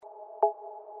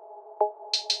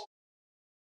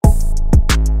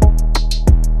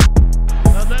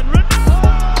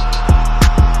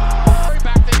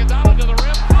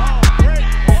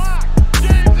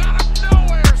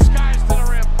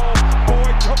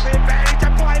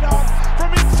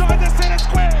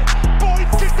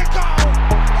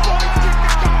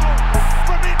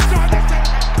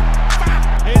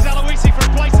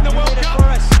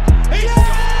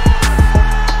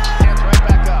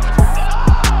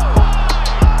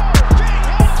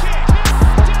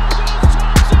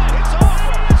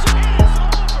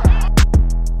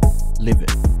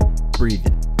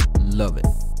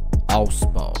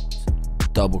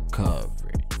double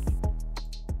coverage.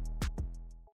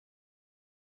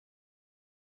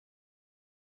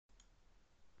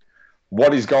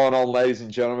 What is going on, ladies and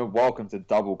gentlemen? Welcome to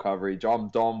Double Coverage. I'm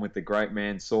Dom with the great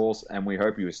man Sauce, and we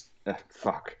hope you was...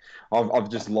 I've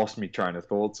just lost my train of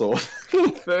thought, Sauce.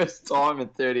 First time in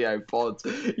 38 pods.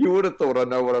 You would have thought I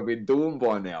know what I've been doing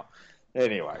by now.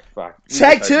 Anyway, fuck.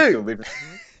 Take two!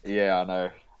 Yeah, I know.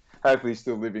 Hopefully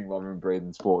still living, loving, and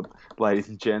breathing sport, ladies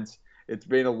and gents. It's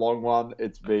been a long one.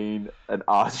 It's been an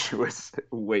arduous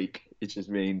week. It's just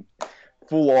been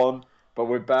full on, but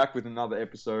we're back with another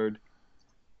episode.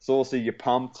 Saucy, you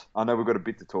pumped? I know we've got a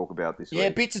bit to talk about this week. Yeah,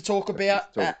 bit to talk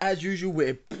about. As usual,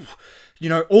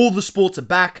 all the sports are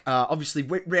back. Obviously,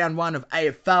 round one of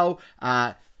AFL.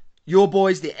 Your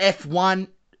boys, the F1,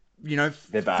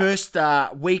 They're back. first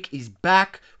week is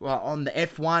back on the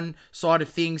F1 side of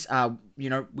things.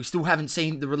 We still haven't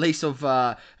seen the release of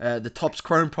the Topps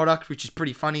Chrome product, which is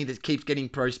pretty funny. That keeps getting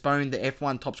postponed, the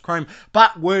F1 Topps Chrome.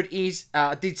 But word is,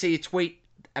 I did see a tweet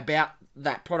about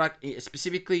that product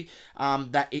specifically,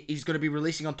 that it is going to be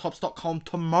releasing on Topps.com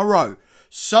tomorrow.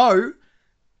 So,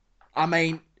 I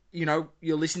mean, you're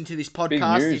listening to this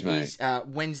podcast. Big news, it is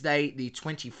Wednesday the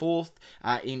 24th.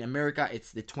 In America,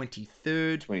 it's the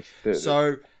 23rd. 23rd.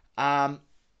 So,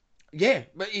 yeah,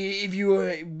 but if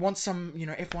you want some,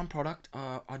 F1 product,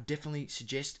 I definitely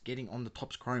suggest getting on the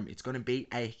Topps Chrome. It's going to be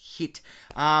a hit.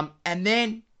 And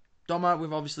then, Doma,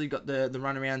 we've obviously got the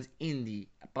runarounds in the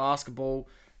basketball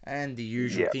and the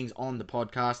usual things on the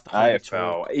podcast. The hobby AFL,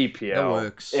 talk, EPL, the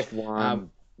works. F1,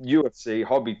 UFC,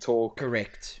 hobby talk.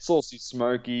 Correct. Saucy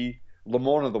Smoky, Le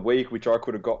Mans of the Week, which I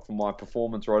could have got for my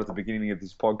performance right at the beginning of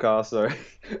this podcast, so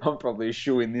I'm probably a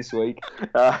shoo-in this week.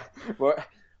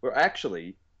 We're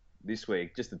actually, this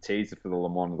week, just a teaser for the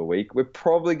Le Mans of the Week, we're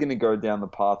probably going to go down the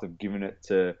path of giving it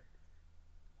to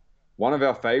one of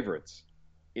our favourites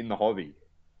in the hobby.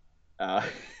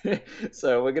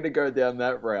 So we're going to go down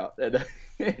that route, and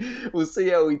we'll see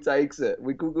how he takes it.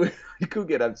 We could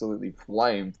get absolutely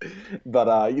flamed,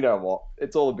 but you know what?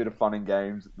 It's all a bit of fun and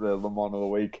games, the Le Mans of the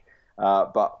Week.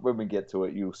 But when we get to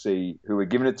it, you'll see who we're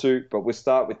giving it to. But we'll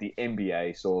start with the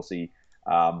NBA, Saucy.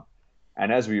 And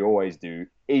as we always do,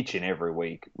 each and every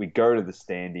week, we go to the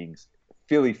standings.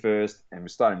 Philly first, and we're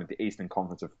starting with the Eastern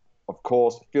Conference of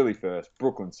course, Philly first,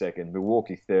 Brooklyn second,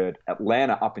 Milwaukee third,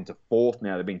 Atlanta up into fourth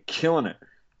now. They've been killing it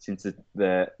since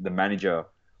the manager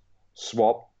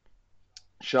swap.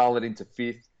 Charlotte into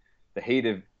fifth. The Heat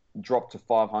have dropped to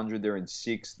 500. They're in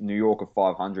sixth. New York are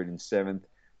 500 in seventh.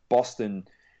 Boston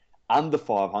under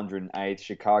 500 in eighth.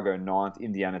 Chicago ninth.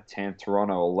 Indiana 10th.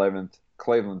 Toronto 11th.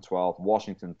 Cleveland 12th.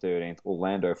 Washington 13th.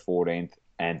 Orlando 14th.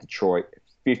 And Detroit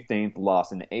 15th,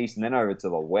 last in the East. And then over to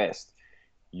the West.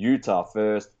 Utah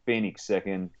first, Phoenix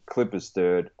second, Clippers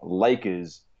third,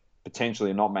 Lakers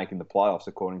potentially not making the playoffs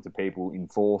according to people in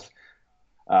fourth,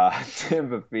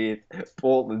 Denver fifth,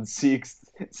 Portland sixth,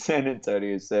 San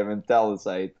Antonio seventh, Dallas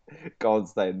eighth, Golden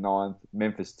State ninth,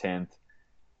 Memphis 10th,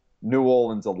 New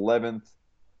Orleans 11th,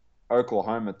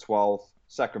 Oklahoma 12th,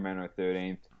 Sacramento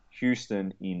 13th,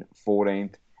 Houston in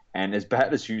 14th. And as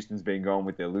bad as Houston's been going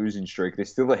with their losing streak, they're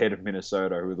still ahead of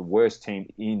Minnesota, who are the worst team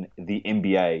in the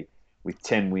NBA, with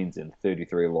 10 wins and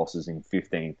 33 losses in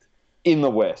 15th in the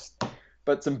West.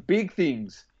 But some big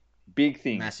things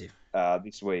Massive.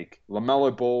 This week.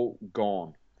 LaMelo Ball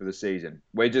gone for the season.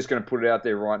 We're just going to put it out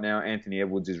there right now. Anthony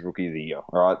Edwards is Rookie of the Year.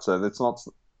 All right, so let's not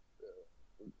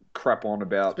crap on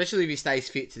about... Especially if he stays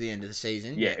fit to the end of the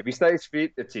season. Yeah, if he stays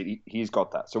fit, that's it. He's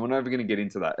got that. So we're never going to get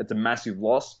into that. It's a massive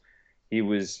loss. He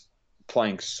was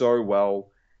playing so well.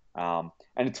 And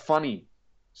it's funny,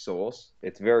 Sauce.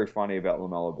 It's very funny about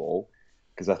LaMelo Ball,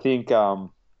 because I think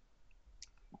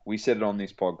we said it on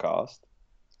this podcast.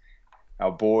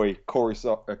 Our boy Corey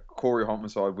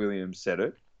Homicide Williams said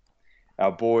it.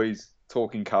 Our boys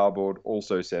Talking Cardboard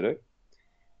also said it.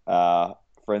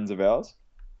 Friends of ours.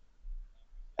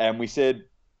 And we said,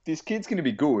 this kid's going to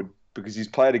be good because he's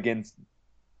played against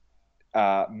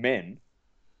men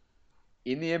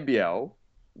in the NBL,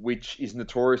 which is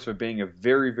notorious for being a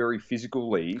very, very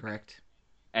physical league. Correct.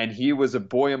 And he was a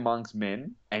boy amongst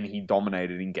men, and he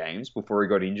dominated in games before he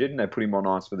got injured, and they put him on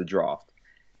ice for the draft.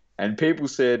 And people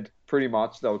said pretty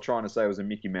much they were trying to say it was a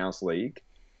Mickey Mouse league.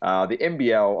 The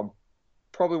NBL, I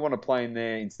probably want to play in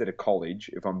there instead of college,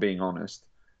 if I'm being honest,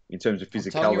 in terms of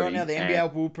physicality. I'm telling you right now, the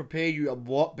NBL will prepare you a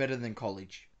lot better than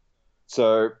college.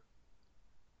 So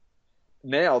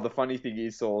now the funny thing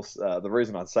is, Sauce, the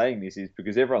reason I'm saying this is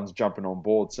because everyone's jumping on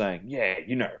board saying, yeah,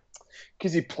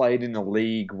 because he played in a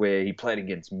league where he played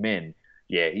against men.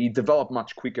 Yeah, he developed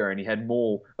much quicker and he had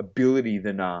more ability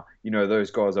than,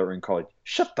 those guys that were in college.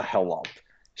 Shut the hell up.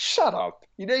 Shut up.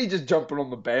 You know you're just jumping on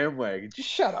the bandwagon. Just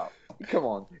shut up. Come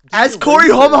on. Do As your Corey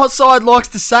research. Homicide likes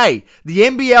to say, the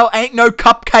NBL ain't no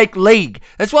cupcake league.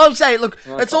 That's what I'm saying. Look, It's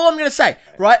not that's all I'm gonna say,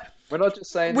 complicated. right? We're not just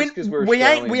saying this When because we're we ain't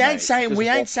Australian, we ain't mate. saying Just we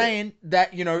ain't watch it. saying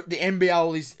that the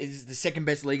NBL is the second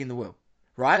best league in the world,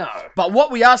 right? No. But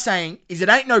what we are saying is it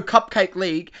ain't no cupcake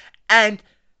league, and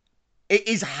it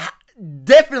is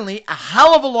definitely a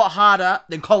hell of a lot harder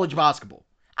than college basketball.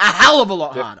 A hell of a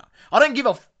lot harder. I don't give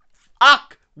a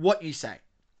fuck what you say.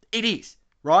 It is,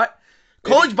 right?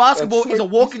 College basketball is a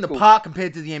walk in the park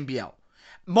compared to the NBL.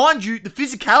 Mind you, the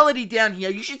physicality down here,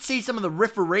 you should see some of the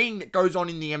refereeing that goes on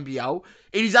in the NBL.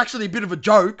 It is actually a bit of a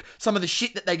joke, some of the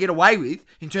shit that they get away with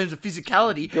in terms of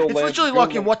physicality. It's literally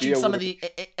like you're watching some of the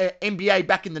NBA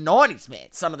back in the 90s, man.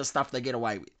 Some of the stuff they get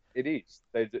away with. It is.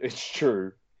 It's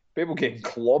true. People getting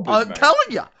clobbered, I'm mate.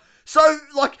 telling you. So,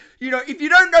 like, if you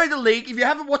don't know the league, if you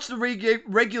haven't watched the league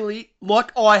regularly,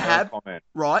 like I have,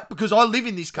 right, because I live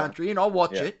in this country and I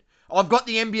watch it, I've got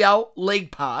the NBL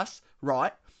League Pass,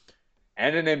 right?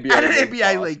 And an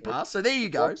NBA League Pass. So there you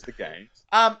go. Watch the games.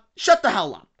 Shut the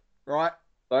hell up, right?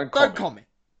 Don't comment.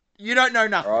 You don't know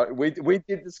nothing. All right, we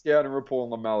did the scouting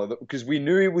report on Lamelo because we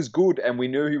knew he was good and we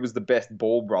knew he was the best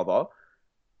ball brother,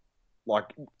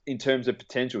 like in terms of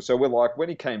potential. So we're like, when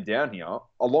he came down here,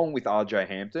 along with RJ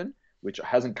Hampton, which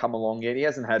hasn't come along yet, he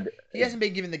hasn't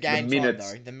been given the game time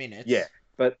though. The minutes. Yeah,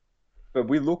 but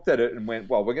we looked at it and went,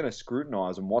 well, we're going to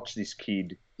scrutinize and watch this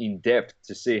kid in depth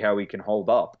to see how he can hold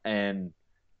up. And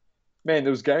man,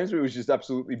 there was games where he was just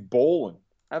absolutely balling.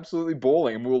 And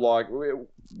we were like,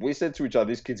 we said to each other,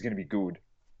 this kid's going to be good.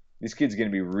 This kid's going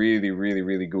to be really, really,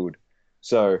 really good.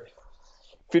 So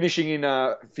finishing in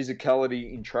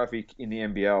physicality in traffic in the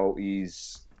NBL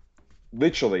is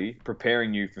literally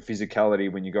preparing you for physicality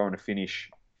when you're going to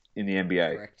finish in the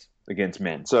NBA against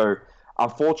men. So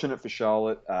unfortunate for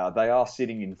Charlotte. They are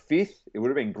sitting in fifth. It would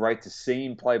have been great to see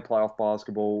him play playoff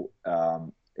basketball.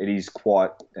 It is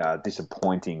quite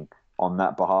disappointing on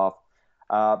that behalf.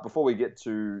 Before we get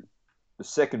to the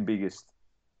second biggest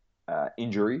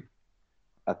injury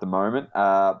at the moment,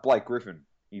 Blake Griffin,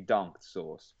 he dunked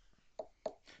Sauce.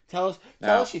 Tell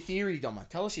us your theory, Doma.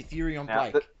 Tell us your theory on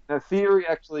Blake. The theory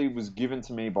actually was given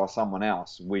to me by someone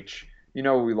else, which you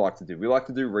know what we like to do. We like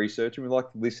to do research and we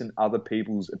like to listen to other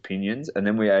people's opinions, and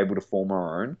then we're able to form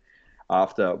our own.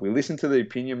 After we listen to the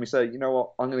opinion, we say, you know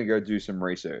what, I'm going to go do some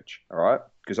research, all right?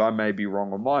 Because I may be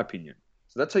wrong on my opinion.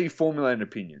 So that's how you formulate an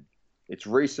opinion. It's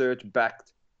research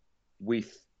backed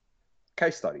with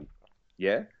case study,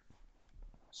 yeah?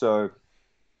 So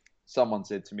someone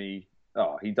said to me,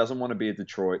 oh, he doesn't want to be at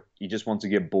Detroit. He just wants to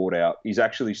get bought out. He's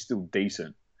actually still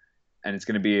decent. And it's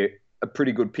going to be a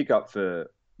pretty good pickup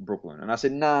for Brooklyn. And I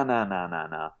said, nah. And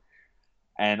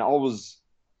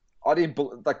I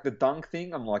didn't, like the dunk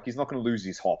thing, I'm like, he's not going to lose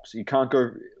his hops. He can't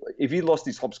go, if he lost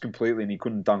his hops completely and he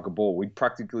couldn't dunk a ball,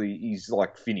 he's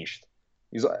like finished.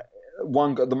 He's like,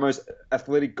 the most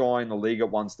athletic guy in the league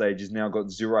at one stage has now got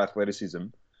zero athleticism.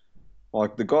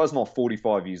 Like the guy's not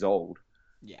 45 years old.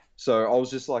 Yeah. So I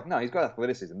was just like, no, he's got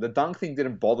athleticism. The dunk thing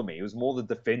didn't bother me. It was more the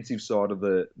defensive side of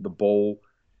the ball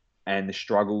and the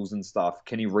struggles and stuff.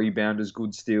 Can he rebound as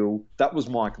good still? That was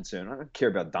my concern. I don't care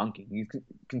about dunking. You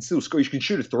can still score. You can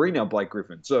shoot a three now, Blake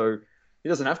Griffin. So he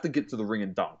doesn't have to get to the ring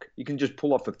and dunk. He can just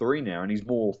pull up for three now, and he's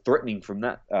more threatening from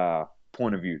that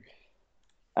point of view.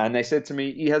 And they said to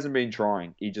me, he hasn't been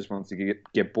trying. He just wants to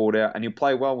get bought out, and he'll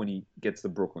play well when he gets to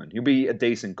Brooklyn. He'll be a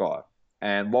decent guy.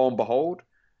 And lo and behold,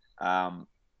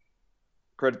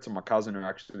 credit to my cousin who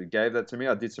actually gave that to me.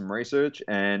 I did some research,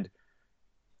 and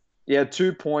he had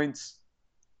 2 points,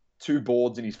 2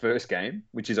 boards in his first game,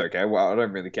 which is okay. Well, I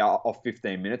don't really care, off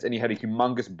 15 minutes, and he had a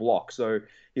humongous block. So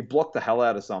he blocked the hell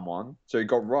out of someone, so he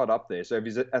got right up there. So if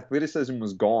his athleticism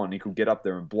was gone, he could get up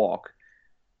there and block.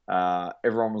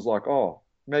 Everyone was like, oh,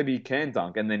 maybe he can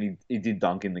dunk, and then he did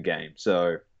dunk in the game.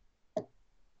 So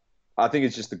I think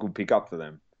it's just a good pickup for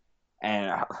them.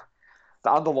 And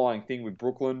the underlying thing with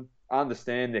Brooklyn, I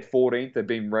understand they're 14th. They've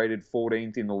been rated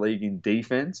 14th in the league in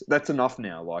defense. That's enough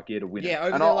now, to win it. Yeah,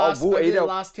 over the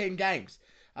last 10 games.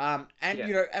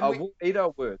 We'll eat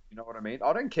our words, you know what I mean?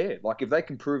 I don't care. Like, if they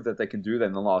can prove that they can do that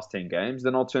in the last 10 games,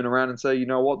 then I'll turn around and say, you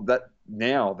know what, that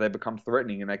now they become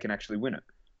threatening and they can actually win it.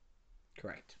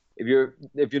 Correct. If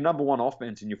you're number one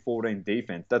offense and you're 14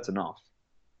 defense, that's enough.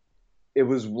 It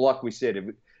was like we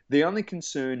said. The only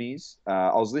concern is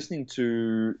I was listening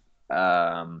to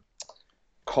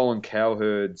Colin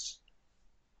Cowherd's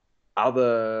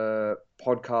other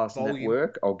podcast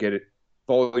network. I'll get it.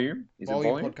 Volume. Is it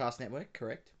Volume? Podcast Network,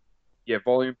 correct. Yeah,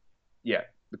 Volume. Yeah,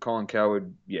 the Colin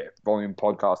Cowherd, Volume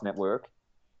Podcast Network.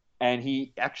 And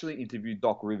he actually interviewed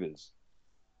Doc Rivers.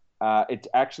 It's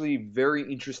actually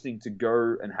very interesting to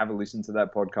go and have a listen to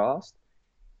that podcast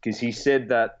because he said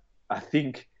that I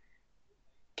think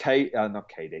not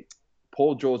KD,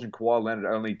 Paul George and Kawhi Leonard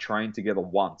only trained together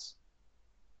once.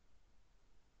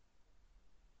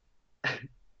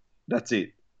 That's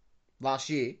it, Last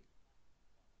year.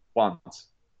 once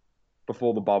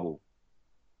before the bubble.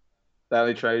 They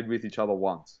only traded with each other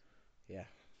once Yeah.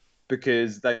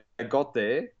 because they got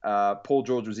there. Paul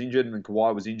George was injured and then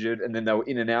Kawhi was injured, and then they were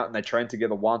in and out and they trained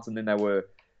together once, and then they were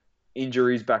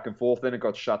injuries back and forth. Then it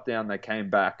got shut down. They came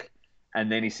back, and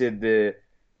then he said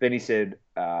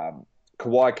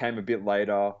Kawhi came a bit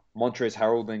later. Montrezl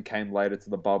Harrell then came later to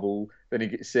the bubble. Then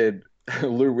he said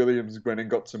Lou Williams went and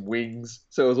got some wings.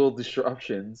 So it was all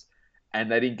disruptions,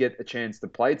 and they didn't get a chance to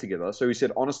play together. So he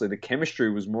said honestly, the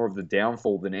chemistry was more of the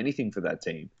downfall than anything for that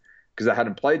team because they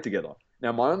hadn't played together.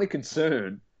 Now my only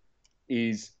concern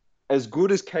is as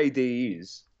good as KD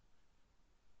is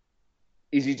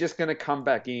he just going to come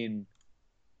back in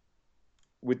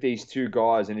with these two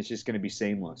guys and it's just going to be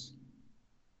seamless?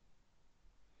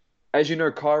 As you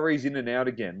know, Kyrie's in and out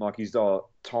again. Like he's got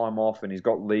time off and he's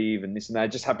got leave and this and that.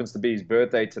 It just happens to be his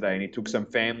birthday today and he took some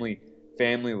family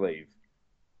leave.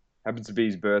 Happens to be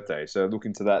his birthday. So look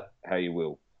into that how you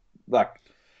will. Like,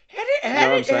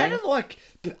 How did like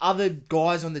the other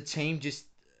guys on the team just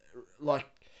like how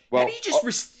well, do you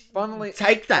just funnily,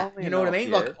 take that? funnily You know what I enough, mean?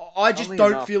 yeah. Like I just Funnily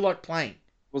don't enough, feel like playing.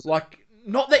 was it, Like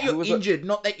not that who you're was it? injured,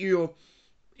 not that you're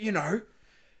you know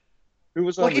Who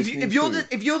was I like listening if you're the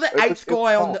to? eighth It was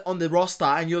guy tough. on the roster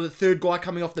and you're the third guy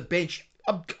coming off the bench,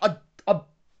 I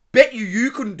bet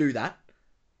you couldn't do that.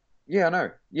 Yeah, I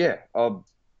know. Yeah,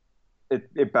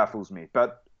 it baffles me,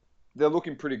 but they're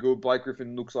looking pretty good. Blake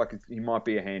Griffin looks like he might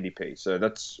be a handy piece, so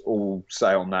that's all I'll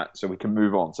say on that. So we can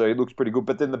move on. So he looks pretty good.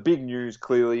 But then the big news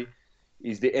clearly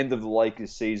is the end of the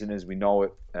Lakers season as we know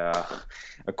it.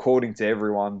 According to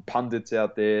everyone, pundits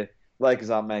out there, Lakers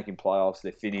aren't making playoffs.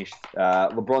 They're finished.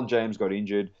 LeBron James got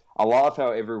injured. I love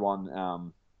how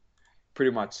everyone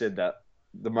pretty much said that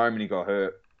the moment he got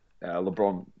hurt,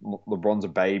 LeBron's a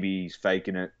baby. He's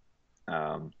faking it.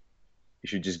 Um, you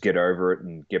should just get over it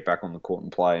and get back on the court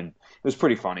and play. And it was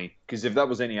pretty funny because if that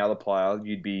was any other player,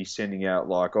 you'd be sending out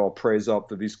like, "Oh, prayers up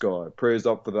for this guy, prayers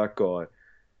up for that guy."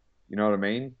 You know what I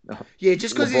mean? Yeah,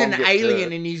 just because he's LeBron an gets alien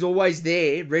hurt. and he's always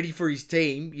there, ready for his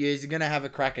team, you're going to have a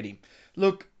crack at him.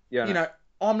 Look, Yeah, you no. know,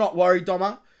 I'm not worried,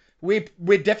 Doma. We're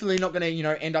definitely not going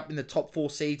to end up in the top 4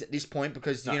 seeds at this point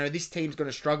because No. this team's going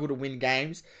to struggle to win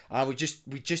games. We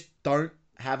just don't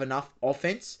have enough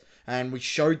offense, and we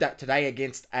showed that today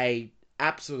against a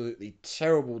absolutely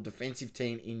terrible defensive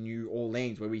team in New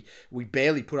Orleans where we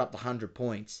barely put up the 100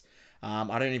 points.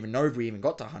 I don't even know if we even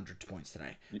got to 100 points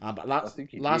today. But I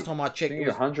think you last did. time I I checked, think it you're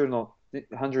was 100 or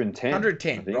 110, I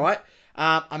 110, think. right?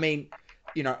 I mean,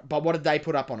 but what did they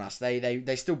put up on us? They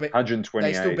still beat they still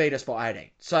 128. beat us by 18.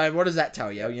 So what does that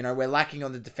tell you? Yeah. We're lacking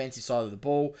on the defensive side of the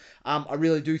ball. I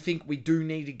really do think we do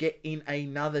need to get in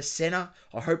another center.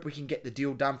 I hope we can get the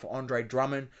deal done for Andre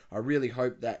Drummond. I really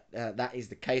hope that that is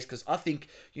the case because I think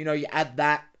you add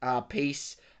that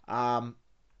piece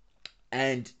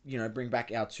and bring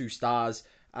back our 2 stars.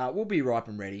 We'll be ripe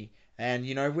and ready. And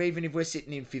even if we're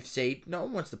sitting in 5th seed, no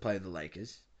one wants to play the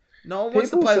Lakers. No one wants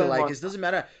to People play the saying like, Lakers. Doesn't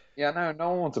matter. yeah, no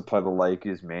one wants to play the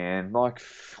Lakers, man. Like,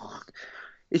 fuck.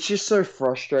 It's just so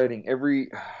frustrating.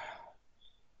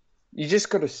 You just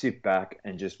got to sit back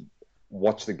and just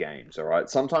watch the games, all right?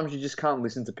 Sometimes you just can't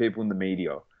listen to people in the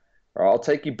media. All right, I'll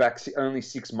take you back only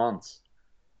 6 months,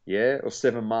 yeah, or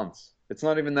 7 months. It's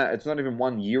not even that. It's not even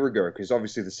 1 year ago because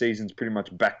obviously the season's pretty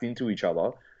much backed into each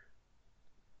other.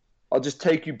 I'll just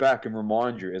take you back and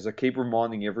remind you, as I keep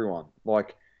reminding everyone,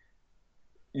 like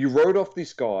you wrote off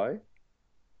this guy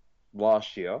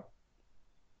last year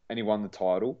and he won the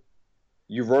title.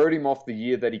 You wrote him off the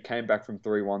year that he came back from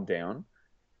 3-1 down.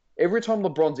 Every time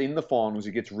LeBron's in the finals,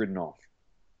 he gets written off.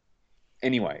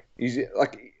 Anyway, he's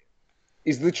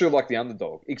literally like the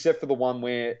underdog, except for the one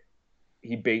where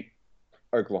he beat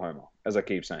Oklahoma, as I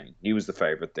keep saying. He was the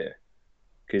favorite there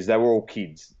because they were all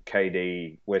kids,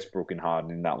 KD, Westbrook, and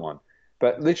Harden in that one.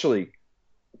 But literally,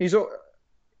 he's all,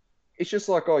 it's just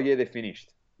like, oh yeah, they're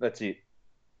finished. That's it.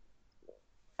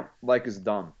 Lakers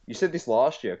done. You said this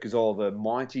last year because all the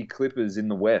mighty Clippers in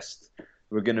the West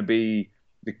were going to be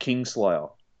the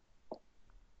Kingslayer.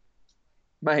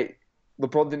 Mate,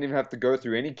 LeBron didn't even have to go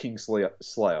through any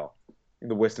Slayer in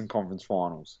the Western Conference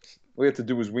Finals. All he had to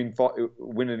do was win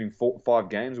it in 5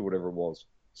 games or whatever it was,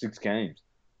 6 games.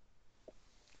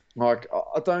 Like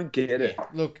I don't get Yeah. it.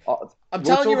 Look, I, I'm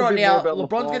we'll telling you talk a right bit more now, about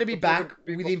LeBron's going LeBron. to be We'll talk back a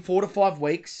bit more. within 4 to 5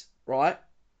 weeks, right?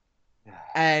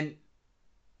 And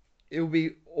it'll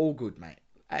be all good, mate.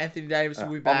 Anthony Davis will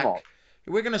be I'm not. back.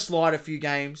 We're going to slide a few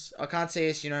games. I can't see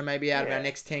us, maybe out of our Yeah.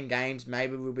 next 10 games,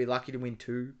 maybe we'll be lucky to win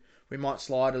 2. We might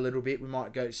slide a little bit. We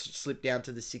might slip down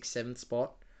to the 6th, 7th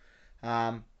spot.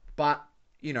 But,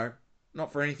 you know,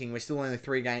 not for anything. We're still only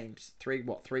 3 games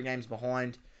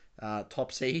behind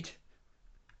top seed.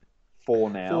 4 4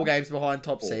 now. games behind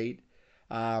top 4. seed.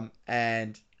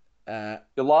 And The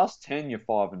last 10, you're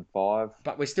 5-5.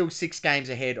 but we're still 6 games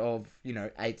ahead of,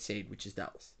 8th seed, which is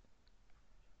Dallas.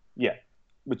 Yeah,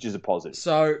 which is a positive.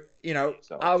 So,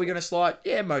 So are we going to slide?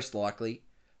 Yeah, most likely.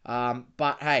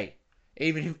 But hey,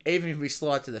 even if we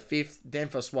slide to the 5th,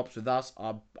 Denver swaps with us.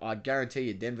 I guarantee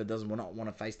you, Denver doesn't want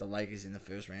to face the Lakers in the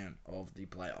first round of the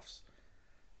playoffs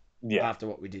Yeah, after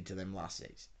what we did to them last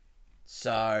season.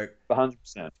 So,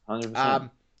 100%.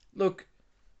 100%. look,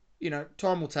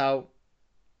 time will tell.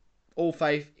 All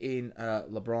faith in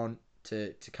LeBron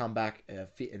to come back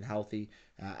fit and healthy.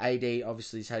 AD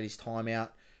obviously has had his time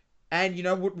out. And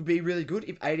what would be really good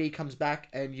if AD comes back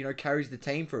and carries the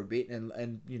team for a bit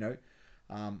and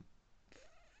um,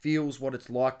 feels what it's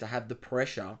like to have the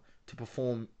pressure to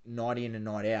perform night in and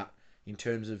night out in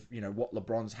terms of what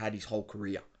LeBron's had his whole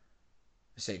career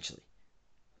essentially.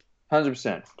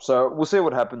 100%. So we'll see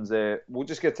what happens there. We'll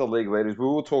just get to league leaders. We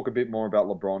will talk a bit more about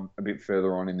LeBron a bit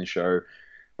further on in the show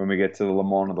when we get to the Le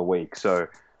Mans of the week. So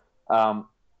um,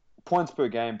 points per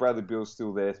game, Bradley Beal's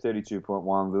still there, 32.1,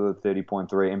 Lillard 30.3,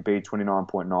 Embiid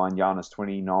 29.9, Giannis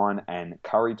 29, and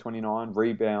Curry 29.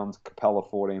 Rebounds, Capella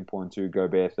 14.2,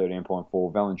 Gobert 13.4,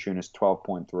 Valanciunas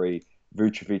 12.3,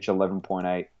 Vucevic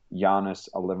 11.8, Giannis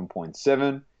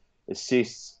 11.7.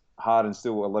 Assists, Harden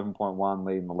still 11.1,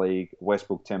 leading the league.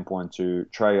 Westbrook 10.2,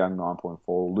 Trae Young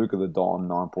 9.4, Luka the Don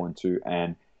 9.2,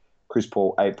 and Chris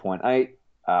Paul 8.8.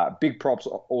 Big props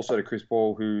also to Chris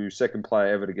Paul, who's second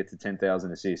player ever to get to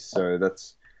 10,000 assists. So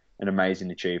that's an amazing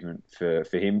achievement for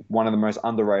him. One of the most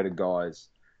underrated guys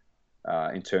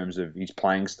in terms of his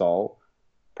playing style,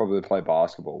 probably to play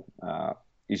basketball.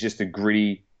 He's just a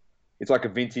gritty, it's like a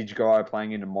vintage guy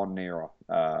playing in a modern era,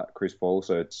 Chris Paul.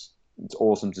 So it's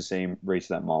awesome to see him reach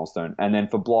that milestone. And then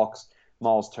for blocks,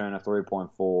 Miles Turner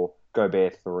 3.4,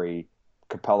 Gobert 3,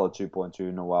 Capella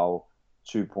 2.2, Noel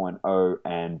 2.0,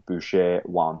 and Boucher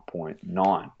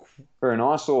 1.9. Very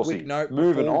nice, Saucy. Quick note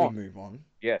Moving before we on. move on.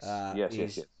 Yes.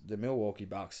 The Milwaukee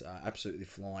Bucks are absolutely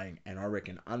flying, and I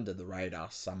reckon under the radar,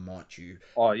 some might you.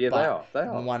 Oh, yeah, they But are. They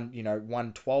are.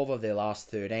 won 12 of their last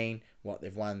 13.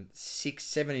 They've won 6,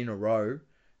 7 in a row,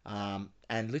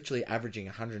 and literally averaging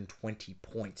 120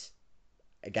 points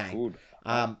a game. Good.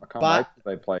 I can't wait But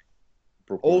till they play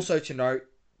Brooklyn. also to note,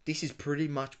 this is pretty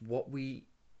much what we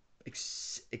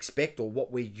expect or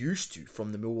what we're used to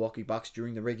from the Milwaukee Bucks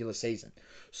during the regular season.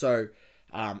 So,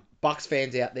 Bucks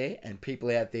fans out there and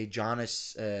people out there,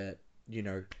 Giannis,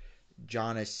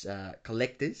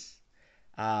 collectors,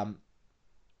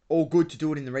 all good to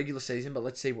do it in the regular season, but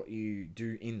let's see what you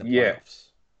do in the Yeah, playoffs.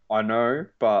 I know,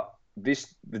 but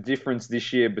the difference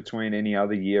this year between any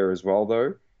other year as well,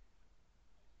 though,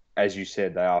 as you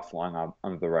said, they are flying up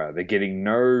under the radar. They're getting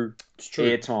no It's true.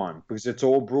 airtime because it's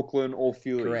all Brooklyn or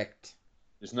Philly. Correct.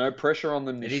 There's no pressure on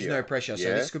them It this is year. no pressure. So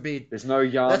Yeah, this could be. there's no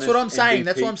Giannis That's what I'm saying.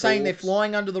 That's what I'm MVP saying. They're talks.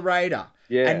 flying under the radar.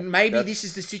 Yeah, And maybe this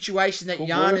is that's the situation that could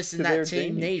work Giannis to and their that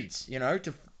team advantage. needs,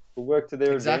 to Could work to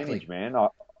their exactly. advantage, man. I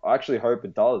actually hope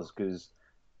it does because,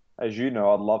 as you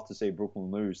know, I'd love to see Brooklyn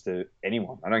lose to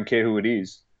anyone. I don't care who it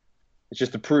is. It's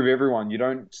just to prove everyone. You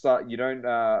don't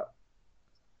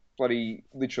bloody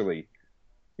literally.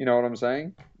 You know what I'm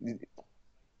saying?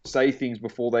 Say things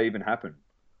before they even happen.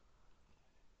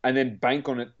 And then bank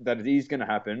on it that it is going to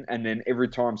happen. And then every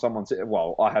time someone says,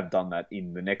 well, I have done that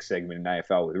in the next segment in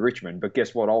AFL with Richmond, but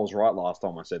guess what? I was right last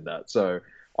time I said that. So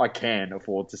I can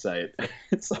afford to say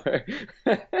it. So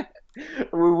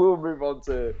we will move on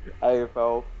to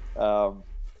AFL.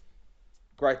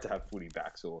 Great to have footy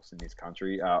back source in this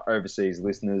country. Overseas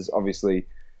listeners, obviously,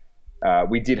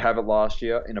 we did have it last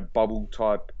year in a bubble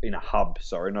type, in a hub,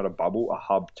 sorry, not a bubble, a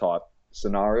hub type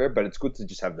scenario, but it's good to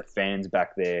just have the fans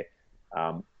back there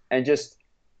and just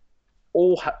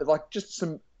just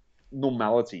some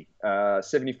normality.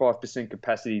 75%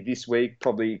 capacity this week,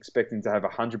 probably expecting to have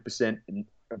 100%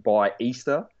 by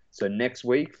Easter, so next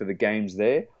week for the games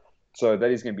there. So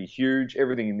that is going to be huge.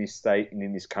 Everything in this state and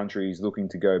in this country is looking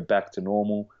to go back to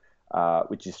normal,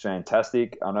 which is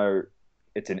fantastic. I know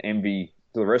it's an envy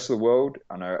to the rest of the world.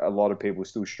 I know a lot of people are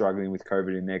still struggling with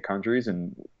COVID in their countries,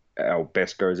 and our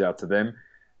best goes out to them.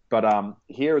 But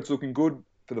here it's looking good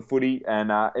for the footy, and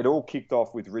it all kicked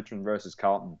off with Richmond versus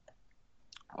Carlton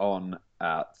on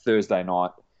Thursday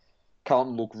night.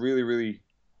 Carlton looked really, really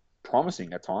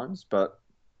promising at times, but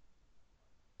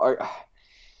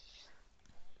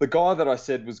the guy that I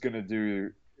said was going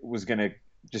to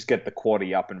just get the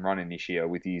quaddy up and running this year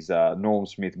with his Norm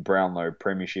Smith Brownlow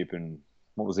Premiership and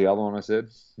what was the other one I said?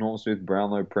 Norm Smith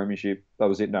Brownlow Premiership. That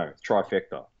was it. No,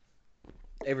 trifecta.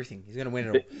 Everything. He's going to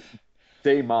win it all.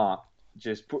 D Mark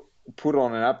just put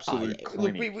on an Oh, absolute yeah.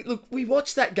 Look, clinic. we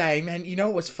watched that game, and you know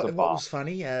The what bar. was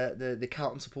funny? The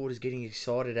Carlton supporters getting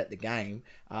excited at the game.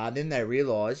 Then they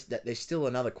realised that there's still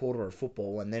another quarter of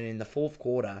football, and then in the fourth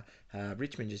quarter,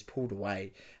 Richmond just pulled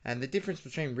away. And the difference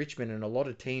between Richmond and a lot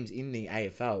of teams in the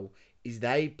AFL is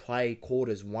they play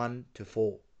quarters 1 to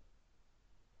 4,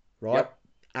 right? Yep.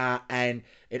 And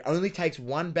it only takes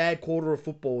one bad quarter of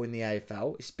football in the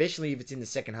AFL, especially if it's in the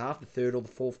second half, the third or the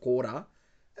fourth quarter.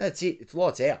 That's it. It's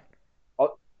lights out.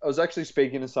 I was actually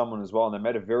speaking to someone as well, and they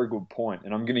made a very good point,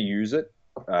 and I'm going to use it,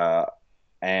 uh,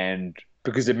 and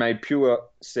because it made pure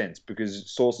sense.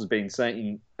 Because Source has been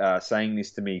saying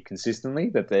this to me consistently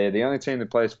that they're the only team that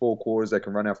plays 4 quarters. They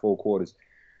can run out 4 quarters.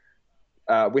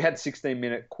 We had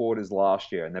 16-minute quarters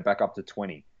last year, and they're back up to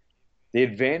 20. The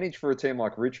advantage for a team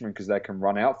like Richmond, because they can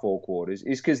run out 4 quarters,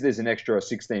 is because there's an extra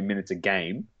 16 minutes a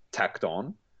game tacked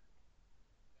on.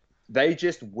 They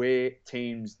just wear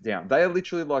teams down. They are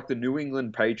literally like the New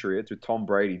England Patriots with Tom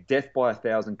Brady, death by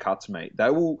 1,000 cuts, mate. They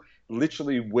will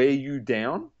literally wear you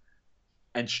down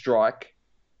and strike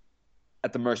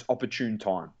at the most opportune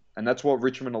time. And that's what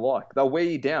Richmond are like. They'll wear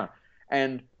you down.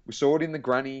 And we saw it in the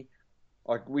granny.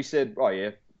 Like we said, oh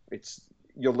yeah, it's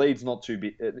your lead's not too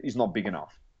big is not big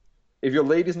enough. If your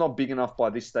lead is not big enough by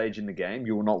this stage in the game,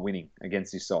 you are not winning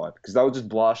against this side because they'll just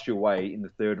blast you away in the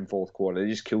third and fourth quarter. They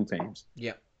just kill teams.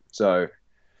 Yeah. So,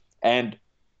 and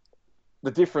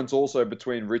the difference also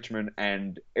between Richmond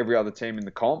and every other team in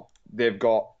the comp, they've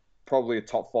got probably a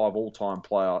top 5 all-time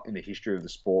player in the history of the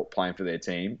sport playing for their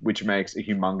team, which makes a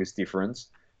humongous difference.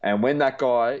 And when that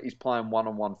guy is playing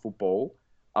one-on-one football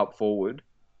up forward,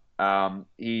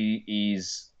 he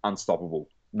is unstoppable.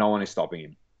 No one is stopping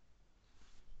him.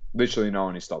 Literally, no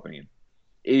one is stopping him.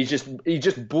 He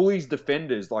just bullies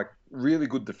defenders, like really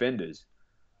good defenders.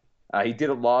 He did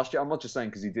it last year. I'm not just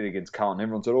saying because he did it against Carlton.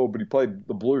 Everyone said, "Oh, but he played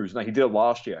the Blues." No, he did it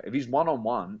last year. If he's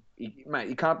one-on-one, mate,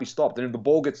 he can't be stopped. And if the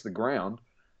ball gets to the ground,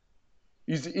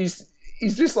 he's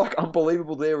just like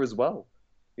unbelievable there as well.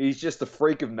 He's just a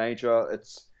freak of nature.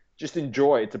 It's just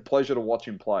enjoy. It's a pleasure to watch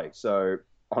him play. So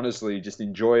honestly, just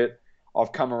enjoy it.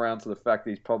 I've come around to the fact that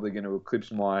he's probably going to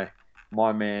eclipse my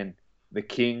man, the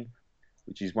King,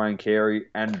 which is Wayne Carey,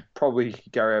 and probably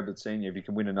Gary Ablett Senior if he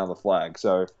can win another flag.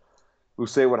 So we'll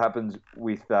see what happens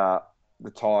with the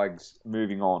Tigers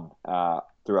moving on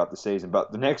throughout the season.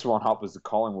 But the next one up was the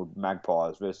Collingwood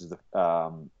Magpies versus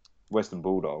the Western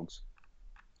Bulldogs.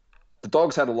 The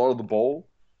Dogs had a lot of the ball.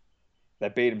 They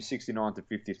beat them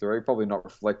 69-53. Probably not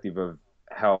reflective of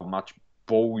how much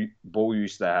ball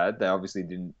use they had. They obviously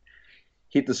didn't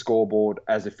hit the scoreboard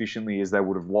as efficiently as they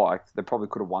would have liked. They probably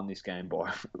could have won this game by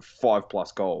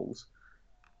 5+ goals.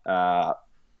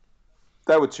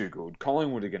 They were too good.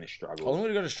 Collingwood are going to struggle. Collingwood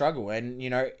are going to struggle, and They're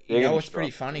going to it's pretty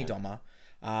struggle. funny,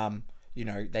 Yeah.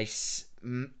 Doma. They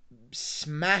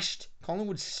smashed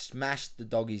Collingwood smashed the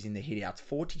doggies in the hitouts,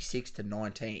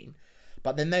 46-19,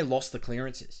 but then they lost the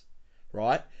clearances,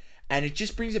 right? And it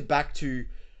just brings it back to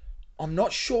I'm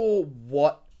not sure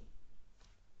what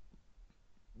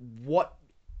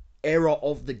era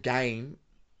of the game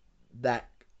that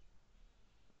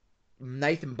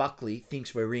Nathan Buckley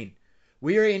thinks we're in.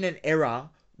 We're in an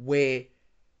era where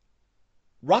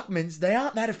ruckmans, they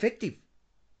aren't that effective.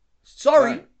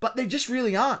 Sorry, No. but they just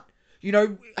really aren't.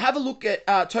 Have a look at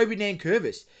Toby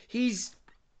Nankervis. He's,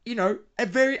 a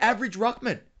very average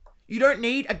ruckman. You don't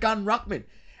need a gun ruckman.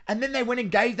 And then they went and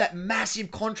gave that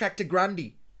massive contract to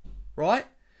Grundy, right?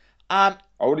 I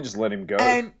would have just let him go.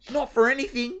 And not for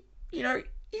anything, he's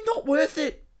not worth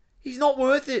it. He's not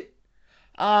worth it.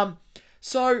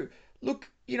 So, look,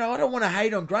 I don't want to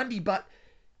hate on Grundy, but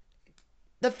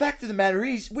the fact of the matter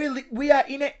is, we are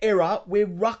in an era where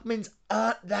ruckmans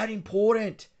aren't that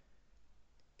important.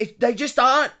 They just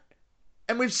aren't.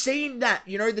 And we've seen that,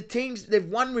 the teams they've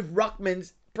won with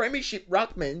ruckmans, premiership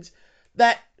ruckmans,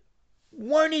 that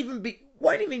won't even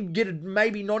get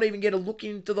maybe not even get a look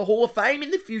into the Hall of Fame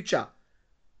in the future.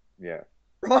 Yeah,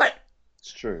 Right?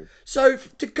 it's true. So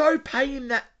to go pay him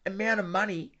that amount of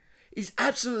money is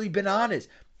absolutely bananas.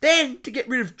 Then to get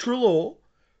rid of Trelaw,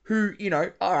 who,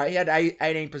 all right, he had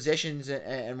 18 possessions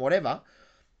and whatever,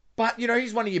 but,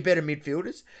 he's one of your better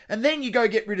midfielders. And then you go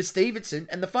get rid of Stevenson,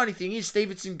 and the funny thing is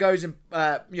Stevenson goes and,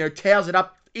 towels it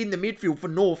up in the midfield for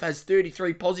North has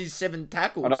 33 positives, 7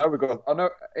 tackles. I know,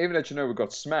 even at we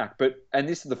got smacked. And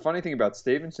this is the funny thing about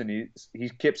Stevenson. He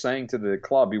kept saying to the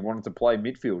club he wanted to play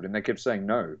midfield, and they kept saying,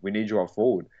 no, we need you up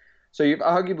forward. So you've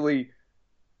arguably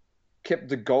kept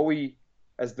De Goey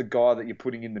as the guy that you're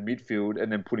putting in the midfield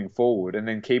and then putting forward, and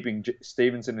then keeping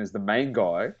Stevenson as the main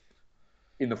guy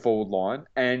in the forward line,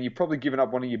 and you've probably given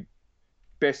up one of your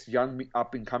best young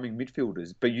up-and-coming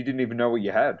midfielders, but you didn't even know what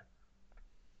you had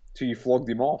till you flogged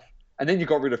him off. And then you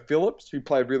got rid of Phillips, who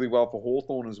played really well for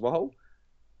Hawthorn as well.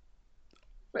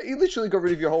 But you literally got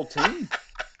rid of your whole team.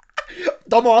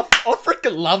 Domo, I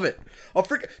freaking love it.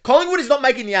 Collingwood is not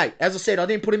making the 8. As I said, I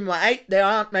didn't put him in my 8. They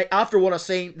aren't. After what I've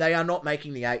seen, they are not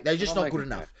making the 8. They're just not good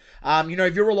enough.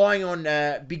 If you're relying on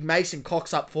Big Mason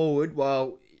Cox up forward,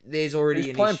 well, there's already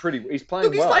he's playing pretty. He's playing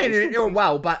Look, well. He's playing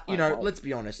well, but let's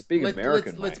be honest. Big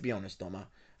American. Let's be honest, Domo.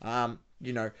 For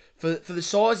the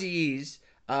size he is,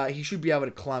 he should be able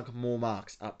to clunk more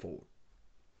marks up forward.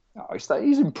 No,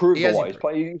 he's improved a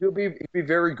lot. He'll be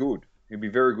very good. He'll be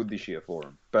very good this year for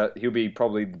him. But he'll be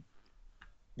probably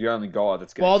the only guy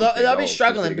that's going to... Well, they'll be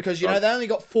struggling because, they only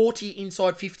got 40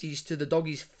 inside 50s to the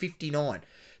Doggies' 59.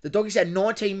 The Doggies had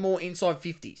 19 more inside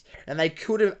 50s. And they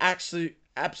could have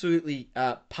absolutely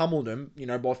pummeled them,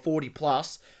 by 40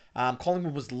 plus.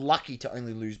 Collingwood was lucky to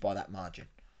only lose by that margin.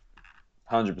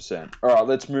 100%. All right,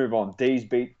 let's move on. D's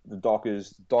beat the Dockers.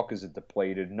 Dockers are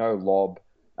depleted. No Lob.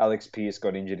 Alex Pearce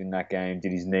got injured in that game.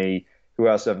 Did his knee. Who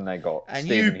else haven't they got? And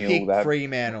Stephen you picked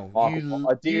Fremantle. I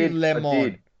did.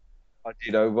 Lemon. I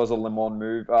did. It was a Lemon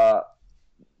move.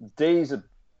 D's are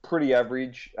pretty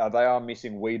average. They are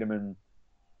missing Wiedemann,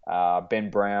 Ben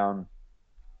Brown.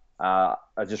 I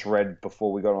just read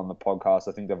before we got on the podcast,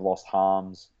 I think they've lost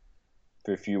Harms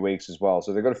for a few weeks as well.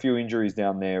 So they've got a few injuries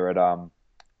down there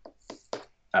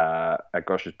at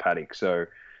Gosh's Paddock. So,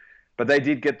 but they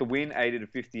did get the win,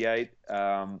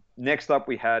 80-58. Next up,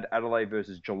 we had Adelaide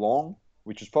versus Geelong,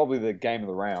 which was probably the game of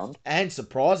the round and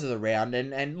surprise of the round.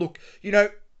 And look,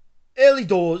 early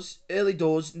doors,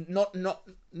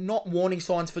 not warning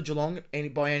signs for Geelong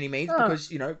by any means, because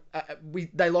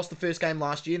they lost the first game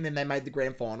last year and then they made the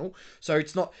grand final. So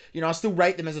it's not, I still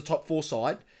rate them as a top 4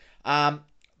 side.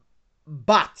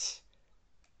 But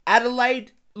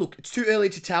Adelaide, look, it's too early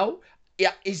to tell.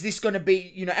 Yeah, is this going to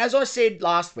be, as I said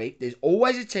last week, there's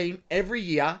always a team every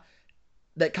year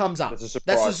that comes up.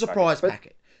 That's a surprise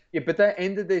packet. Yeah, but they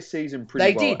ended their season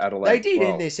pretty well, Adelaide. They did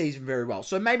end their season very well.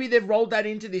 So maybe they've rolled that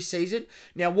into this season.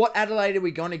 Now, what Adelaide are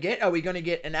we going to get? Are we going to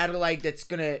get an Adelaide that's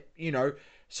going to,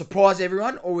 surprise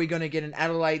everyone? Or are we going to get an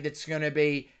Adelaide that's going to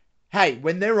be, hey,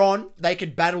 when they're on, they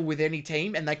can battle with any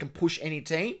team and they can push any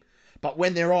team. But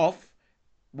when they're off,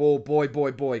 well, boy,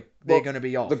 they're going to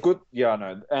be off. I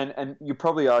know. And you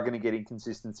probably are going to get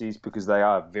inconsistencies because they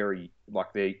are very,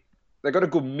 they got a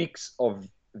good mix of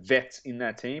vets in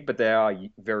that team, but they are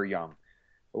very young.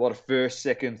 A lot of first,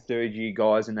 second, third year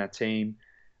guys in that team.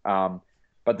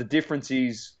 But the difference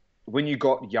is when you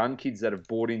got young kids that have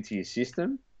bought into your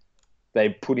system, they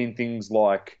put in things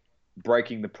like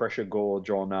breaking the pressure gauge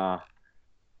on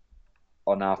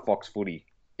Fox Footy.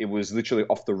 It was literally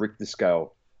off the Richter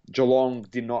scale. Geelong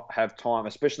did not have time,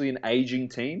 especially an aging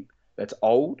team that's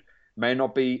old, may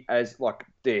not be as,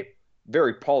 they're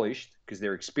very polished because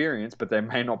they're experienced, but they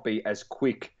may not be as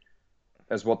quick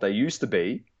as what they used to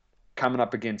be, coming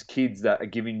up against kids that are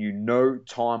giving you no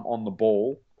time on the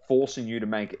ball, forcing you to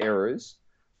make errors,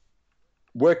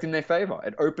 worked in their favour.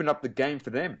 It opened up the game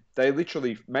for them. They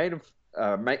literally forced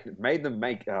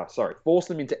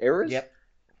them into errors,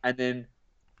 and then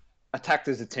attacked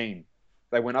as a team.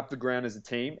 They went up the ground as a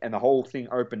team, and the whole thing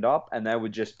opened up, and they were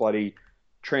just bloody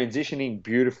transitioning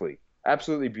beautifully.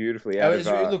 Absolutely beautifully.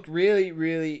 Really,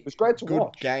 really it was great to good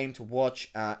watch. Game to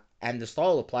watch. And the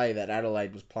style of play that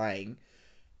Adelaide was playing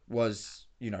was,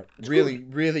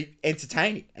 really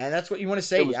entertaining. And that's what you want to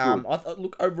see.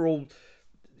 Look, overall,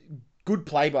 good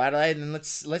play by Adelaide, and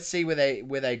let's see where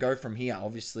they go from here.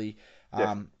 Obviously,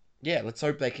 let's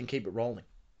hope they can keep it rolling.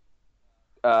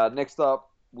 Next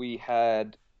up,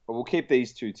 we'll keep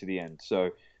these two to the end. So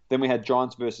then we had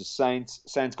Giants versus Saints.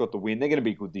 Saints got the win. They're going to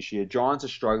be good this year. Giants are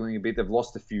struggling a bit. They've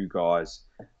lost a few guys.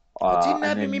 I didn't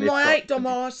have him in my 8,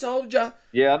 Domo, Soldier.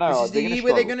 Yeah, I know. This is the year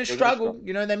where they're going to struggle.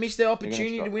 They missed their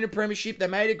opportunity to win a premiership. They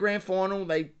made a grand final.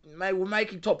 They were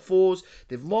making top 4s.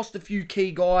 They've lost a few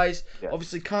key guys. Yeah.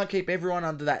 Obviously, can't keep everyone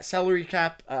under that salary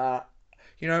cap.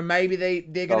 Maybe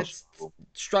they're going to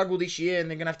struggle this year and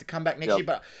they're going to have to come back next year.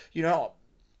 But,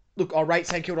 look, I rate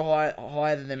St Kilda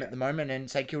higher than them at the moment, and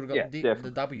St Kilda got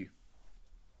the W.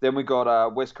 Then we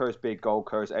got West Coast beat Gold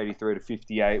Coast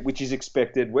 83-58, which is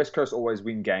expected. West Coast always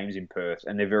win games in Perth,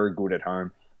 and they're very good at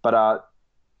home. But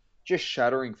just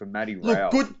shattering for Matty Look,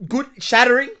 Rowell. good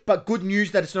shattering, but good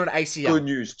news that it's not an Good ACL.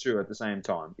 news too at the same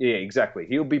time. Yeah, exactly.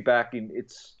 He'll be back in.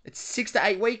 It's It's 6 to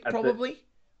 8 week at the probably.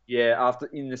 yeah after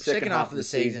in the second Second half half of of the the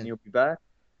season season. he'll be back.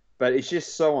 But it's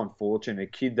just so unfortunate. A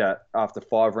kid that after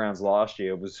 5 rounds last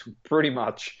year was pretty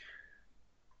much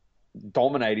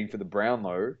dominating for the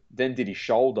Brownlow, then did his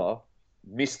shoulder,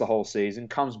 missed the whole season,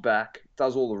 comes back,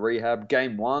 does all the rehab.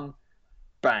 Game one,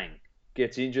 bang,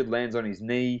 gets injured, lands on his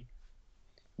knee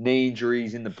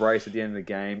injuries in the brace at the end of the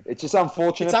game. It's just It's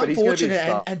unfortunate, but he's going to be a unfortunate,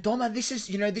 star. and Doma,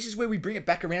 this is where we bring it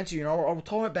back around to. I'll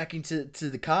tie it back into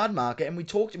the card market, and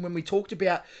when we talked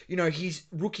about his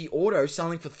rookie auto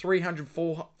selling for 300,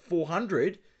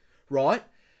 400, right?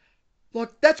 Like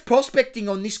that's prospecting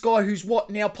on this guy who's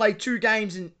now played 2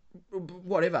 games and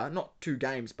whatever, not 2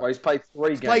 games, Well, but he's played three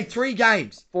he's played games. 3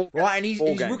 games, Four, right? And four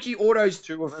his games. rookie auto's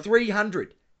Two of them.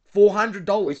 300, four hundred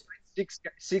Well, he's dollars, played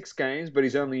six games, but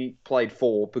he's only played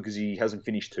four because he hasn't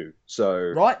finished two. So,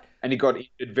 right? and he got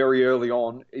injured very early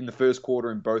on in the first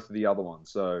quarter in both of the other ones.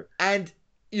 So, And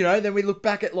then we look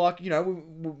back at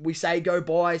we say go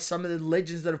buy some of the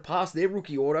legends that have passed their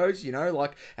rookie autos.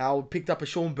 Like I picked up a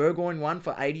Sean Burgoyne one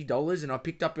for $80, and I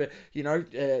picked up a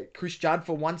Chris Judd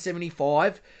for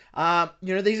 $175.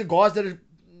 These are guys that are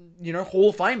Hall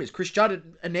of Famers. Chris Judd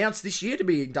announced this year to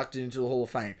be inducted into the Hall of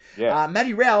Fame. yeah,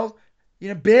 Matty Rowell,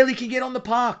 barely can get on the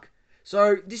park.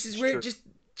 So this is it's where true.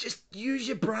 just use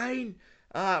your brain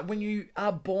when you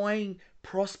are buying,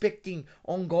 prospecting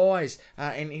on guys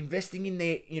and investing in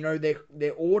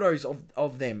their autos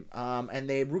of them and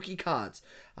their rookie cards.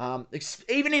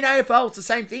 Even in AFL, it's the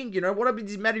same thing. What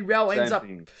happens is Matty Rowell ends Same up,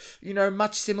 thing.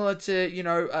 much similar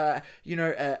to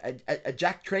a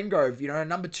Jack Trengove, a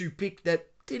number 2 pick that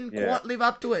didn't Yeah. quite live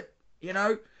up to it. You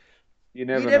You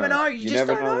never never know. know. You just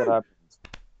never don't know what know. happens.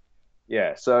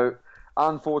 Yeah. So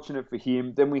unfortunate for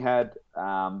him. Then we had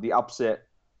the upset.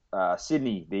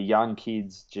 Sydney, the young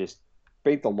kids just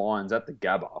beat the Lions at the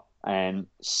Gabba and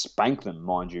spanked them,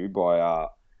 mind you, by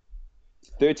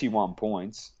 31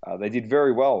 points. They did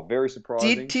very well. Very Did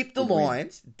surprising. tip the Good win.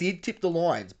 Lions. Did tip the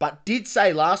Lions, but did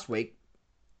say last week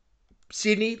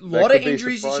Sydney, a That lot of could be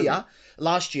injuries surprising.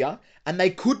 last year, and they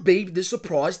could be the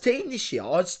surprise team this year.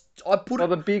 I put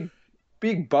Well, it. the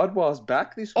big Bud was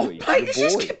back this Oh, week. mate, Your this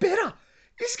just boy. gets better.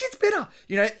 This gets better.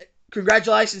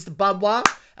 Congratulations to Budwa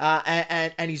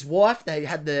and his wife. They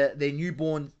had their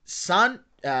newborn son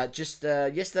just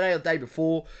yesterday or the day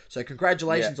before. So Yeah.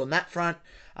 congratulations on that front.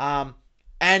 And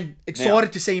Now,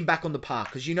 excited to see him back on the park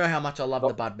because you know how much I love the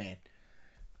not- Bud man.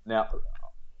 now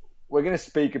we're going to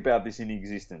speak about this in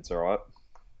existence. All right.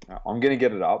 I'm going to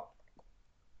get it up.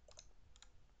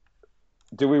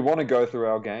 Do we want to go through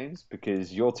our games?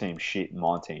 Because your team's shit and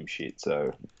my team's shit.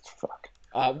 So, fuck.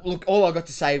 Look, all I got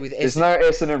to say with There's S. no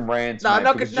S&M rants, No, I'm mate.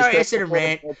 not Because no just Essendon before the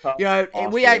rant. podcast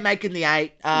last We ain't week, making the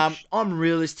 8. Ish. I'm a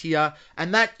realist here,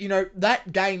 and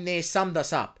that game there summed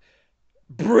us up.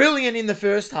 Brilliant in the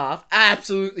first half,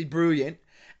 absolutely brilliant,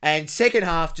 and second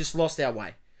half just lost our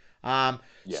way. Yeah.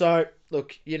 So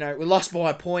look, we lost by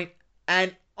a point,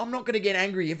 and I'm not going to get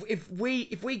angry if we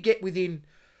get within,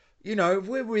 if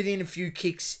we're within a few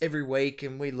kicks every week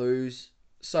and we lose,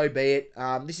 so be it.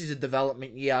 This is a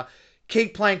development year.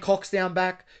 Keep playing Coxdown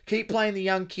back. Keep playing the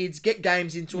young kids. Get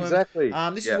games into them. Exactly.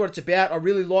 This is Yeah. what it's about. I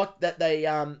really like that they,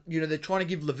 they're trying to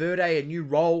give Laverde a new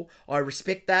role. I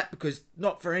respect that because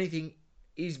not for anything,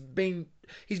 he's been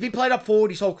played up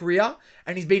forward his whole career,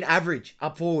 and he's been average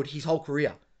up forward his whole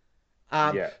career.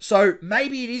 Yeah. So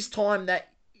maybe it is time that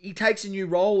he takes a new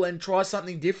role and tries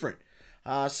something different.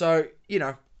 So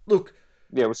look,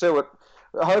 Yeah, we'll see what.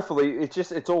 Hopefully,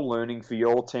 it's all learning for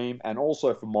your team and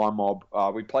also for my mob.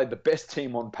 We played the best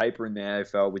team on paper in the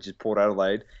AFL, which is Port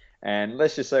Adelaide. And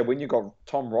let's just say when you've got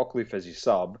Tom Rockcliffe as your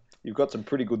sub, you've got some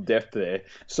pretty good depth there.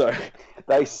 So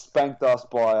they spanked us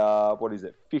by, what is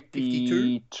it,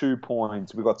 52. 52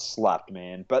 points. We got slapped,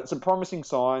 man. But some promising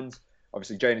signs.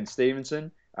 Obviously, Jaden Stevenson,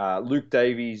 Luke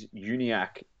Davies,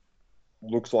 Uniac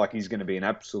looks like he's going to be an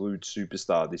absolute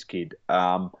superstar, this kid.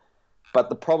 But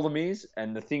the problem is,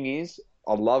 and the thing is,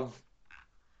 I love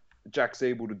Jack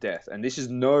Zeeble to death. And this is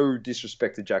no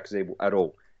disrespect to Jack Zeeble at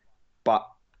all. But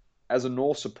as a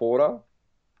North supporter,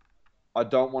 I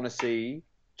don't want to see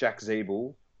Jack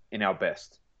Zeeble in our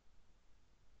best.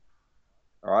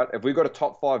 All right? If we've got a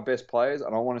top 5 best players, I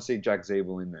don't want to see Jack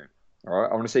Zeeble in there. All right?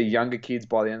 I want to see younger kids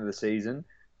by the end of the season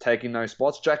taking those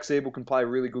spots. Jack Zeeble can play a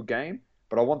really good game,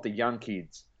 but I want the young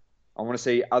kids. I want to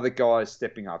see other guys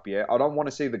stepping up, yeah? I don't want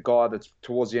to see the guy that's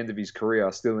towards the end of his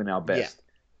career still in our best.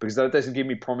 because that doesn't give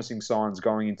me promising signs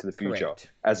going into the future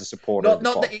Correct. as a supporter of Not the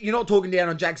not club. that you're not talking down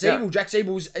on Jack Now,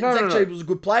 Zeeble. no, no, Zach no. Zeebel's a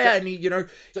good player, Jack, and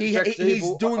Jack he's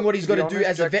Zeeble, doing what he's to got be to do honest,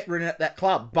 as a veteran at that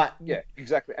club. But yeah,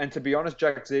 exactly. And to be honest,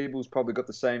 Jack Zeebel's probably got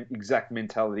the same exact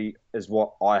mentality as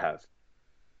what I have.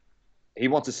 He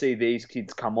wants to see these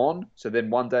kids come on, so then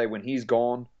one day when he's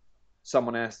gone,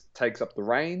 someone else takes up the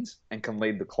reins and can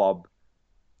lead the club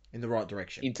in the right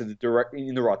direction. in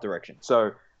the right direction.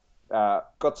 So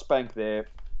got spanked there.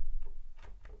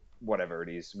 Whatever it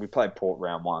is, we played Port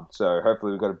round one, so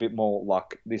hopefully we've got a bit more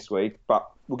luck this week. But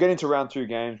we'll get into round two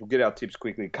games. We'll get our tips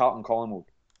quickly. Carlton Collingwood.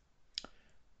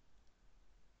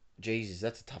 Jesus,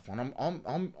 that's a tough one.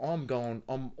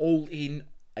 I'm all in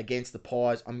against the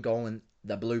Pies. I'm going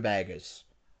the Blue Baggers.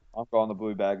 I'm going the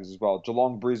Blue Baggers as well.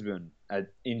 Geelong Brisbane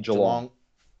in Geelong. Geelong.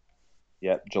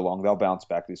 Yep, Geelong. They'll bounce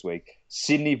back this week.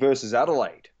 Sydney versus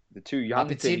Adelaide. The two young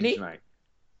Up in teams, Sydney. mate.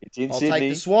 It's in I'll Sydney.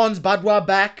 take the Swans. Budwa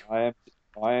back.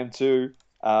 I am too.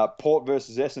 Port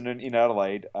versus Essendon in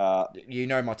Adelaide. You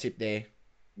know my tip there.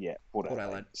 Yeah, Port Port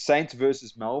Adelaide. Adelaide. Saints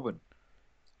versus Melbourne.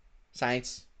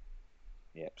 Saints.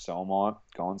 Yep, so am I.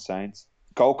 Going Saints.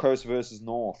 Gold Coast versus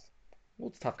North. Well,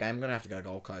 it's a tough game. I'm going to have to go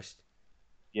Gold Coast.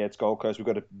 Yeah, it's Gold Coast. We've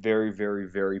got a very, very,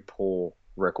 very poor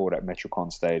record at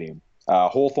Metricon Stadium.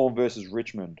 Hawthorn versus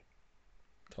Richmond.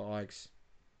 Tigers.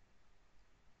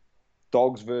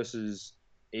 Dogs versus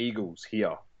Eagles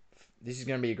here. This is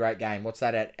going to be a great game. What's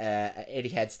that at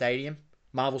Etihad Stadium?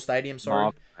 Marvel Stadium,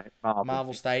 sorry.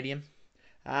 Marvel Stadium.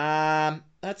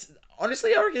 That's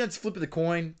honestly, I reckon it's flip of the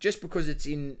coin. Just because it's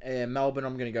in Melbourne,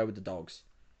 I'm going to go with the Dogs.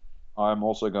 I'm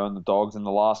also going the Dogs, and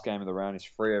the last game of the round is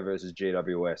Freo versus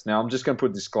GWS. Now, I'm just going to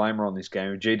put a disclaimer on this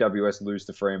game. If GWS lose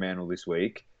to Fremantle this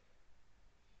week,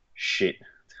 shit,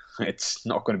 it's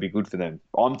not going to be good for them.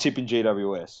 I'm tipping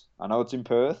GWS. I know it's in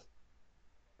Perth,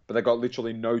 but they got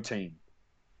literally no team.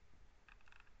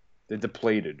 They're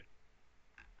depleted.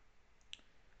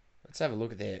 Let's have a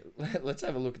look at their.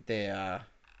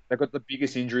 They've got the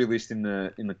biggest injury list in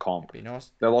the comp. Be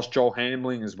nice. They lost Joel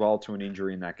Handling as well to an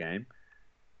injury in that game.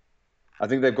 I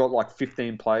think they've got like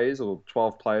 15 players or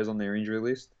 12 players on their injury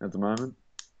list at the moment.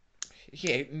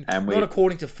 Yeah, not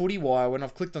according to Footy Wire. When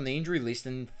I've clicked on the injury list,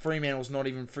 and Fremantle's not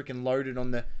even freaking loaded on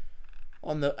the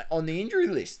injury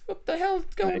list. What the hell's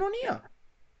going on here?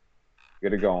 Got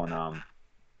to go on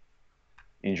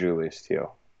injury list here.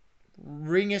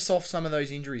 Ring us off some of those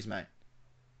injuries, mate.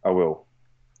 I will.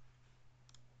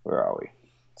 Where are we?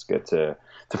 Let's get to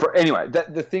anyway.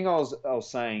 The thing I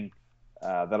was saying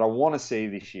that I want to see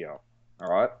this year. All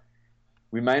right,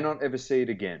 we may not ever see it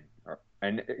again. Right?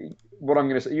 And what I'm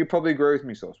going to say, you probably agree with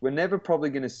me, Sauce. We're never probably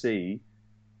going to see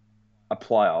a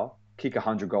player kick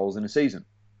 100 goals in a season.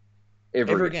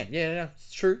 Ever again. Yeah,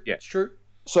 it's true. Yeah. It's true.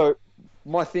 So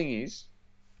my thing is,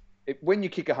 when you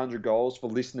kick 100 goals, for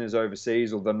listeners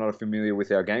overseas or they're not familiar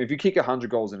with our game, if you kick 100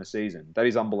 goals in a season, that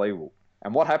is unbelievable.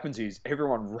 And what happens is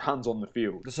everyone runs on the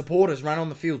field. The supporters run on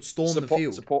the field, storm the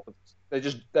field. They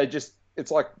just, it's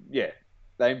like, yeah,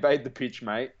 they invade the pitch,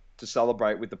 mate, to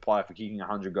celebrate with the player for kicking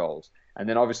 100 goals. And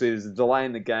then obviously there's a delay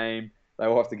in the game. They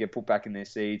all have to get put back in their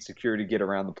seats, security get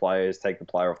around the players, take the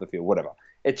player off the field, whatever.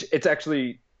 It's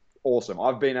actually awesome.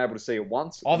 I've been able to see it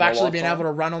once. I've actually been able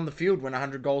to run on the field when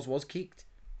 100 goals was kicked.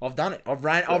 I've done it. I've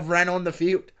ran on the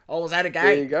field. I was at a game.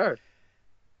 There you go.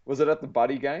 Was it at the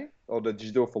Buddy game? Or did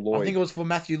you do it for Lloyd? I think it was for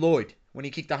Matthew Lloyd when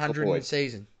he kicked 100 in the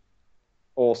season.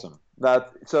 Awesome.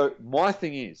 So my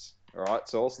thing is, all right,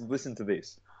 so also listen to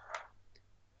this.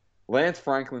 Lance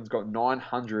Franklin's got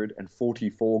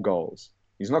 944 goals.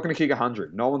 He's not going to kick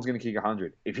 100. No one's going to kick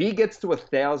 100. If he gets to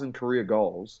 1,000 career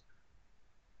goals,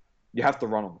 you have to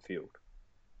run on the field.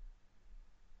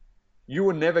 You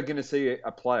are never going to see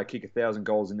a player kick 1,000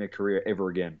 goals in their career ever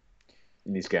again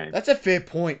in this game. That's a fair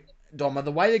point, Doma.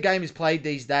 The way the game is played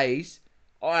these days,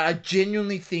 I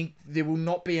genuinely think there will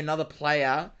not be another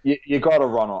player. You got to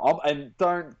run on. And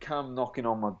don't come knocking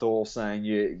on my door saying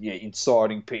you're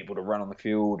inciting people to run on the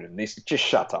field and this. Just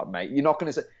shut up, mate. You're not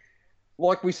going to say...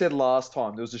 Like we said last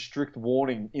time, there was a strict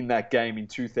warning in that game in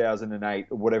 2008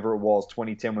 or whatever it was,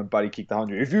 2010 when Buddy kicked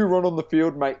 100. If you run on the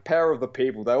field, mate, power of the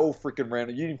people. They all freaking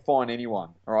ran it. You didn't find anyone.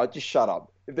 All right, just shut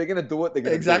up. If they're going to do it, they're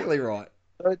going to do it. Exactly right.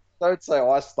 Don't say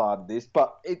I started this,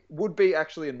 but it would be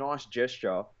actually a nice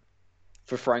gesture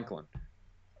for Franklin.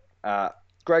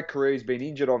 Great career. He's been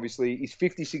injured, obviously. He's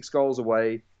 56 goals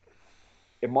away.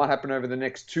 It might happen over the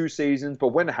next 2 seasons, but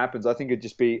when it happens, I think it'd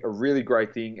just be a really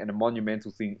great thing and a monumental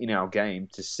thing in our game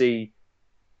to see,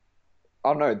 I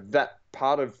don't know, that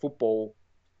part of football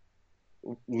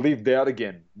lived out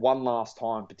again one last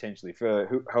time, potentially,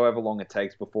 for however long it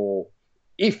takes before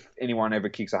if anyone ever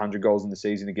kicks 100 goals in the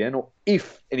season again, or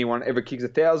if anyone ever kicks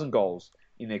 1,000 goals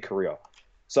in their career.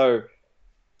 So,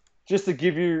 just to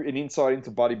give you an insight into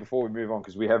Buddy before we move on,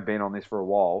 because we have been on this for a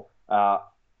while,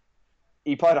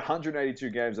 he played 182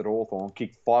 games at Hawthorn,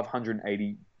 kicked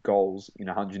 580 goals in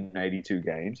 182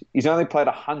 games. He's only played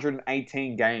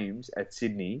 118 games at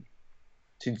Sydney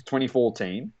since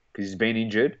 2014 because he's been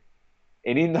injured.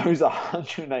 And in those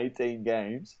 118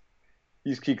 games,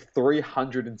 he's kicked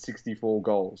 364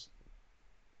 goals.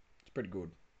 It's pretty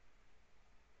good.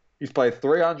 He's played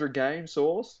 300 games,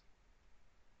 Source,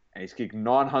 and he's kicked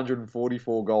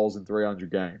 944 goals in 300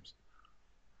 games.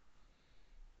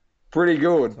 Pretty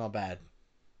good. It's not bad.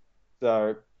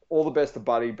 So, all the best to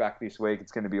Buddy back this week.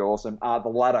 It's going to be awesome. The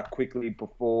ladder quickly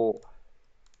before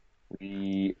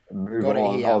we move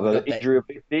on.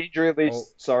 The injury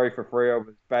list, sorry for Freo,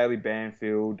 was Bailey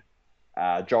Banfield,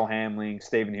 Joel Hamling,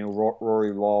 Stephen Hill,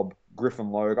 Rory Lobb, Griffin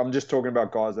Logue. I'm just talking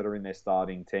about guys that are in their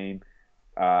starting team.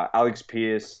 Alex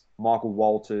Pearce, Michael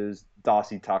Walters,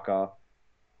 Darcy Tucker.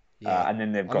 Yeah. And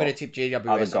then they've got... I'm going to tip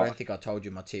GWS. I don't think I told you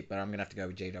my tip, but I'm going to have to go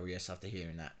with GWS after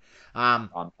hearing that.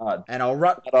 And I'll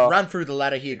run through the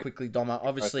ladder here quickly, Doma.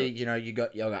 Obviously, you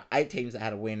got 8 teams that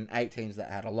had a win, 8 teams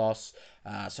that had a loss.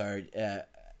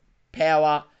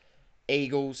 Power,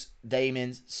 Eagles,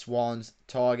 Demons, Swans,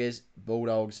 Tigers,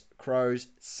 Bulldogs, Crows,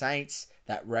 Saints.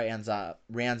 That rounds out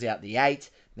the 8.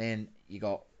 Then you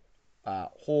got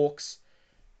Hawks.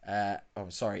 9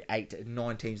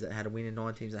 teams that had a win and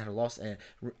 9 teams that had a loss.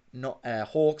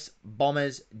 Hawks,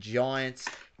 Bombers, Giants,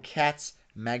 Cats,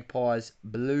 Magpies,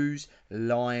 Blues,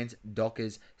 Lions,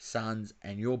 Dockers, Suns,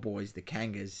 and your boys, the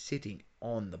Kangas, sitting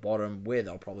on the bottom where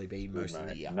they'll probably be most of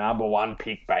the year. Number 1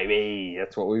 pick, baby.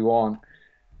 That's what we want.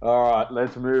 All right,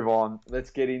 let's move on.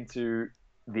 Let's get into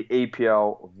the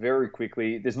EPL very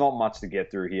quickly. There's not much to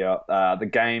get through here. The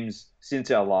games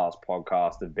since our last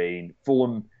podcast have been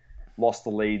Fulham lost to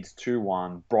Leeds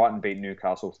 2-1. Brighton beat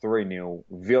Newcastle 3-0.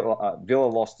 Villa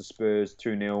lost to Spurs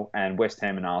 2-0. And West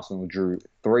Ham and Arsenal drew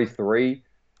 3-3.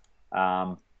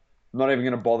 Not even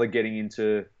going to bother getting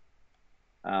into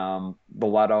the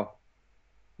ladder.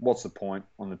 What's the point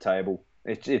on the table?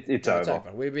 It's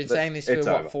over. We've been saying this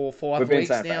for 5 weeks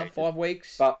now? 5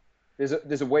 weeks? But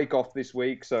there's a week off this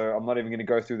week, so I'm not even going to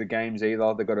go through the games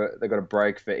either. They've got a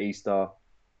break for Easter.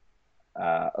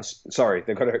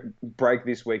 They've got a break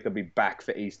this week. They'll be back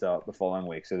for Easter the following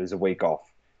week, so there's a week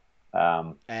off.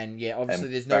 Obviously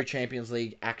there's no Champions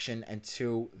League action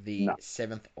until the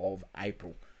 7th of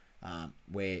April,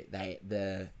 where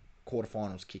the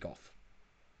quarterfinals kick off.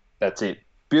 That's it.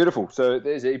 Beautiful. So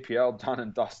there's EPL done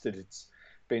and dusted. It's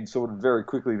been sorted very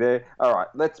quickly there. All right,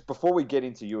 before we get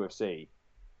into UFC,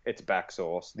 it's back,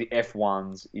 Source. The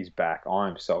F1s is back.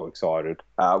 I'm so excited.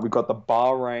 We've got the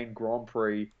Bahrain Grand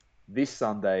Prix this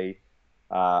Sunday.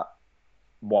 I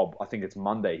think it's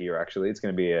Monday here, actually. It's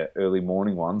going to be an early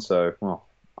morning one. So,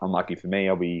 unlucky for me,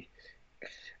 I'll be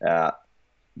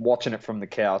watching it from the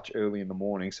couch early in the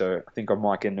morning. So, I think I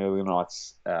might get an early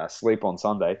night's sleep on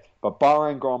Sunday. But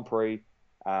Bahrain Grand Prix,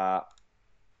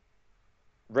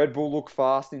 Red Bull look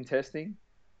fast in testing.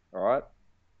 All right.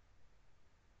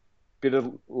 Bit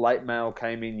of late mail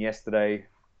came in yesterday,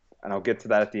 and I'll get to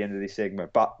that at the end of this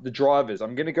segment. But the drivers,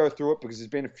 I'm going to go through it because there's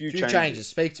been a few changes.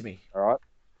 Speak to me. All right.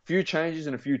 A few changes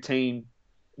and a few team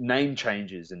name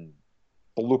changes and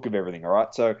the look of everything. All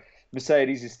right. So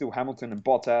Mercedes is still Hamilton and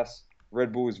Bottas.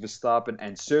 Red Bull is Verstappen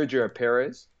and Sergio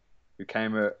Perez, who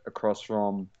came across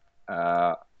from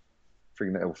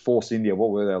Force India. What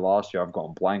were they last year? I've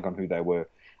gone blank on who they were.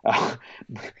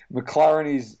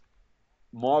 McLaren is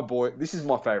my boy. This is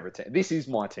my favorite team. This is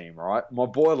my team, right? My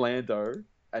boy Lando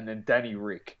and then Danny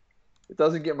Rick. It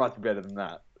doesn't get much better than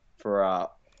that for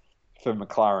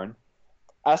McLaren.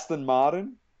 Aston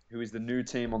Martin, who is the new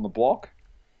team on the block,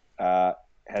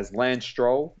 has Lance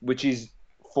Stroll, which is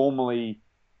formerly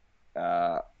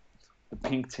the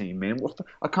pink team, man.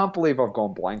 I can't believe I've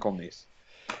gone blank on this.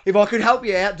 If I could help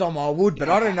you out, Dom, I would, but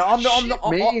I don't know.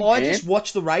 I just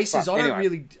watch the races. But I don't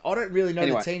really know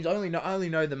the teams. I only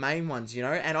know the main ones, and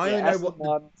I only know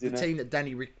what the team that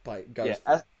Danny Rick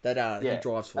he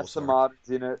drives for. Aston Martin's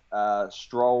in it.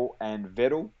 Stroll and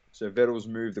Vettel. So Vettel's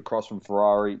moved across from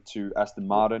Ferrari to Aston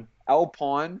Martin.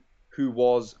 Alpine, who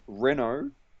was Renault.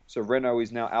 So Renault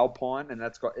is now Alpine, and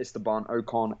that's got Esteban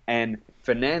Ocon, and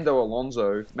Fernando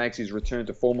Alonso makes his return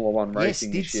to Formula One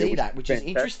racing. Yes, did see that, which is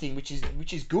interesting, which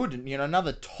is good.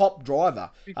 Another top driver.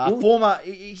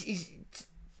 He's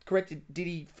corrected. Did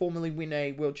he formerly win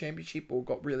a world championship or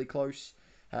got really close?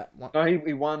 No,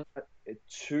 he won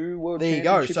two world There you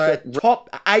go. championships. So a top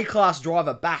A-class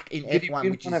driver back in Did he F1,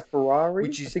 win one at Ferrari?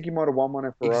 which I is think he might have won one at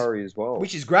ex- Ferrari as well.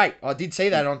 which is great. I did see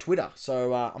that on Twitter,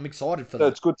 so I'm excited for So that.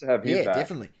 it's good to have him Yeah, back.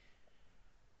 definitely.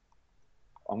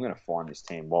 I'm going to find this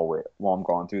team while I'm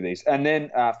going through these. And then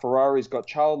Ferrari's got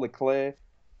Charles Leclerc,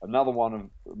 another one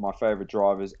of my favorite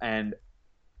drivers, and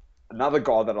another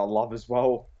guy that I love as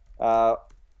well,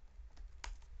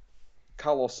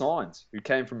 Carlos Sainz, who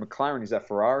came from McLaren. He's at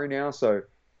Ferrari now. So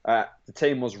the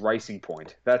team was Racing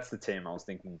Point. That's the team I was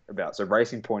thinking about. So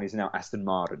Racing Point is now Aston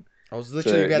Martin. I was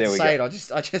literally about to say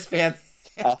it. I just found.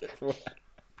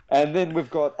 And then we've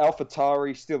got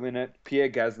AlphaTauri still in it. Pierre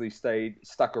Gasly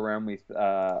stuck around with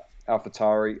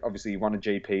AlphaTauri. Obviously, he won a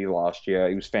GP last year.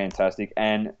 He was fantastic.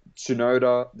 And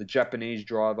Tsunoda, the Japanese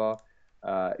driver,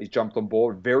 he's jumped on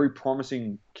board. Very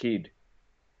promising kid,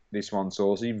 this one,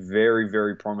 Saucy. Very,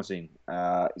 very promising.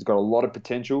 He's got a lot of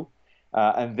potential.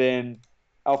 And then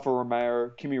Alfa Romeo,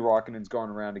 Kimi Raikkonen's going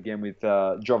around again with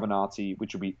Giovinazzi,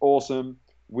 which will be awesome.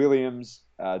 Williams,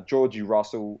 Georgie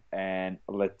Russell, and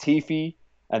Latifi.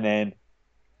 And then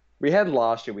we had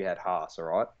Haas, all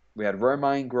right? We had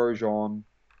Romain Grosjean,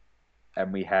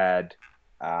 and we had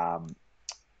Kevin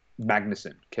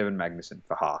Magnussen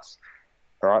for Haas,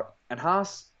 all right? And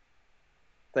Haas,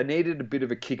 they needed a bit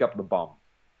of a kick up the bum,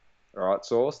 all right,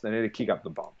 Sauce? They needed a kick up the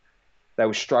bum. They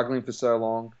were struggling for so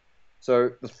long.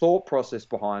 So the thought process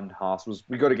behind Haas was,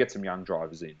 we got to get some young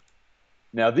drivers in.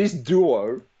 Now, this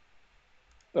duo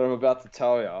that I'm about to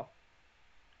tell you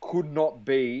could not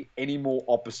be any more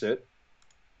opposite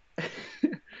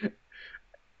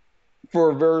for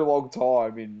a very long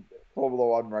time in Formula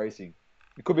One racing.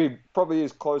 It could be probably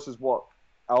as close as what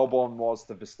Albon was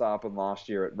to Verstappen last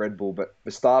year at Red Bull, but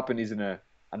Verstappen isn't a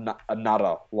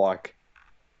nutter like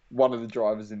one of the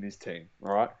drivers in this team,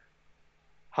 all right?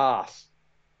 Haas,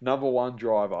 number one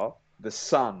driver, the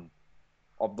son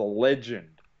of the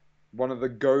legend, one of the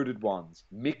goated ones,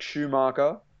 Mick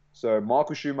Schumacher. So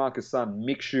Michael Schumacher's son,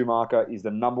 Mick Schumacher, is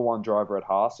the number one driver at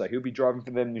Haas. So he'll be driving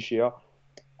for them this year.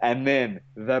 And then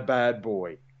the bad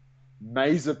boy,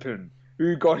 Mazepin,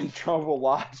 who got in trouble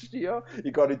last year.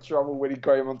 He got in trouble when he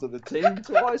came onto the team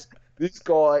twice. This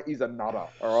guy is a nutter,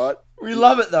 all right? We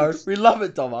love it, though. We love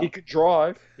it, Doma. He can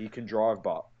drive,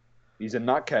 but he's a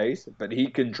nutcase, but he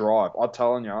can drive. I'm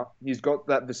telling you, he's got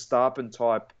that Verstappen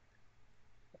type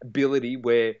ability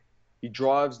where he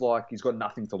drives like he's got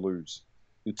nothing to lose.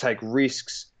 He'll take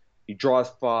risks. He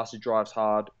drives fast. He drives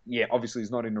hard. Yeah, obviously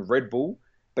he's not in a Red Bull,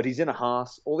 but he's in a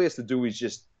Haas. All he has to do is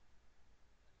just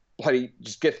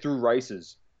get through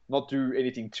races, not do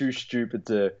anything too stupid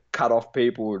to cut off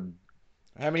people. And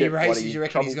how many races do you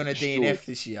reckon he's going to DNF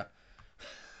this year?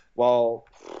 Well,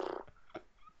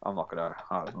 I'm not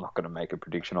gonna make a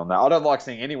prediction on that. I don't like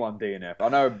seeing anyone DNF. I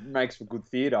know it makes for good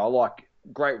theatre. I like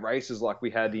great races like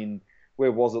we had in,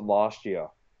 where was it last year,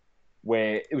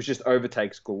 where it was just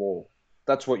overtakes galore.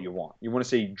 That's what you want. You want to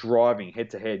see driving head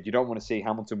to head. You don't want to see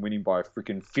Hamilton winning by a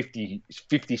freaking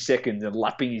 50 seconds and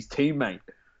lapping his teammate.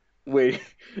 Where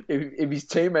if his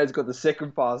teammate's got the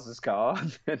second fastest car.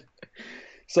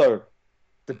 So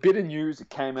the bit of news that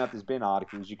came out, there's been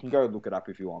articles. You can go look it up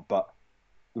if you want. But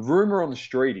the rumor on the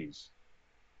street is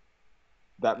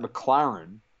that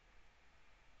McLaren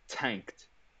tanked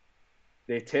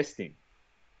their testing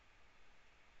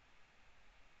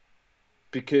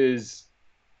because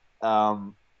a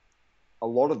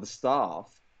lot of the staff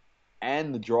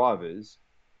and the drivers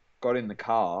got in the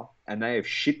car and they have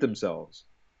shit themselves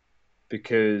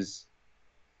because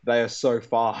they are so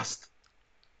fast.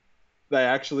 They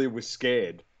actually were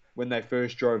scared when they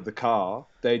first drove the car.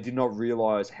 They did not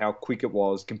realize how quick it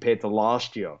was compared to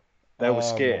last year. They were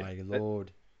scared. Oh, my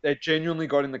Lord. They genuinely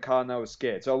got in the car and they were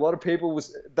scared. So a lot of people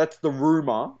that's the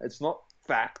rumor. It's not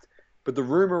fact, but the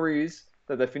rumor is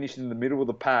that they finished in the middle of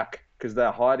the pack because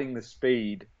they're hiding the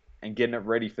speed and getting it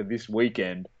ready for this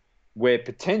weekend, where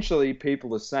potentially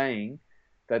people are saying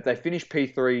that they finished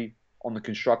P3 on the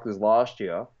constructors last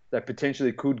year. That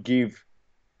potentially could give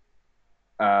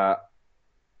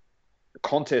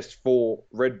contest for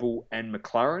Red Bull and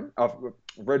McLaren,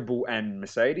 Red Bull and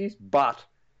Mercedes, but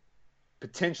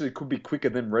potentially could be quicker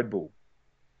than Red Bull.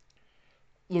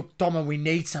 Look, Doma, we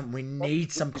need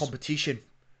some competition.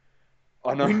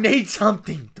 I know. We need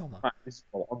something, Doma.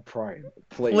 I'm praying.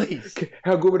 Please.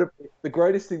 How good would it be? The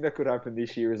greatest thing that could happen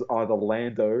this year is either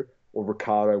Lando or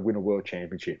Ricciardo win a world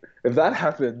championship. If that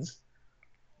happens,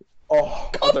 come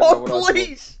on,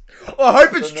 please. I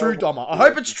hope it's true, Doma. I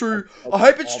hope it's true. I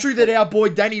hope it's true that our boy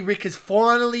Danny Rick has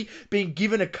finally been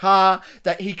given a car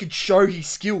that he could show his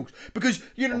skills. Because,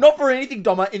 not for anything,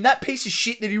 Doma, in that piece of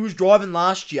shit that he was driving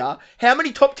last year, how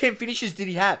many top 10 finishes did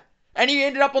he have? And he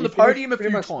ended up on He the finished podium a pretty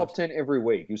few much times. top 10 every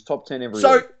week. He was top 10 every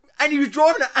So, week. and he was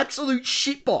driving an absolute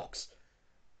shitbox.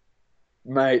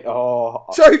 Mate, oh,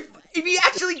 So, if he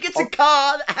actually gets a I'm,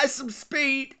 car that has some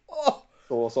speed, oh.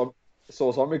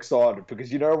 Sauce, I'm excited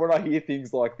because when I hear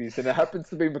things like this, and it happens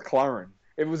to be McLaren,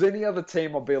 if it was any other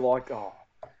team, I'd be like, oh.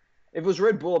 If it was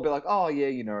Red Bull, I'd be like, oh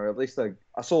yeah, at least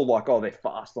I saw like, oh, they're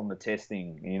fast on the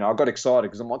testing. I got excited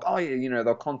because I'm like, oh yeah,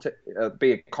 they'll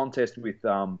be a contest with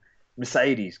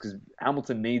Mercedes because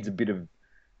Hamilton needs a bit of,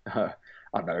 I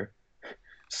don't know,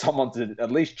 someone to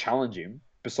at least challenge him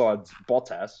besides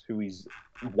Bottas, who is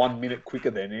 1 minute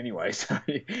quicker than anyway, so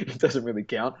it doesn't really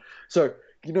count. So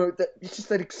that it's just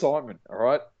that excitement. All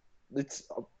right, it's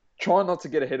try not to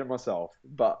get ahead of myself,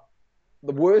 but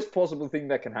the worst possible thing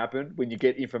that can happen when you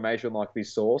get information like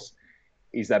this source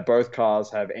is that both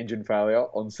cars have engine failure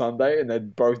on Sunday and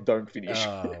then both don't finish.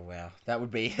 Oh wow, that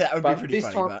would be But pretty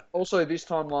funny. But this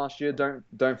time last year,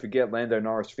 don't forget Lando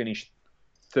Norris finished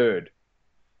third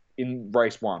in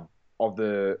race one of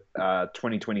the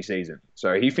 2020 season.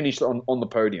 So he finished on the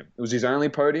podium. It was his only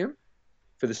podium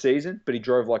for the season, but he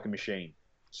drove like a machine.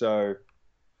 So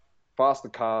faster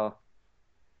car,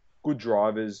 good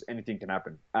drivers, anything can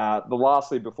happen.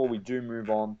 Lastly, before we do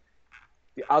move on,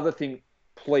 the other thing,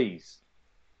 please,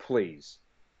 please,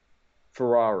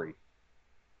 Ferrari,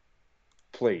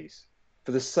 please,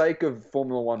 for the sake of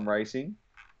Formula One racing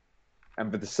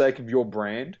and for the sake of your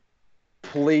brand,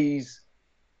 please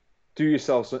do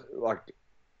yourself like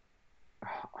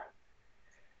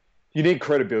you need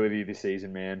credibility this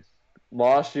season, man.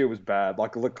 Last year was bad.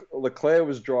 Like Leclerc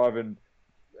was driving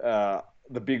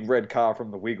the big red car from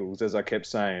the Wiggles, as I kept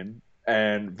saying,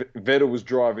 and Vettel was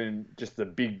driving just the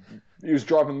big. He was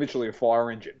driving literally a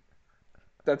fire engine.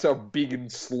 That's how big and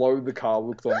slow the car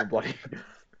looked on the bloody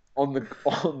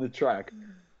on the track.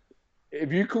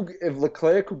 If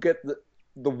Leclerc could get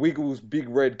the Wiggles big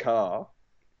red car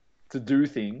to do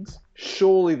things,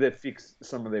 surely they've fixed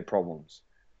some of their problems.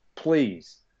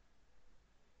 Please,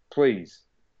 please.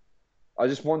 I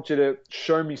just want you to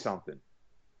show me something.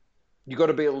 You got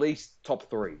to be at least top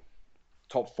three,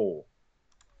 top four.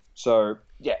 So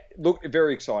yeah, look,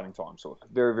 very exciting time, sort of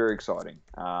very very exciting,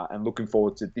 and looking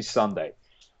forward to this Sunday.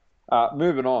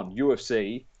 Moving on,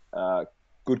 UFC,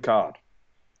 good card,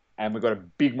 and we've got a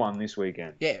big one this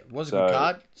weekend. yeah, it was a good So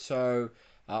card. So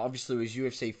obviously it was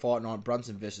UFC Fight Night,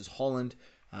 Brunson versus Holland.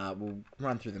 We'll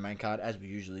run through the main card as we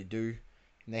usually do.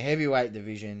 In the heavyweight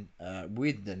division,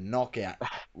 with the knockout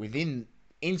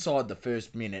inside the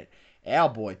first minute, our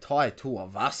boy Tai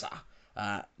Tuivasa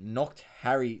knocked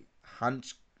Harry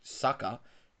Hunt Sucker,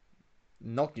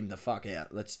 knocked him the fuck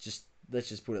out. Let's just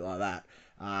put it like that.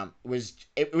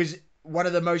 It was one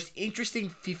of the most interesting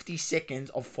 50 seconds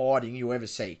of fighting you ever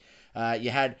see. You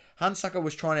had Hunsucker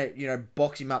was trying to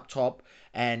box him up top,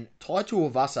 and Tai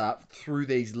Tuivasa threw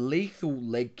these lethal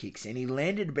leg kicks, and he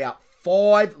landed about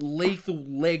 5 lethal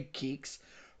leg kicks,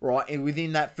 right, and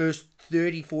within that first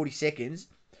 30-40 seconds,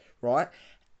 right,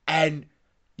 and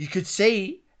you could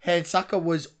see Hunsucker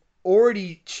was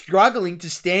already struggling to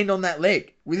stand on that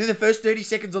leg within the first 30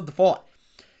 seconds of the fight.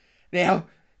 Now,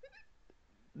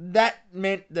 that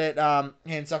meant that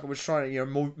Hunsucker was trying to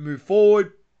move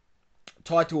forward.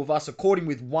 Tai Tuivasa caught him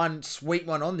with one sweet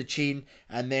one on the chin,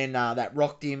 and then that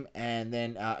rocked him, and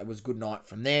then it was good night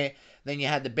from there. Then you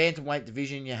had the bantamweight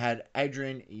division. You had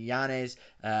Adrian Yanez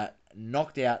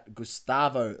knocked out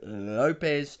Gustavo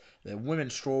Lopez. The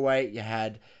women's strawweight, you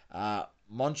had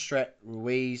Montserrat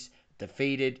Ruiz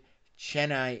defeated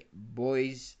Chennai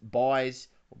Boys,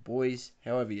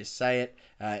 however you say it,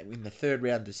 in the third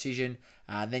round decision.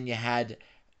 Then you had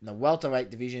in the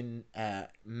welterweight division,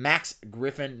 Max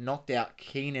Griffin knocked out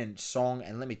Keenan Song,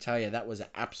 and let me tell you, that was an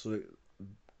absolute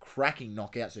cracking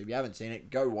knockout. So if you haven't seen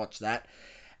it, go watch that.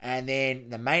 And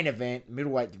then the main event,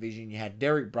 middleweight division, you had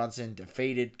Derek Brunson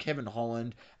defeated Kevin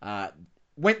Holland.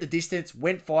 Went the distance,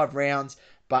 went 5 rounds,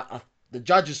 but the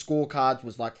judges' scorecards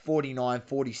was like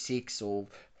 49-46 or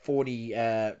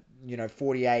 48.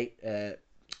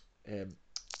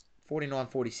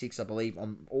 49-46, I believe,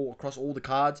 across all the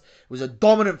cards. It was a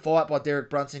dominant fight by Derek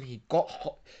Brunson. He got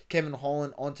Kevin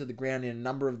Holland onto the ground in a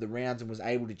number of the rounds and was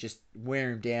able to just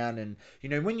wear him down. And,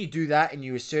 when you do that and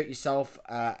you assert yourself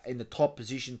in the top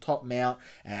position, top mount,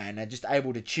 and are just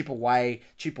able to chip away,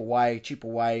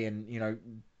 and,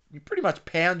 you pretty much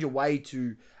pound your way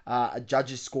to a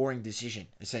judge's scoring decision,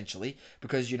 essentially,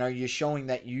 because you're showing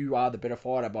that you are the better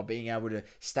fighter by being able to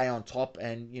stay on top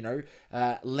and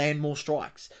land more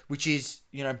strikes, which is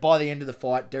by the end of the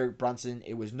fight, Derek Brunson,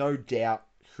 it was no doubt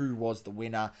who was the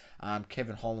winner.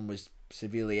 Kevin Holland was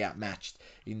severely outmatched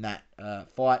in that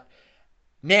fight.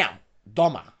 Now,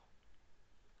 Doma,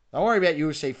 Don't worry about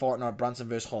UFC Fight Night Brunson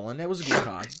versus Holland. That was a good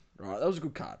card. Right, that was a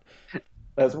good card.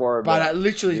 Let's worry But about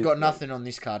literally this got week. nothing on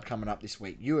this card coming up this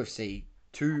week. UFC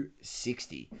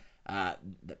 260.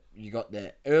 You got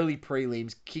the early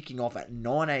prelims kicking off at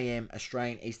 9 a.m.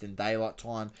 Australian Eastern Daylight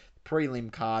Time.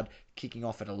 Prelim card kicking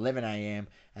off at 11 a.m.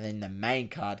 And then the main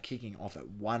card kicking off at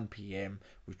 1 p.m.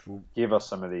 Which will. Give us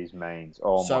some of these mains.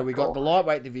 Oh So my we got the god.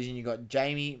 lightweight division. You got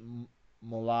Jamie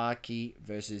Mullarkey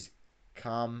versus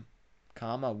Karma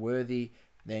Worthy.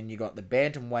 Then you got the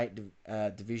bantamweight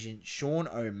division, Sean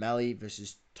O'Malley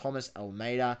versus Thomas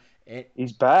Almeida.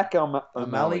 He's back, O'Malley's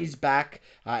O'Malley. back.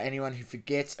 Anyone who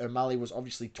forgets, O'Malley was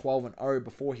obviously 12-0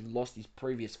 before he lost his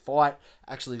previous fight.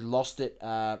 Actually lost it,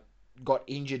 got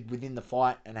injured within the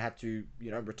fight and had to,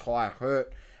 retire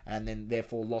hurt, and then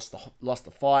therefore lost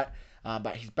the fight.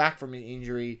 But he's back from an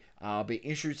injury. I'll be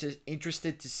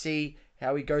interested to see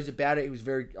how he goes about it. He was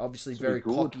obviously This will be very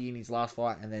good. cocky in his last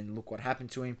fight, and then look what happened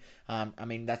to him. I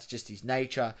mean, that's just his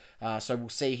nature. So we'll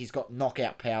see. He's got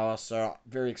knockout power, so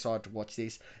very excited to watch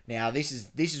this. Now, this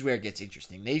is where it gets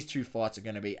interesting. These two fights are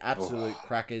going to be absolute Oh,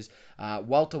 crackers.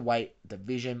 Welterweight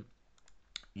division,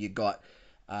 you got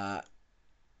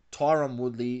Tyron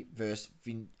Woodley versus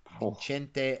oh,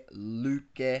 Vincente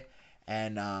Luque,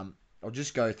 and I'll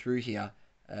just go through here.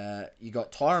 You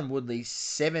got Tyron Woodley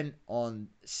 7th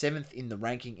in the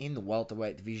ranking in the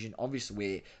welterweight division. Obviously,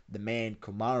 where the man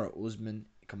Kamaru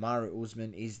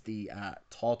Usman is the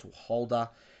title holder.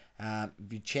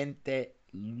 Vicente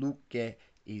Luque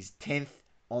is 10th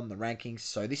on the rankings.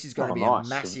 So this is going to oh, be a nice.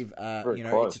 massive. Very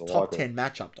It's a close. I top like it. 10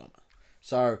 matchup, Dom.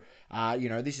 So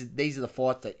these are the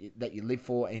fights that you live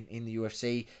for in the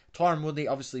UFC. Tyron Woodley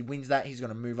obviously wins that. He's going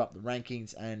to move up the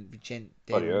rankings, and Vicente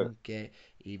Bloody hell. Luque,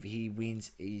 if he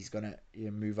wins, he's going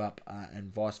to move up,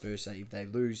 and vice versa. If they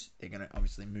lose, they're going to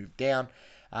obviously move down.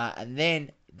 And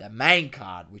then the main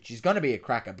card, which is going to be a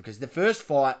cracker because the first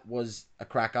fight was a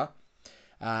cracker,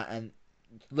 and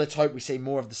let's hope we see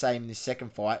more of the same in this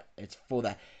second fight. It's for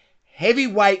the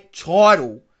heavyweight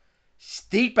title.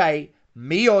 Stipe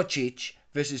Miocic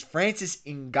versus Francis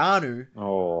Ngannou.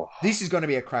 Oh, This is going to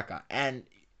be a cracker. And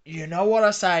you know what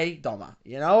I say, Doma?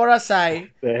 You know what I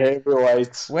say? the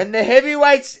heavyweights. When the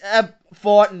heavyweights are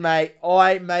fighting, mate,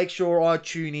 I make sure I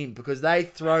tune in because they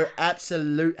throw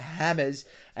absolute hammers.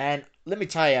 And let me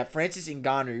tell you, Francis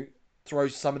Ngannou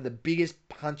throws some of the biggest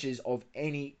punches of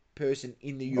any person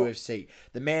in the Oh, UFC.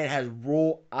 The man has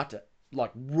raw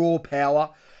power.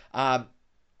 Um,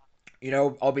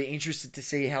 I'll be interested to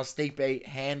see how Stipe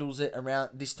handles it around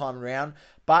this time around.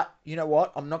 But you know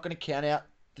what? I'm not going to count out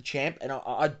the champ, and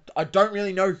I don't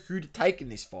really know who to take in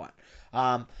this fight.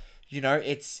 Um,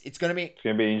 it's going to be it's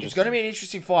gonna be it's going to interesting. be an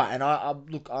interesting fight, and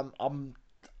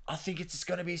I think it's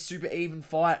going to be a super even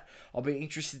fight. I'll be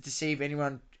interested to see if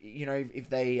anyone, if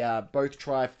they both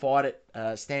try fight it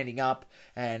standing up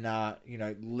and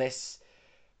less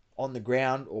on the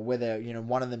ground, or whether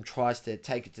one of them tries to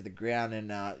take it to the ground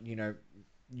and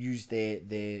use their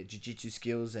jiu-jitsu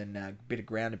skills and a bit of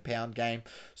ground and pound game.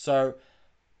 So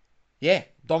yeah,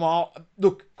 Dom,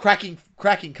 look, cracking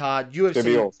card. It's gonna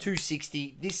be UFC awesome.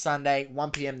 260 this Sunday,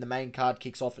 1 p.m. The main card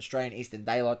kicks off Australian Eastern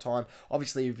Daylight Time.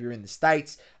 Obviously, if you're in the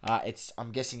States,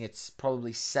 I'm guessing it's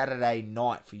probably Saturday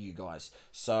night for you guys.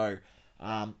 So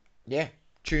yeah,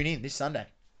 tune in this Sunday.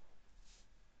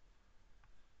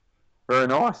 Very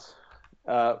nice.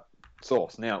 Uh,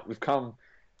 Sauce. Now we've come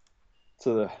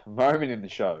to the moment in the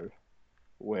show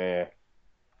where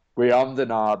we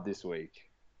ummed this week.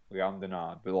 We ummed.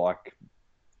 We're like,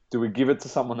 do we give it to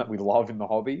someone that we love in the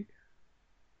hobby,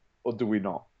 or do we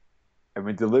not? And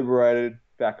we deliberated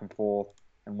back and forth,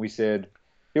 and we said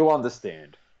he'll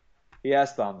understand. He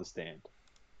has to understand.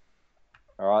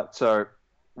 All right. So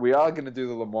we are going to do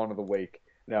the Le Mans of the week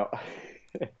now.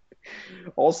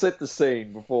 I'll set the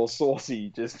scene before Saucy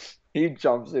just he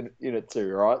jumps in it too.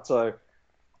 Right. So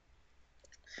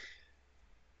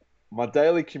my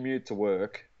daily commute to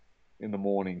work in the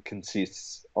morning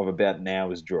consists of about an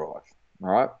hour's drive. All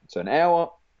right. So an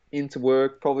hour into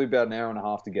work, probably about an hour and a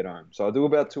half to get home. So I do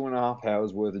about 2.5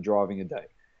 hours worth of driving a day.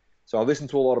 So I listen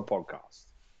to a lot of podcasts.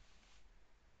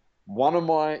 One of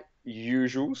my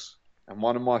usuals and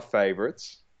one of my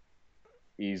favorites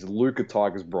is Luca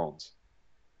Tigers Bronze.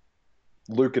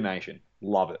 Luca Nation.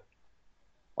 Love it.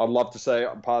 I'd love to say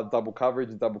I'm part of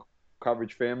the double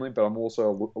coverage family, but I'm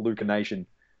also a Luca Nation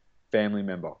family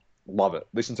member. Love it.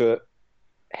 Listen to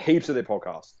heaps of their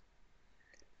podcasts.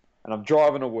 And I'm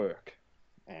driving to work.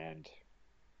 And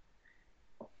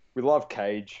we love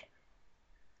Cage.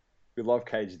 We love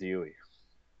Cage dearly.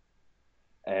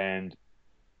 And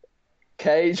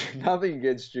Cage, nothing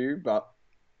against you, but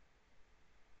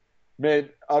Man,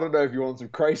 I don't know if you want some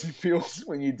crazy feels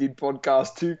when you did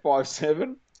podcast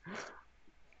 257,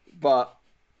 but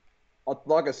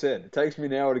like I said, it takes me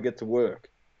an hour to get to work.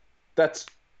 That's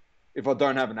if I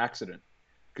don't have an accident.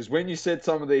 Because when you said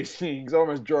some of these things, I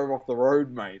almost drove off the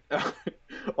road, mate. I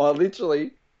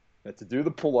literally had to do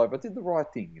the pullover. I did the right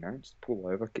thing, just pull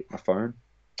over, get my phone,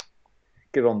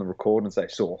 get it on the record and say,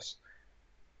 Source,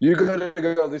 you got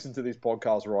to go listen to this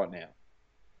podcast right now.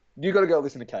 You got to go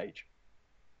listen to Cage.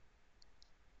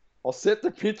 I'll set the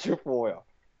picture for you.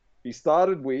 He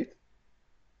started with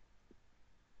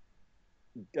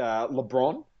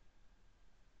LeBron.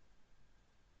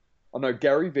 I know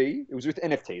Gary V. It was with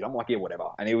NFTs. I'm like, yeah, whatever.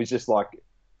 And he was just like,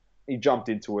 he jumped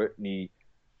into it and he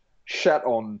shat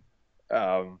on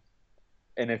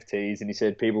NFTs and he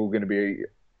said people were going to be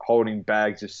holding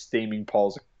bags of steaming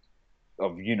piles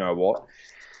of you know what.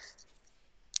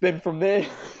 Then from there,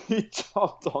 he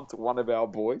jumped onto one of our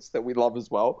boys that we love as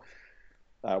well,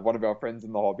 one of our friends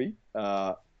in the hobby,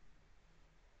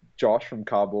 Josh from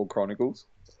Cardboard Chronicles.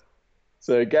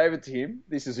 So gave it to him.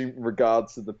 This is in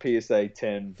regards to the PSA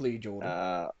 10 Fleer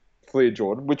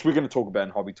Jordan, which we're going to talk about in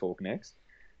Hobby Talk next.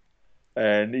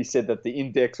 And he said that the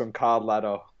index on Card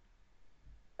Ladder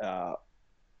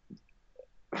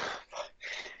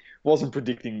wasn't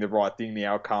predicting the right thing, the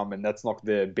outcome, and that's not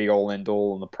the be all end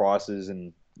all and the prices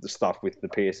and the stuff with the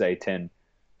PSA 10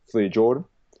 Fleer Jordan.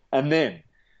 And then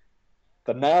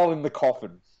the nail in the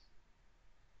coffin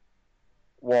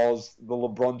was the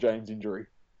LeBron James injury,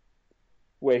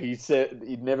 where he said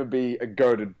he'd never be a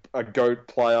GOAT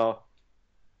player.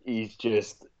 He's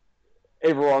just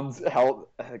everyone's held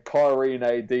Kyrie and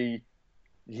AD. He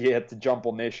had to jump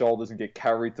on their shoulders and get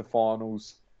carried to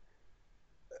finals.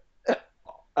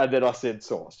 And then I said,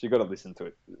 Source, you got to listen to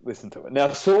it. Listen to it.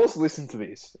 Now, Source, listen to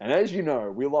this. And as you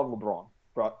know, we love LeBron,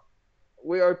 but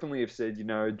we openly have said,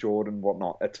 Jordan,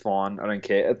 whatnot. It's fine. I don't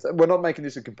care. We're not making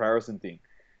this a comparison thing,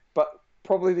 but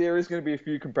probably there is going to be a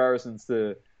few comparisons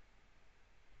to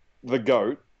the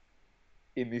GOAT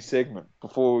in this segment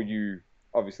before you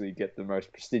obviously get the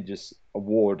most prestigious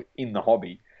award in the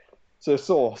hobby. So,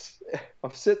 Source,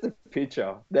 I've set the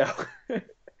picture. Now,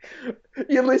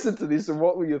 you listened to this and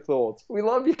what were your thoughts? We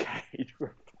love you, Cage.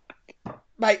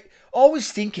 Mate, I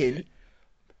was thinking,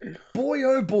 boy,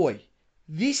 oh boy,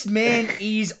 this man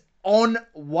is on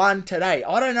one today.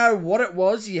 I don't know what it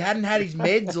was. He hadn't had his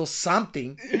meds or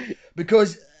something,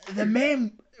 because the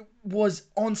man was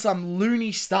on some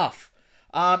loony stuff.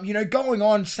 Going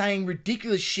on saying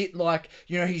ridiculous shit like,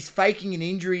 he's faking an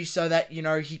injury so that,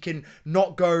 he can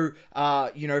not go,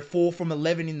 4 from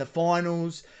 11 in the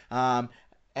finals,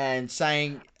 and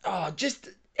saying, just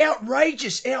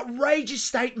outrageous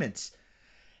statements.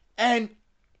 And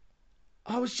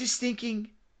I was just thinking,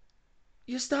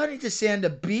 you're starting to sound a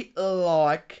bit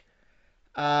like,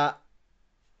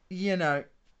 you're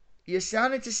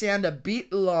starting to sound a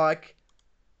bit like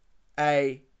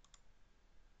a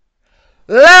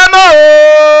lemon!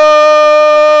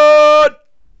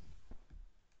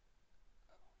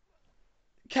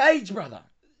 Cage, brother.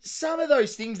 Some of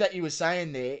those things that you were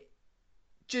saying there,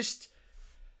 just,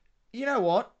 you know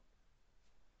what?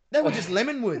 They were just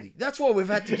lemon worthy. That's why we've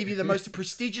had to give you the most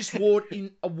prestigious award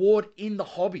in the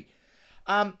hobby.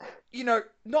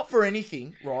 Not for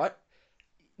anything, right?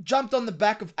 Jumped on the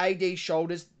back of AD's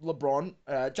shoulders, LeBron.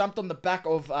 Jumped on the back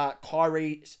of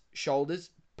Kyrie's shoulders,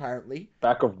 apparently.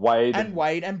 Back of Wade. And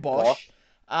Wade and Bosch.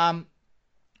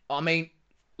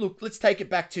 Look, let's take it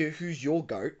back to who's your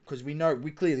GOAT, because we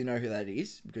clearly know who that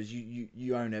is, because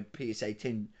you own a PSA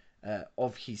 10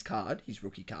 of his card, his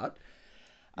rookie card.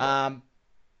 Yeah.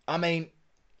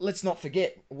 Let's not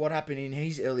forget what happened in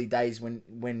his early days when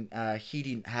he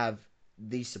didn't have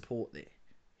the support there.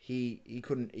 He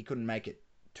couldn't make it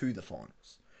to the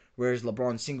finals, whereas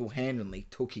LeBron single-handedly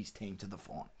took his team to the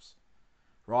finals,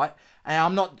 right?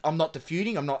 And I'm not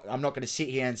disputing. I'm not going to sit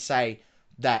here and say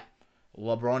that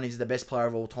LeBron is the best player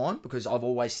of all time, because I've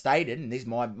always stated, and this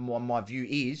my view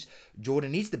is,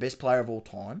 Jordan is the best player of all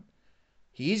time.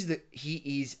 He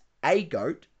is a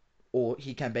GOAT. Or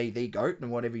he can be the GOAT, and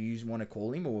whatever you want to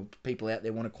call him, or people out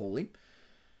there want to call him,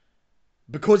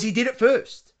 because he did it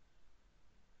first.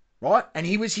 Right? And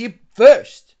he was here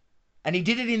first. And he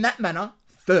did it in that manner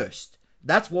first.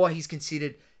 That's why he's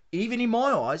considered, even in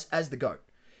my eyes, as the GOAT.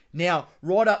 Now,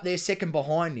 right up there, second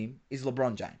behind him, is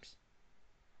LeBron James.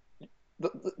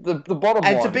 The bottom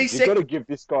line is, you've got to give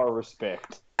this guy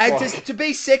respect. And to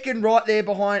be second right there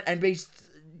behind and be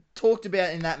talked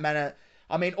about in that manner,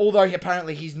 I mean, although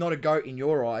apparently he's not a GOAT in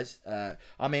your eyes,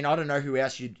 I mean, I don't know who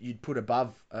else you'd put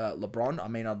above LeBron. I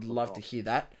mean, I'd love to hear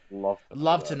that. Love to I'd know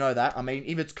love that. to know that. I mean,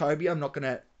 if it's Kobe, I'm not going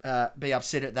to be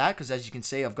upset at that because, as you can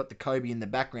see, I've got the Kobe in the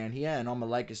background here and I'm a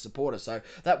Lakers supporter, so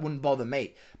that wouldn't bother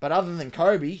me. But other than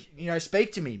Kobe,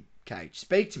 speak to me, Cage.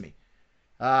 Speak to me.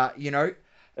 You know,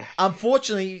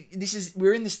 unfortunately,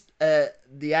 we're in this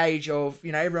the age of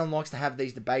everyone likes to have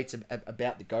these debates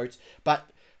about the goats, but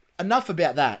enough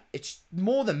about that. It's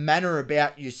more the manner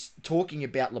about you talking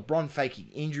about LeBron faking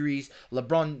injuries,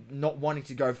 LeBron not wanting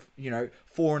to go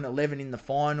 4-11 in the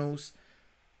finals.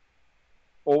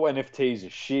 All NFTs are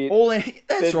shit. All in,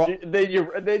 that's Then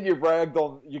right. you ragged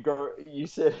on you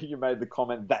said you made the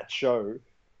comment that show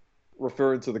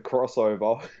referring to the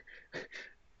crossover,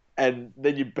 and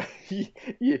then you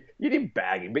didn't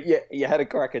bag him, but you had a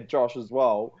crack at Josh as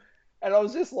well, and I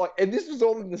was just like, and this was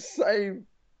all in the same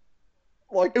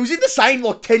like It was in the same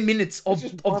 10 minutes it's of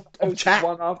just of, one it of was just chat.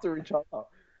 one after each other,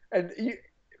 and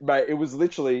mate, it was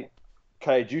literally.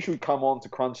 Cage, you should come on to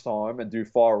Crunch Time and do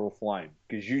Fire or Flame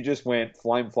because you just went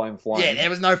flame, flame, Yeah, flame,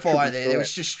 there was no fire triple there. There threat.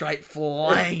 was just straight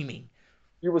flaming.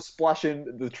 You were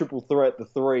splashing the triple threat, the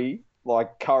three,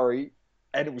 like Curry,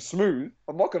 and it was smooth.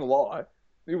 I'm not going to lie.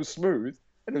 It was smooth,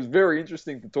 and it was very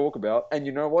interesting to talk about. And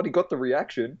you know what? He got the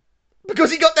reaction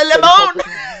Because he got the that lemon.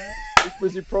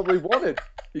 he probably wanted.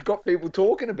 He got people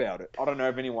talking about it. I don't know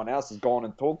if anyone else has gone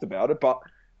and talked about it, but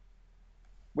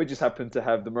we just happen to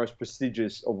have the most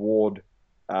prestigious award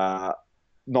uh,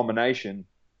 nomination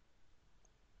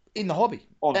In the hobby.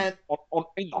 And on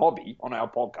in the hobby on our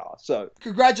podcast. So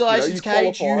congratulations, you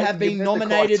Cage. You qualified, have you been met the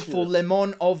nominated for criteria. Le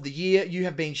Mans of the Year. You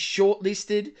have been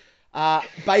shortlisted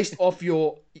based off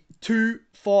your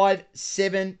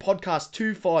 257 podcast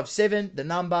 257, the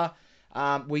number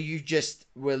where you just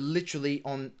were literally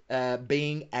on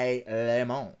being a Le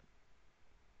Mans.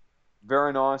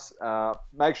 Very nice.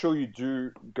 Make sure you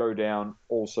do go down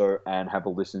also and have a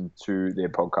listen to their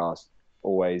podcast.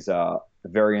 Always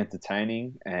very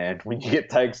entertaining. And when you get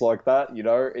takes like that,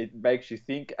 it makes you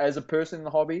think as a person in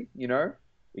the hobby.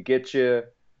 It gets you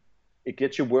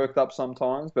worked up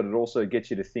sometimes, but it also gets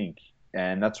you to think.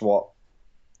 And that's what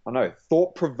I know.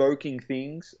 Thought provoking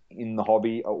things in the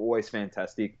hobby are always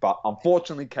fantastic. But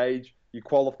unfortunately, Cage, you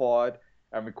qualified,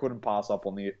 and we couldn't pass up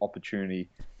on the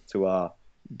opportunity to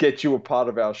get you a part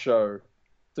of our show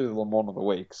through the Le Mans of the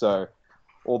week. So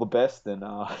all the best, and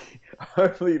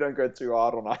hopefully you don't go too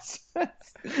hard on us.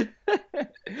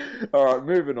 All right,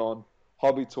 moving on.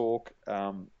 Hobby talk.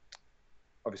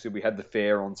 Obviously, we had the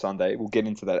fair on Sunday. We'll get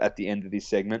into that at the end of this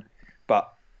segment.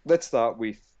 But let's start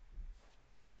with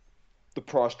the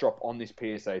price drop on this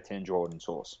PSA 10 Jordan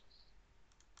source.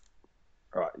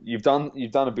 All right, you've done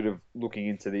a bit of looking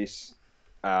into this.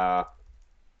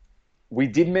 We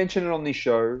did mention it on this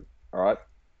show. All right,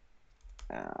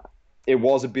 it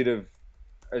was a bit of,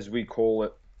 as we call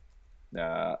it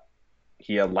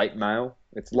here, late mail.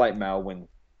 It's late mail when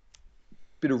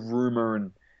bit of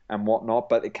rumor and whatnot,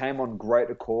 but it came on great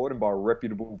accord and by a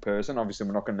reputable person. Obviously,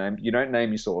 we're not going to name. You don't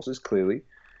name your sources clearly,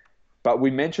 but we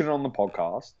mentioned it on the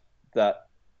podcast that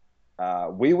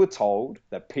we were told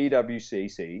that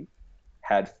PWCC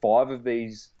had 5 of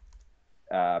these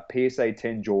PSA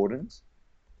 10 Jordans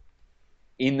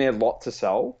in their lot to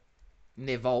sell. In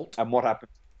their vault. And what happened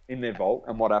in their vault?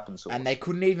 And what happened? And they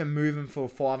couldn't even move them for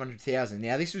 500,000.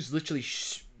 Now this was literally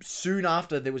soon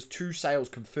after there was 2 sales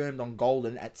confirmed on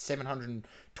Golden at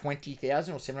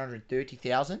 720,000 or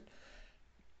 730,000.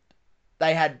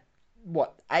 They had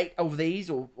 8 of these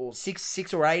or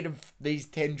six or 8 of these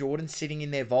 10 Jordans sitting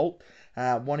in their vault,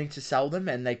 wanting to sell them,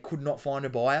 and they could not find a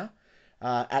buyer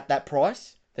at that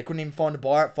price. They couldn't even find a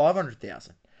buyer at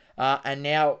 500,000. And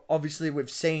now, obviously, we've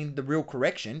seen the real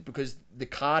correction because the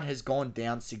card has gone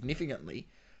down significantly.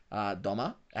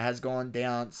 Doma, it has gone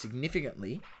down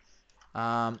significantly.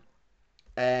 And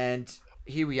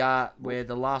here we are, where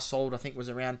the last sold, I think, was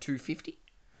around 250.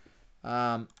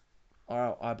 I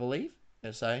believe.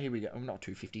 So here we go. Not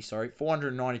 250, sorry.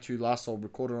 492 last sold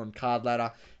recorded on Card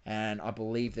Ladder, and I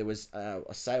believe there was a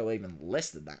sale even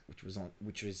less than that, which was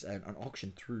an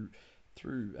auction through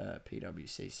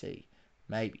PWCC,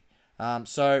 maybe.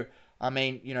 So I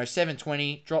mean,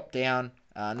 720 dropped down.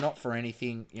 Not for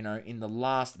anything, in the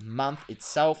last month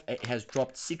itself, it has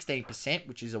dropped 16%,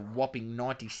 which is a whopping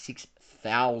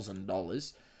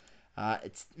 $96,000.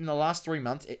 It's in the last 3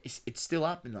 months. It's still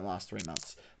up in the last 3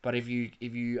 months. But if you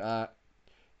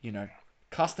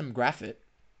custom graph it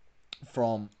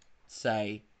from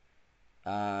say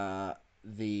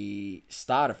the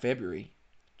start of February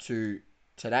to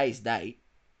today's date,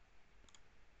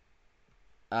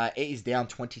 it is down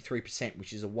 23%,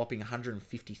 which is a whopping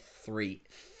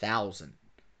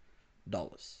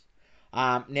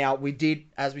 $153,000. Now we did,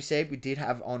 as we said, we did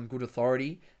have on good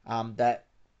authority that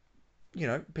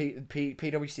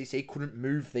PWCC couldn't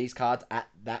move these cards at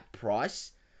that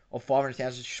price of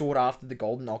 500,000 short after the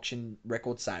golden auction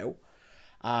record sale.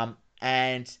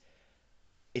 And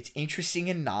it's interesting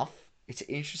enough. It's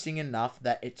interesting enough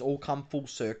that it's all come full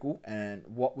circle, and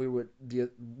what we were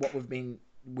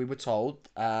told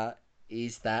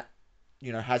is that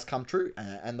has come true,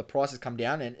 and the price has come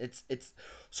down, and it's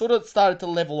sort of started to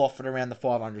level off at around the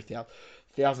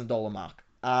 $500,000 mark.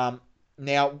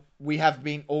 Now we have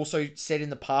been also said in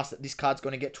the past that this card's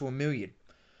going to get to $1 million.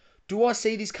 Do I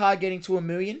see this card getting to $1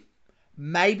 million?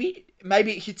 Maybe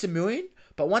it hits $1 million,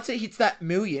 but once it hits that $1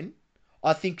 million,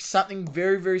 I think something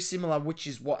very, very similar, which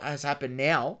is what has happened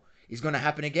now, is going to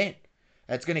happen again.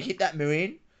 It's going to hit that $1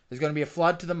 million. There's going to be a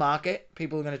flood to the market.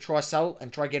 People are going to try sell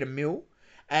and try get $1 million,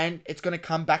 and it's going to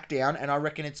come back down. And I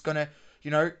reckon it's going to,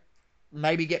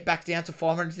 maybe get back down to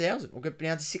 500,000 or get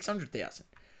down to 600,000.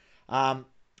 I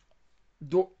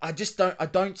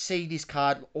don't see this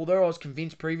card. Although I was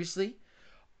convinced previously,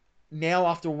 now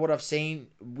after what I've seen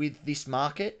with this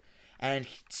market and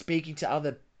speaking to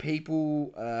other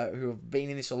people who have been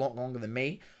in this a lot longer than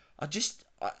me, I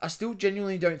still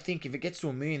genuinely don't think if it gets to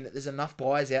 $1 million that there's enough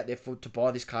buyers out there to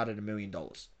buy this card at $1 million.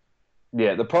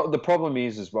 Yeah, the problem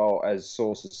is, as well, as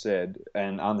sources said,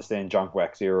 and I understand junk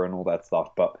wax era and all that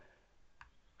stuff, but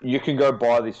you can go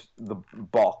buy the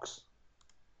box,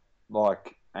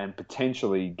 and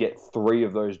potentially get 3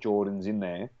 of those Jordans in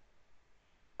there.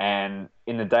 And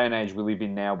in the day and age we live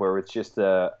in now, where it's just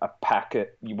a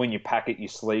packet, when you pack it, you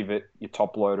sleeve it, you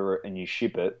top loader it, and you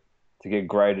ship it to get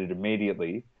graded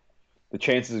immediately, the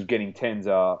chances of getting 10s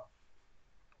are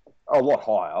a lot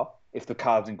higher if the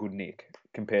card's in good nick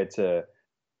compared to,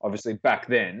 obviously, back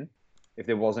then, if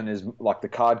there wasn't as, the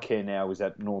card care now is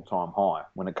at an all-time high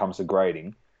when it comes to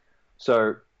grading.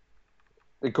 So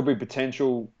there could be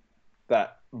potential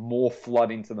that more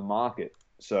flood into the market.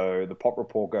 So the pop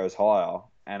report goes higher.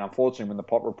 And unfortunately, when the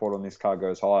pop report on this card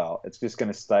goes higher, it's just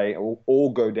going to stay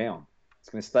or go down. It's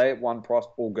going to stay at one price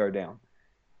or go down.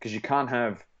 Because you can't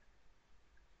have,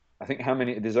 I think how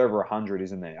many, there's over 100,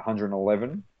 isn't there?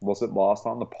 111 was it last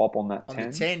time, the pop on that 10?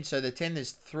 On the 10, so the 10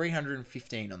 there's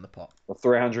 315 on the pop. Or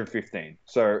 315.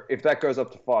 So if that goes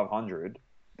up to 500,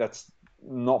 that's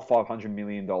not $500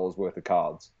 million worth of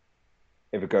cards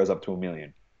if it goes up to $1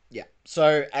 million. Yeah.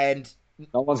 So, and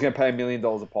no one's going to pay $1 million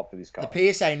a pop for this card.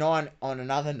 The PSA 9, on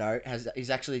another note, is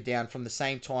actually down from the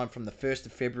same time from the 1st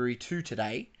of February to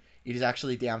today. It is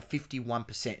actually down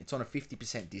 51%. It's on a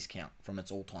 50% discount from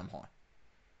its all-time high.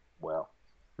 Well,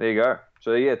 there you go.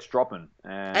 So, yeah, it's dropping.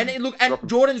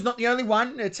 Jordan's not the only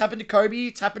one. It's happened to Kobe.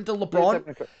 It's happened to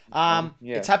LeBron.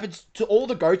 It's happened to all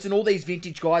the GOATs and all these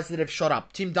vintage guys that have shot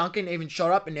up. Tim Duncan even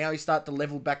shot up, and now he's starting to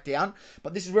level back down.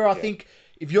 But this is where I think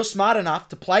if you're smart enough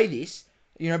to play this,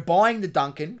 buying the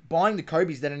Duncan, buying the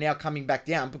Kobe's that are now coming back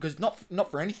down, because not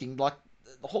for anything, the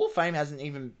Hall of Fame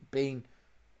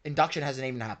induction hasn't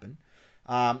even happened.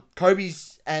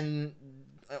 Kobe's and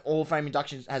Hall of Fame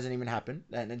inductions hasn't even happened,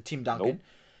 and Tim Duncan.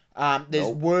 Nope. There's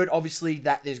word, obviously,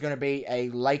 that there's going to be a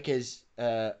Lakers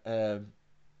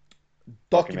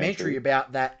documentary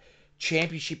about that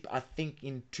championship, I think,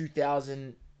 in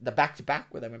 2000, the back-to-back,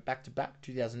 where they went back-to-back,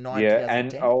 2009, 2010.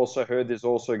 And I also heard there's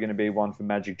also going to be one for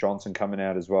Magic Johnson coming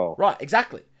out as well. Right,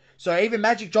 exactly. So even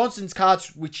Magic Johnson's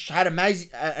cards, which had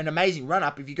an amazing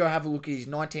run-up, if you go have a look at his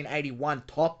 1981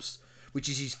 Topps, which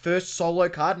is his first solo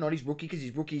card, not his rookie, because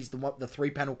his rookie is the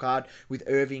 3-panel card with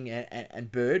Irving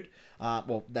and Bird.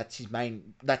 That's his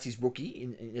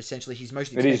rookie. Essentially, his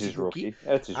most expensive It is his rookie.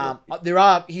 That's his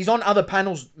rookie. He's on other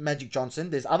panels, Magic Johnson.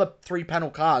 There's other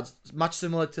 3-panel cards, much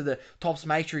similar to the Topps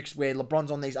Matrix, where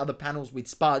LeBron's on these other panels with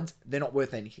spuds. They're not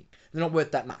worth anything. They're not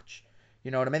worth that much.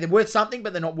 You know what I mean? They're worth something,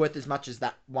 but they're not worth as much as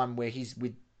that one where he's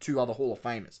with 2 other Hall of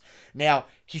Famers. Now,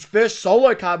 his first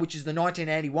solo card, which is the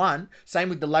 1981, same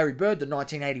with the Larry Bird, the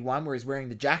 1981, where he's wearing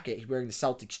the jacket. He's wearing the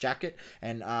Celtics jacket,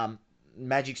 and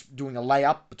Magic's doing a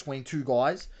layup between 2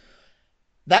 guys.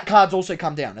 That card's also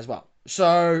come down as well.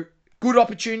 So, good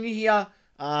opportunity here.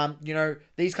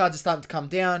 These cards are starting to come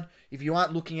down. If you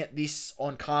aren't looking at this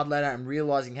on Card Ladder and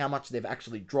realizing how much they've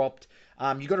actually dropped,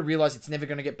 you've got to realize it's never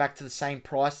going to get back to the same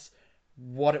price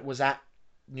what it was at,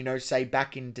 say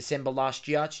back in December last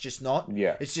year. It's just not.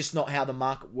 Yeah. It's just not how the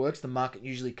market works. The market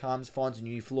usually comes, finds a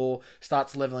new floor,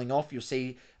 starts leveling off. You'll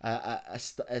see a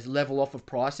level off of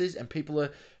prices, and people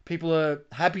are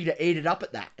happy to eat it up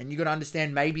at that. And you got to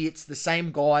understand, maybe it's the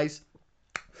same guys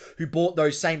who bought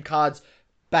those same cards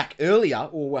back earlier,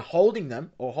 or were holding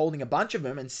them, or holding a bunch of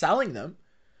them and selling them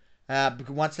because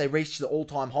once they reach the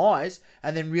all-time highs,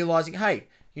 and then realizing, hey,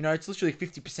 it's literally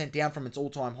 50% down from its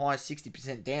all-time high,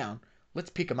 60% down. Let's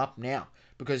pick them up now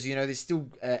because there's still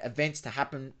events to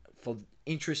happen for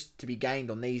interest to be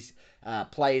gained on these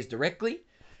players directly,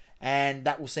 and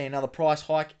that will see another price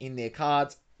hike in their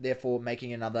cards, therefore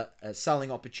making another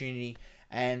selling opportunity.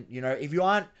 And if you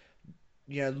aren't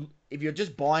if you're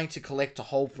just buying to collect to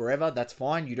hold forever, that's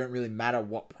fine. You don't really matter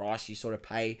what price you sort of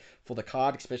pay for the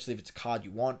card, especially if it's a card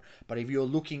you want. But if you're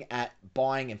looking at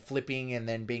buying and flipping and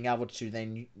then being able to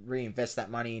then reinvest that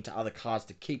money into other cards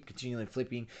to keep continually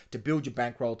flipping, to build your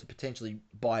bankroll, to potentially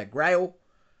buy a grail,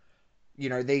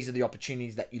 these are the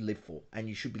opportunities that you live for and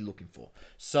you should be looking for.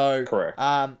 So, Correct.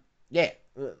 Yeah,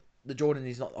 the Jordan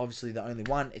is not obviously the only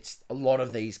one. It's a lot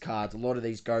of these cards, a lot of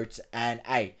these goats, and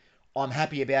hey, I'm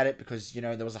happy about it because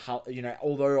there was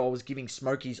although I was giving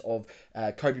Smokies of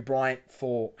Kobe Bryant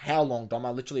for how long, Dom?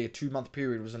 Literally a 2 month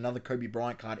period was another Kobe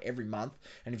Bryant card every month,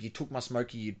 and if you took my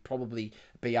Smoky, you'd probably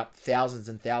be up thousands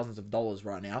and thousands of dollars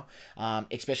right now.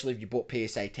 Especially if you bought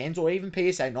PSA 10s or even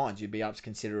PSA 9s, you'd be up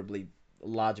considerably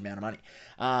large amount of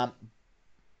money.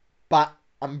 But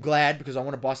I'm glad because I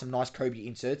want to buy some nice Kobe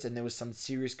inserts, and there was some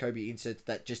serious Kobe inserts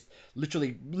that just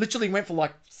literally went for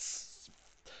like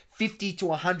 50 to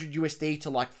 100 USD to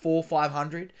like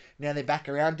 500. Now they're back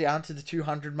around down to the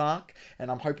 200 mark,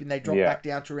 and I'm hoping they drop Yeah. back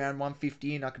down to around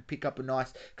 150, and I can pick up a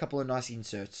couple of nice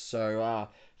inserts. So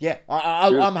yeah,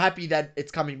 I'm happy that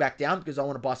it's coming back down because I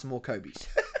want to buy some more Kobe's.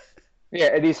 Yeah,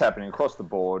 it is happening across the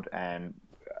board, and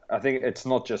I think it's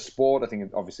not just sport. I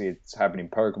think obviously it's happening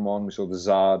in Pokemon. We saw the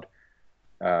Zard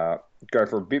go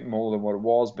for a bit more than what it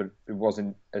was, but it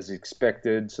wasn't as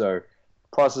expected. So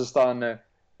prices are starting to,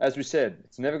 as we said,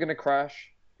 it's never going to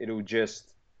crash. It'll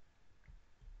just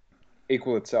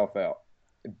equal itself out,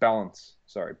 balance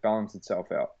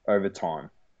itself out over time.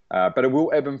 But it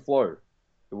will ebb and flow.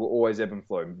 It will always ebb and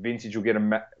flow. Vintage will get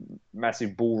a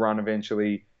massive bull run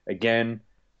eventually. Again,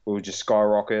 it will just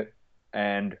skyrocket,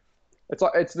 and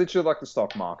it's literally like the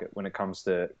stock market when it comes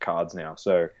to cards now.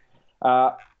 So,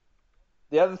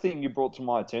 the other thing you brought to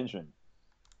my attention.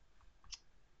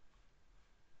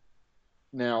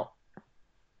 Now,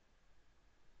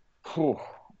 whew,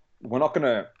 we're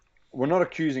not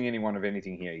accusing anyone of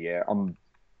anything here. Yeah,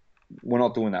 we're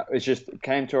not doing that. It's just it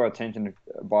came to our attention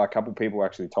by a couple of people who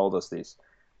actually told us this,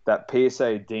 that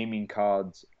PSA deeming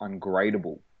cards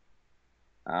ungradable.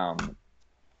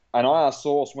 And I asked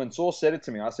Source, when Source said it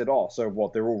to me, I said, oh, so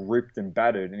what, they're all ripped and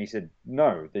battered? And he said,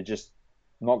 no, they're just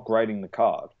not grading the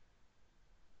card.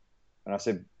 And I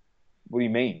said, what do you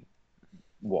mean?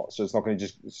 What? So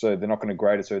they're not going to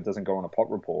grade it so it doesn't go on a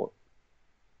pot report.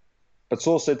 But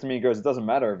Source said to me, he goes, it doesn't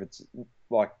matter if it's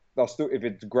like, if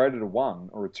it's graded a 1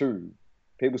 or a 2,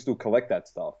 people still collect that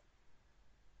stuff.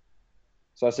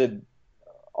 So I said,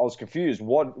 I was confused.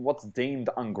 What's deemed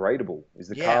ungradable? Is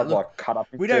the card Look, like cut up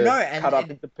we don't know,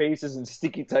 into pieces and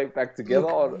sticky tape back together?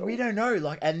 look, we don't know.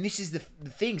 Like, and this is the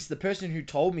things. The person who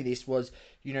told me this was,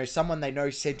 someone they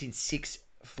know sent in 6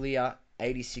 Fleer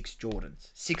 86 Jordans,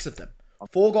 6 of them.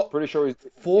 Pretty sure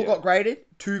Four got graded,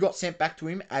 2 got sent back to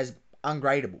him as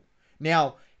ungradable.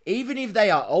 Now, even if they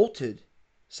are altered,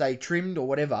 say trimmed or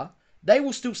whatever, they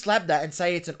will still slap that and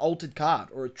say it's an altered card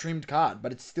or a trimmed card,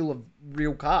 but it's still a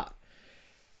real card.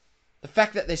 The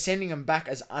fact that they're sending them back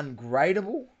as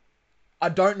ungradable, I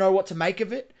don't know what to make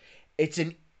of it. It's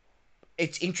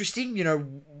interesting,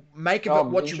 make of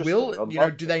it what you will.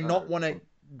 Do they not want to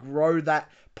grow that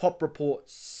pop report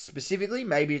specifically?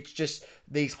 Maybe it's just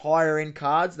these higher end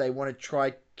cards. They want to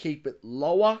try keep it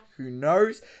lower. Who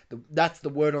knows? That's the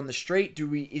word on the street.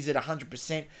 Is it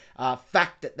 100%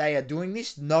 fact that they are doing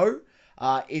this? No.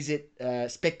 Is it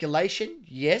speculation?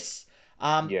 Yes.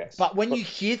 yes. But when you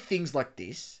hear things like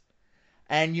this,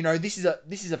 and this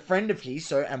is a friend of his,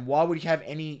 so and why would he have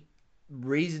any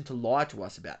reason to lie to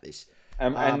us about this?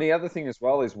 And the other thing as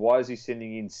well is, why is he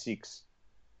sending in 6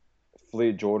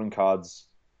 Fleer Jordan cards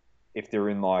if they're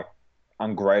in like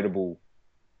ungradable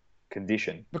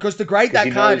condition? Because to grade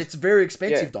that card, it's very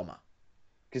expensive, yeah. Doma.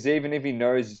 Because even if he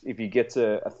knows if he gets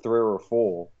a 3 or a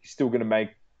 4, he's still going to make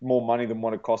more money than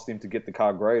what it cost him to get the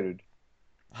card graded.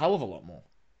 A hell of a lot more.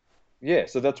 Yeah,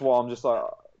 so that's why I'm just like,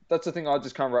 that's the thing I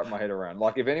just can't wrap my head around.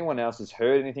 Like, if anyone else has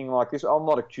heard anything like this, I'm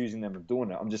not accusing them of doing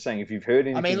it. I'm just saying, if you've heard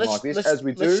anything like this, as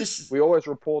we do, we always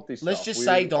report this Let's stuff. just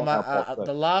say, Doma,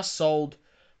 the last sold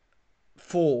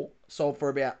 4 sold for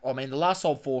about, the last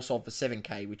sold 4 sold for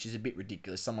 7K, which is a bit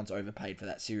ridiculous. Someone's overpaid for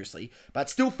that, seriously. But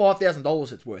still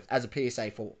 $5,000 it's worth as a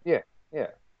PSA 4. Yeah, yeah.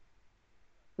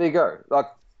 There you go. Like,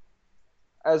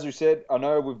 as you said, I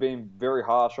know we've been very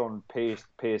harsh on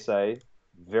PSA,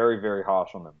 very, very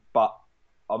harsh on them. But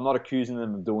I'm not accusing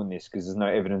them of doing this because there's no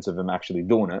evidence of them actually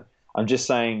doing it. I'm just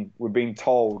saying we're being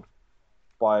told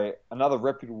by another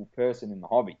reputable person in the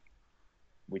hobby,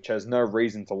 which has no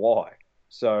reason to lie.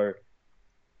 So,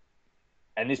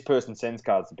 and this person sends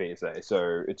cards to PSA,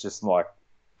 so it's just like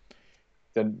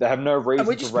they have no And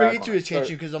we reason to just bring rag it on to it. So,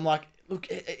 attention because I'm like, look,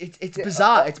 it's yeah,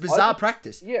 bizarre. It's I bizarre just,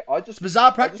 practice. yeah, It's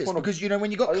bizarre I just practice want to, because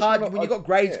when you got I just want when you to, got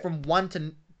grades yeah, from 1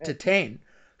 yeah, to 10,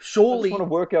 I just want to surely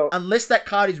work out unless that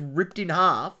card is ripped in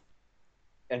half,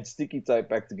 and sticky tape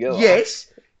back together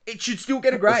yes, it should still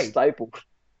get a or grade. staple.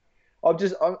 I'm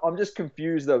just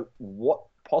confused of what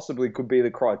possibly could be the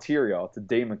criteria to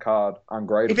deem a card If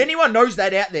ungradable. anyone knows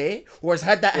that out there or has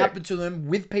had that Yeah, happen to them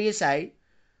with PSA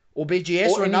or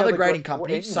BGS or or any another other grading or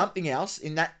company, anyone. something else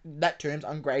in that terms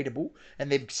ungradable, and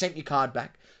they've sent your card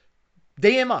back,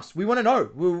 DM us. We want to know.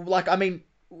 I mean,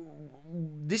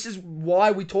 this is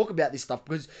why we talk about this stuff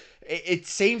because it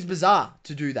seems bizarre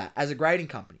to do that as a grading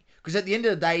company. Because at the end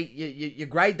of the day, you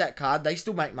grade that card, they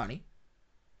still make money.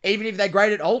 Even if they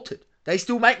grade it altered, they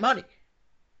still make money.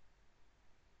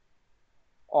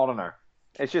 I don't know.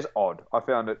 It's just odd. I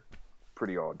found it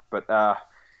pretty odd. But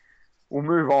we'll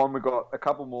move on. We've got a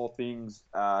couple more things.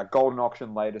 Golden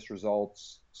auction latest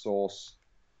results source.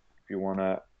 If you want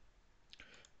to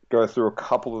go through a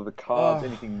couple of the cards, Oh,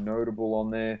 anything notable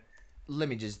on there let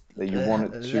me just that you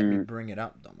wanted let me to bring it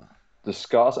up, Doma.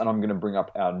 discuss, and I'm going to bring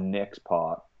up our next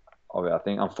part of our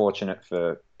thing. Unfortunate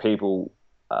for people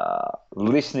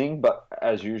listening, but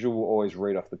as usual, we'll always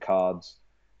read off the cards,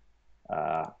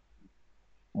 uh,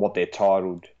 what they're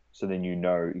titled, so then you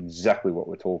know exactly what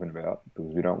we're talking about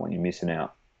because we don't want you missing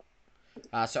out.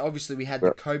 So obviously we had the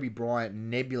But, Kobe Bryant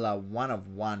Nebula 1 of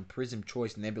 1 Prism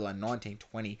Choice Nebula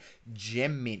 1920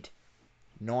 Gem Mint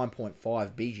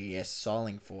 9.5 BGS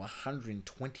selling for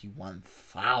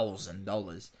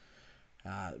 $121,000,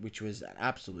 which was an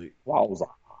absolute wowza.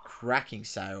 cracking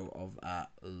sale of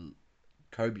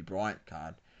Kobe Bryant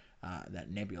card, that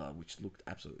Nebula, which looked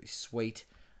absolutely sweet.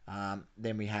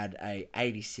 Then we had a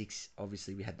 86.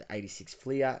 Obviously, we had the 86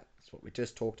 Fleer. That's what we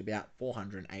just talked about.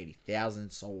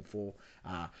 480,000 sold for.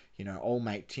 Old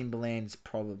mate Timberland's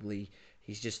probably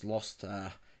he's just lost.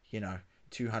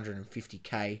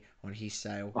 250k on his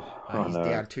sale. Oh He's no.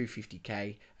 down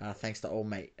 250k thanks to old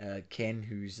mate Ken,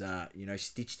 who's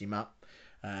stitched him up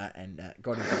and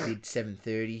got him to bid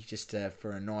 730 just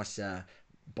for a nice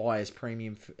buyer's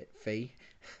premium fee.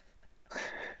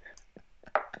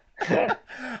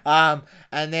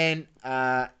 And then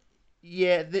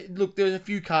look, there's a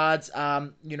few cards.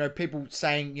 People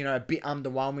saying a bit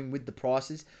underwhelming with the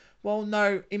prices. Well,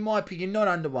 no, in my opinion, not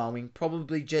underwhelming.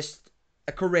 Probably just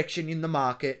a correction in the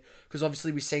market because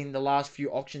obviously we've seen the last few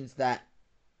auctions that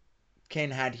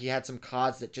Ken had. He had some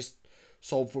cards that just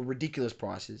sold for ridiculous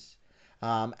prices.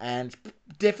 And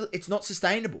definitely, it's not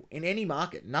sustainable in any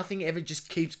market. Nothing ever just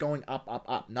keeps going up, up,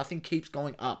 up. Nothing keeps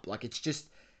going up. Like it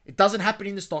doesn't happen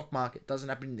in the stock market. It doesn't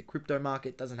happen in the crypto market.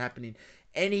 It doesn't happen in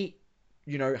any,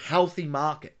 healthy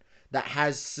market that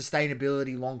has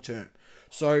sustainability long term.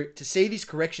 So to see these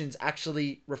corrections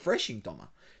actually refreshing, Doma.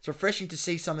 It's refreshing to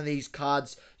see some of these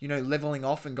cards, leveling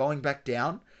off and going back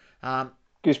down. Um,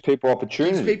 Gives people gives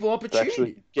opportunity people to actually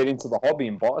opportunity. get into the hobby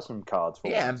and buy some cards for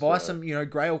Yeah, and once. buy So some,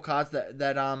 Grail cards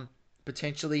that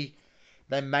potentially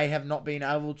they may have not been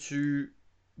able to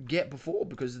get before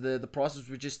because the prices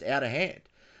were just out of hand.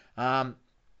 Um,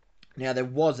 Now there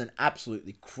was an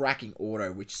absolutely cracking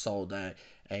auto which sold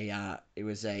it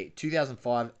was a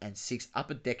 2005 and 6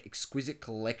 Upper Deck Exquisite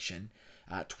Collection,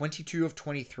 22 of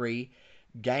 23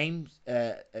 games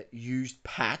used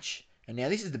patch. And now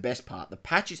this is the best part. The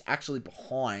patch is actually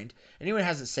behind. Anyone who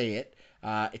hasn't seen it,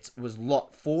 it was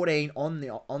lot 14 on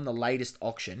the latest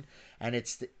auction, and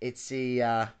it's the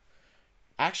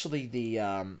actually the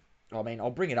I mean, I'll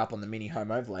bring it up on the mini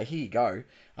home overlay. Here you go.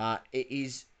 It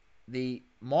is the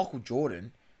Michael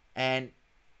Jordan, and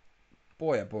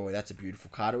boy, oh boy, that's a beautiful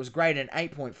card. It was graded an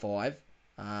 8.5.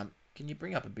 Can you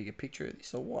bring up a bigger picture of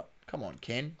this or what? Come on,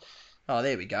 Ken. Oh,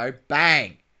 there we go.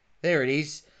 Bang. There it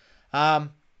is.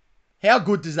 How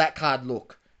good does that card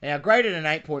look? Now, graded an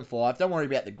 8.5. Don't worry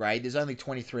about the grade. There's only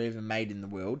 23 of them made in the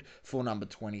world. Full number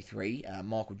 23,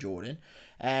 Michael Jordan.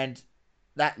 And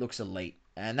that looks elite.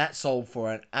 And that sold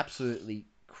for an absolutely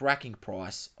cracking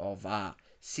price of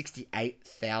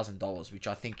 $68,000, which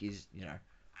I think is,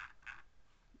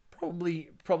 probably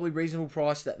reasonable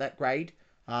price that grade.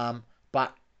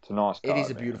 But it's a nice it is card,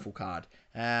 a man. beautiful card.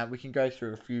 We can go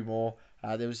through a few more.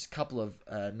 There was a couple of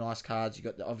nice cards. You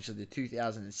got obviously the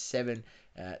 2007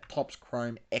 Topps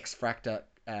Chrome X Fractor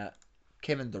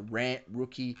Kevin Durant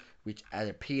rookie, which as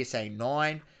a PSA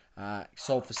 9,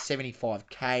 sold for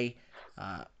 75k.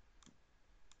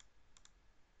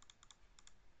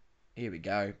 Here we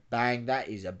go. Bang. That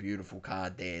is a beautiful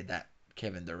card there. That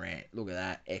Kevin Durant. Look at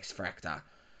that. X Factor.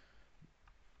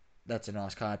 That's a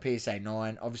nice card. PSA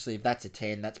 9. Obviously, if that's a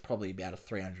 10, that's probably about a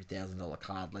 $300,000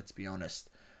 card, let's be honest.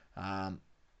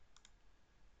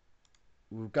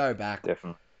 We'll go back,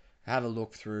 Definitely. have a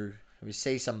look through. We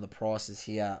see some of the prices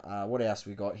here. What else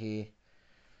we got here?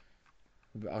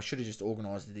 I should have just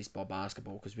organised this by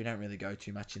basketball because we don't really go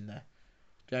too much in the.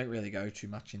 Don't really go too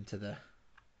much into the.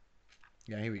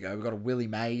 Yeah, here we go. We've got a Willie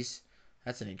Mays.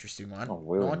 That's an interesting one. Oh,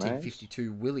 Willie Mays.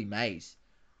 1952 Willie Mays.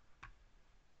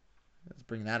 Let's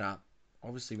bring that up.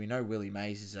 Obviously, we know Willie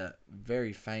Mays is a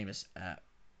very famous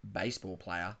baseball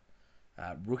player.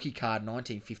 Rookie card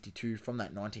 1952 from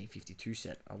that 1952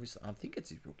 set. Obviously, I think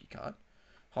it's his rookie card.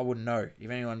 I wouldn't know.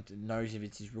 If anyone knows if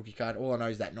it's his rookie card, all I know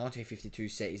is that 1952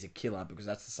 set is a killer because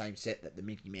that's the same set that the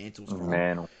Mickey Mantle's from.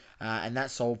 Man. And that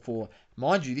sold for,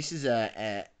 mind you, this is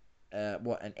an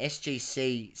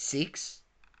SGC 6,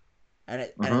 and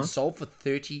it sold for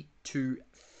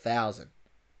 32,000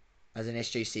 as an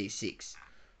SGC 6.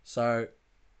 So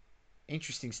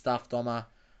interesting stuff, Doma.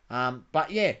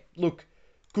 But yeah, look,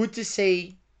 good to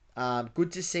see.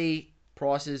 Good to see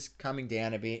prices coming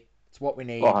down a bit. It's what we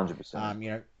need.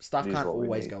 100%. Stuff can't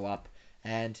always go up.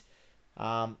 And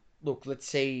look, let's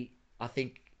see. I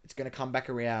think it's going to come back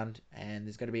around, and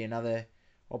there's going to be another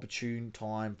opportune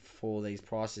time for these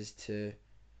prices to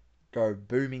go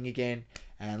booming again.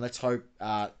 And let's hope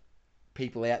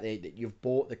people out there that you've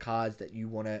bought the cards that you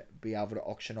want to be able to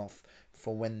auction off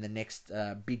for when the next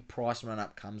big price run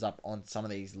up comes up on some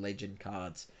of these legend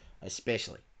cards,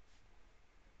 especially.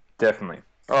 Definitely.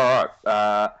 All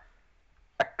right.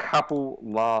 A couple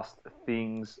last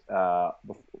things.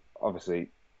 Obviously,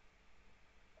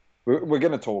 we're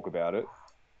going to talk about it.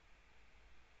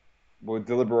 We're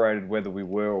deliberated whether we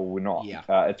were or we're not. Yeah.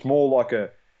 It's more like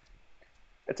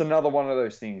it's another one of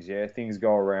those things. Yeah, things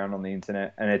go around on the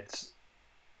internet, and it's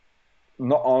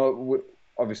not.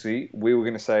 Obviously, we were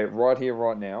going to say right here,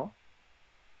 right now.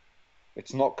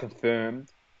 It's not confirmed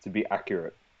to be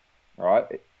accurate. All right,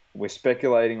 we're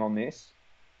speculating on this,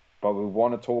 but we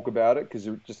want to talk about it because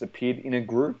it just appeared in a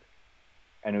group,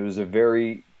 and it was a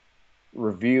very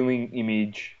revealing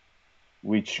image,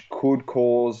 which could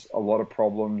cause a lot of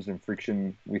problems and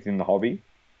friction within the hobby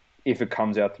if it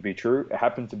comes out to be true. It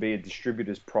happened to be a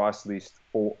distributor's price list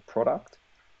for product,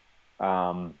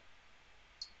 for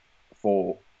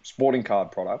sporting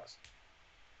card products,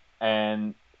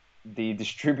 and the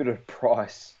distributor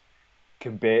price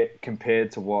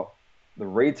compared to what the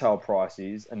retail price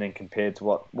is, and then compared to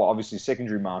what, well, obviously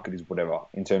secondary market is whatever,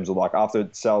 in terms of like after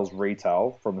it sells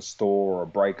retail from a store or a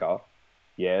breaker,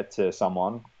 yeah, to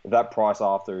someone, that price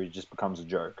after it just becomes a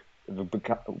joke. It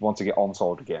wants to get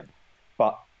on-sold again.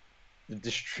 But the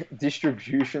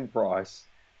distribution price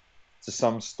to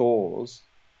some stores,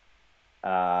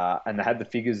 and they had the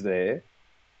figures there,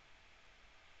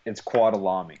 it's quite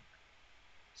alarming.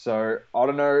 So I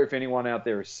don't know if anyone out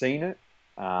there has seen it.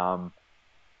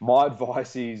 My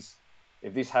advice is,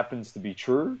 if this happens to be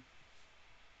true,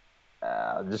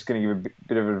 I'm just going to give a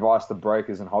bit of advice to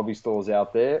breakers and hobby stores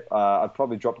out there. I'd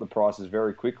probably drop the prices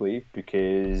very quickly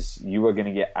because you are going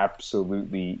to get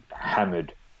absolutely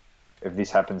hammered if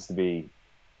this happens to be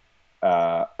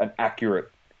an accurate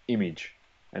image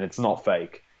and it's not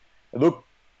fake. It looked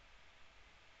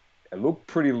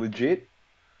pretty legit.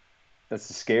 That's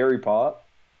the scary part.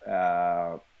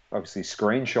 Obviously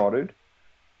screenshotted.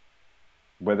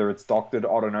 Whether it's doctored,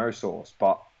 I don't know, source.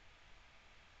 But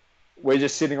we're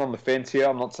just sitting on the fence here.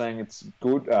 I'm not saying it's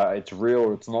good, it's real,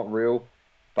 or it's not real.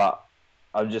 But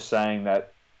I'm just saying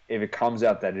that if it comes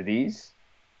out that it is,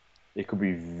 it could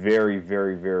be very,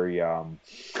 very, very, I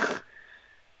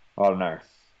don't know,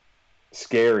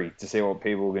 scary to see what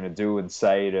people are going to do and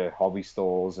say to hobby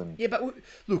stores. And yeah, but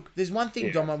look, there's one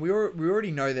thing, Dom. We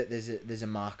already know that there's a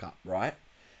markup, right?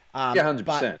 Yeah, 100%.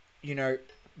 But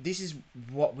this is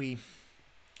what we.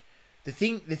 The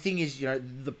thing is,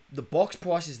 the box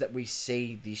prices that we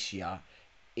see this year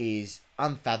is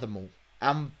unfathomable,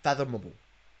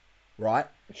 right?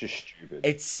 It's just stupid.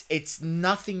 It's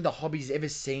nothing the hobby's ever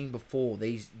seen before.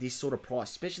 This sort of price,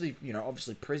 especially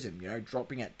obviously Prism,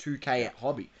 dropping at 2K at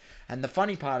hobby. And the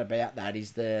funny part about that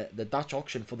is the Dutch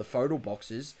auction for the photo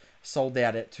boxes sold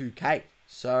out at 2K.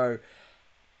 So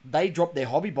they dropped their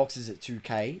hobby boxes at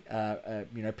 2K.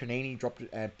 Panini dropped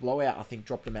Blowout. I think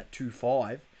dropped them at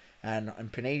 2.5. And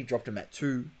Panini dropped them at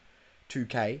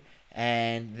 2K,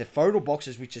 and the photo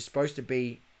boxes, which are supposed to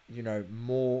be,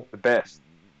 more the best,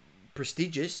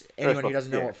 prestigious. First Anyone who off,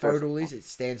 doesn't know yeah, what first FODL off. is, it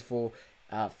stands for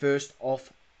first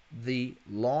off the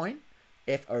line,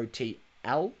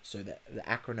 FOTL. So the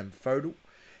acronym FODL,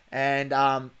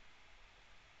 and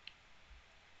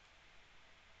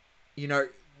you know,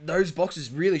 those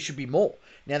boxes really should be more.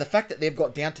 Now, the fact that they've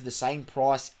got down to the same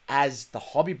price as the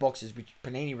hobby boxes, which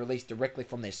Panini released directly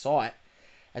from their site,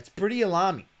 it's pretty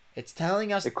alarming. It's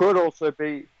telling us, It could also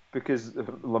be because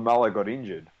Lamella got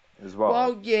injured as well.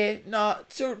 well, yeah, no,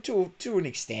 to an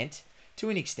extent,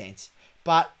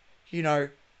 but you know,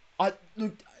 I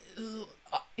look,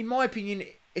 in my opinion,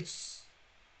 it's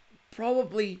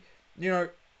probably, you know,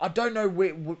 I don't know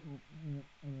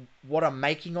what I'm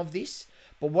making of this,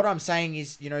 but what I'm saying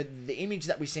is, you know, the image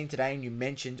that we've seen today, and you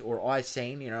mentioned, or I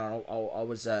seen, you know, I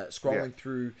was Yeah. scrolling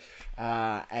through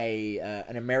a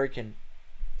an American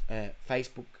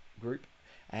Facebook group,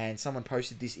 and someone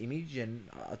posted this image, and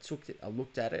I took it, I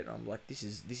looked at it, and I'm like, this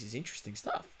is interesting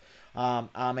stuff.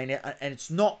 I mean, and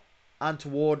it's not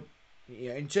untoward, you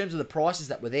know, in terms of the prices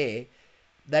that were there.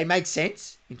 They made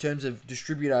sense in terms of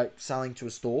distributor selling to a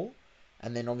store,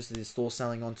 and then obviously the store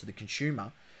selling on to the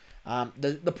consumer.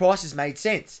 The prices made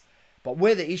sense, but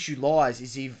where the issue lies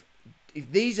is if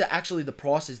these are actually the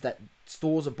prices that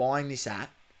stores are buying this at,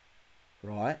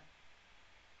 right?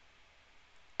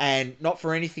 And not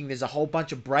for anything, there's a whole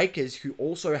bunch of breakers who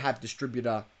also have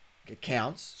distributor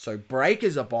accounts. So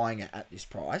breakers are buying it at this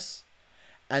price.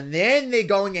 And then they're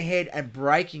going ahead and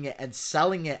breaking it and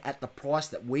selling it at the price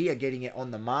that we are getting it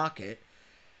on the market.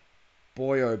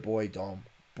 Boy, oh boy, Dom.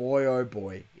 Boy, oh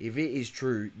boy. If it is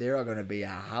true, there are going to be a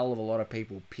hell of a lot of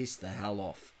people pissed the hell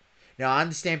off. Now, I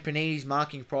understand Panini's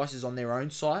marking prices on their own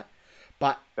site,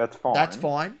 but That's that's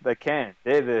fine. fine. They can.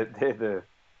 They're the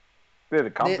They're,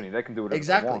 company. They can do whatever they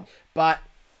exactly. want. But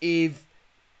if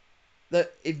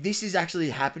if this is actually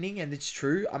happening and it's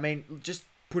true, I mean, just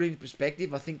put it in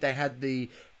perspective. I think they had the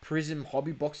Prism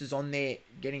hobby boxes on there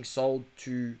getting sold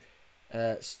to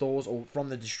stores or from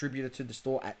the distributor to the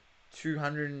store at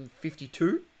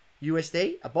 252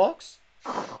 USD a box.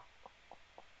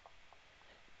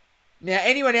 Now,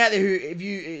 anyone out there who, if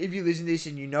you listen to this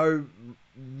and you know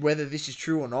whether this is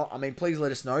true or not, I mean, please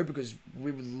let us know because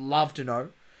we would love to know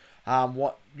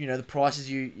what the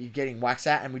prices you're getting waxed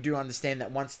at, and we do understand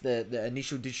that once the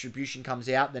initial distribution comes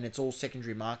out, then it's all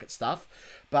secondary market stuff.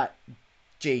 But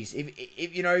geez,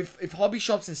 if hobby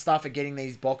shops and stuff are getting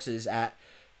these boxes at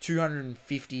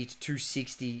 250 to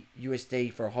 260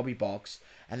 USD for a hobby box,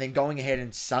 and then going ahead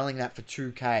and selling that for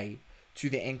 2K to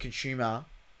the end consumer,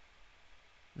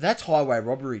 that's highway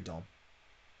robbery, Dom.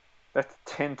 That's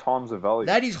 10 times the value.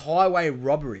 That is highway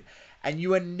robbery. And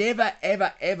you are never,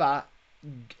 ever, ever,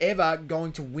 ever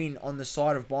going to win on the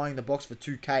side of buying the box for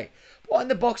 2K. Buying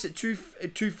the box at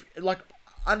like,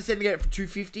 I understand to get it for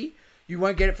 250. You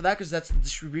won't get it for that because that's the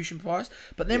distribution price.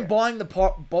 But then Yeah. buying the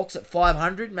box at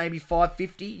 500, maybe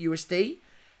 550 USD.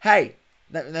 Hey,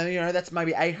 that's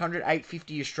maybe 800,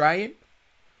 850 Australian,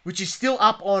 which is still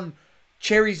up on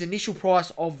Cherry's initial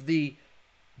price of the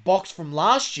box from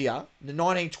last year, the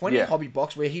 1920 Yeah. hobby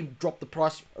box, where he dropped the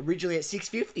price originally at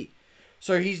 650.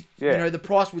 So Yeah. the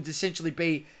price would essentially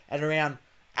be at around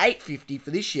 850 for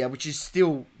this year, which is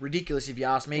still ridiculous if you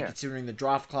ask me, Yeah. considering the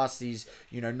draft class is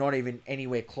not even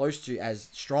anywhere close to as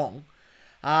strong.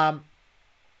 Um,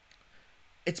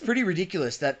 it's pretty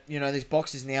ridiculous that this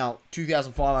box is now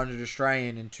 2,500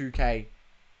 Australian and 2K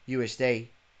USD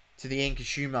to the end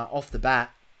consumer off the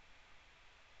bat.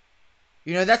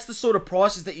 That's the sort of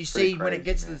prices that you Pretty see when it crazy,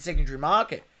 gets to man. the secondary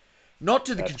market. Not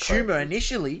to the That's consumer crazy.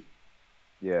 initially.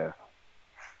 Yeah.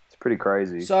 It's pretty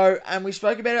crazy. So, and we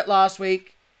spoke about it last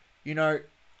week.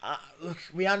 Look,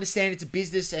 we understand it's a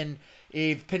business, and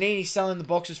if Panini's selling the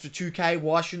boxes for 2K,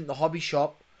 why shouldn't the hobby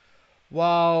shop?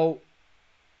 Well,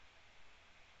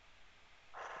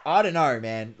 I don't know,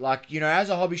 man. Like, as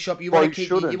a hobby shop, you Well, want you to keep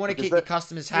you shouldn't want to because keep your that.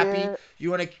 customers happy. Yeah. You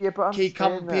want to Yeah, but I keep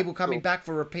understand that. people coming So, back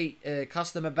for repeat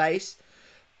customer base.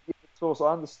 source,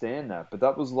 I understand that, but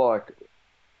that was like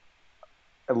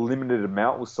a limited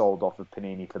amount was sold off of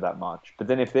Panini for that much. But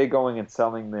then if they're going and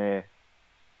selling their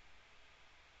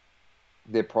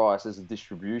price as a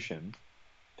distribution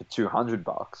for $200,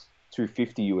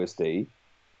 250 USD,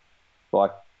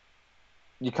 like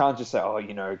you can't just say, oh,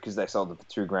 because they sold it for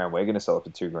 2 grand, we're going to sell it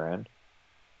for 2 grand.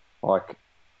 Like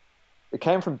it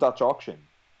came from Dutch auction.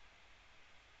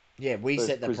 Yeah, we Those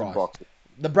set the prison price. boxes.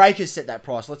 The breakers set that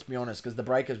price. Let's be honest, because the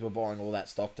breakers were buying all that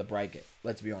stock to break it.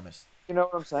 Let's be honest. You know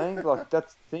what I'm saying? Like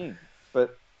that's the thing.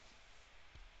 But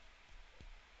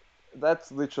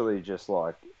that's literally just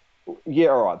like, yeah,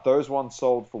 all right, those ones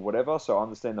sold for whatever, so I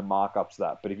understand the markups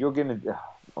that. But if you're gonna,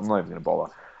 I'm not even gonna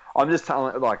bother. I'm just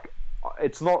telling, like,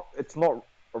 it's not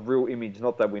a real image.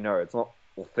 Not that we know it's not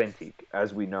authentic,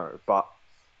 as we know, but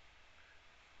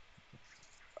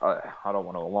I don't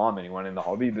want to alarm anyone in the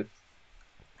hobby, but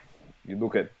you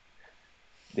look at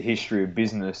the history of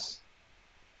business,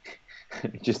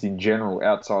 just in general,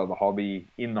 outside of the hobby,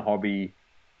 in the hobby,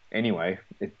 anyway,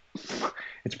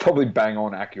 it's probably bang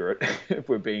on accurate. If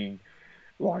we're being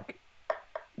like,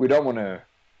 we don't want to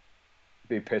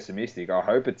be pessimistic. I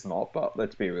hope it's not, but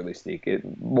let's be realistic.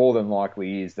 It more than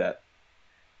likely is that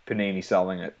Panini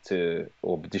selling it to,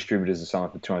 or distributors are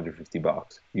selling it for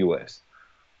 $250 US,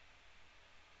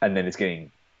 and then it's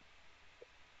getting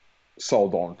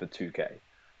sold on for 2K.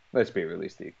 Let's be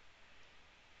realistic.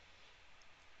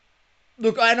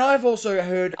 Look, and I've also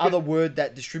heard other word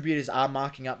that distributors are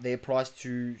marking up their price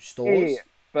to Yeah, stores.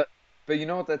 but you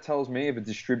know what that tells me? If a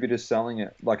distributor's selling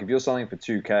it, like if you're selling it for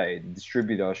 2K, the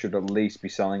distributor should at least be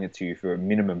selling it to you for a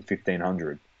minimum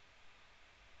 1,500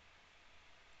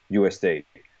 USD.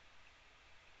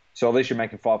 So at least you're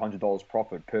making $500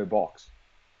 profit per box,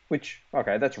 which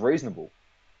okay, that's reasonable.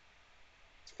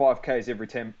 It's 5Ks every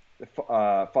 10,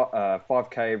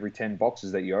 5K every 10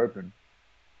 boxes that you open.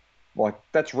 Like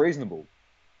that's reasonable.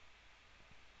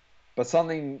 But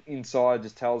something inside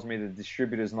just tells me the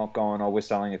distributor's not going, oh, we're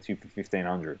selling it to you for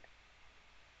 1,500.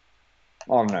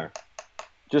 I don't know.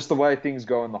 Just the way things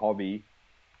go in the hobby.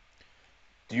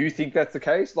 Do you think that's the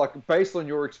case? Like, based on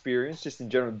your experience, just in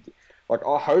general, like,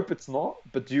 I hope it's not,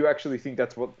 but do you actually think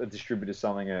that's what a distributor's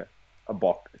selling a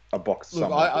box to Look, someone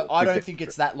for? I don't think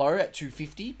it's that low at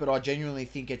 250, but I genuinely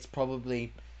think it's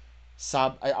probably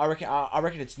sub. I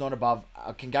reckon it's not above.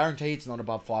 I can guarantee it's not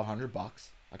above $500.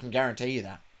 I can guarantee you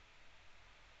that.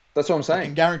 That's what I'm I can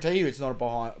saying. guarantee you it's not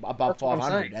above That's what I'm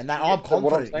saying. 500, and that Yeah, I'm what I'm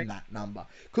confident saying. in that number.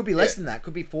 Could be Yeah. less than that.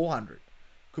 Could be 400.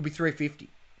 Could be 350.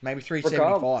 Maybe Regardless,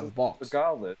 375 a box.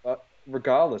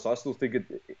 regardless, I still think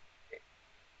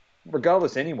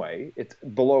regardless anyway, it's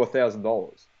below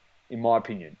 $1,000, in my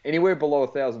opinion. Anywhere below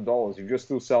 $1,000, if you're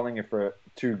still selling it for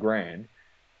 2 grand,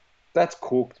 that's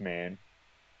cooked, man.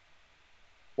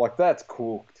 Like that's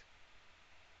cooked.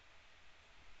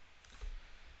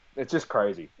 It's just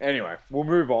crazy. Anyway, we'll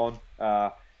move on.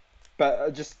 But I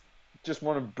just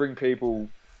want to bring people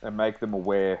and make them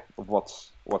aware of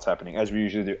what's happening as we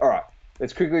usually do. All right,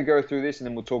 let's quickly go through this and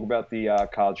then we'll talk about the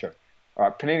card show. All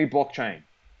right, Panini blockchain.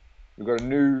 We've got a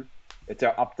new. It's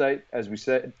our update, as we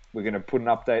said. We're going to put an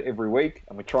update every week,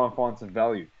 and we try and find some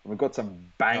value. And we've got some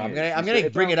bangers. I'm gonna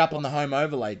It's bring only it up on the home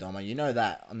overlay, Doma. You know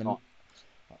that on the.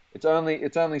 it's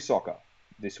only soccer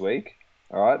this week.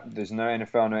 All right. There's no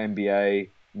NFL, no NBA,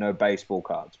 no baseball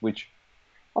cards. Which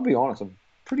I'll be honest, I'm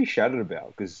pretty shattered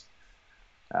about because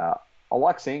uh, I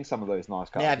like seeing some of those nice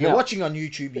Now, cards. if you're Now, watching on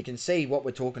YouTube, you can see what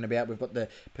we're talking about. We've got the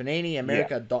yeah,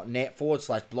 PaniniAmerica.net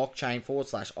 /blockchain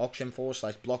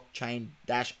 /blockchain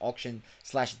dash auction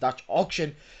 /Dutch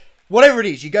auction. Whatever it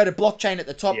is, you go to blockchain at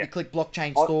the top, yeah. you click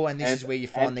blockchain On, store, and this is where you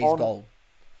find these gold.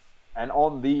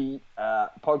 on the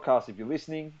podcast, if you're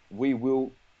listening, we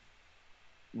will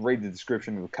read the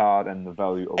description of the card and the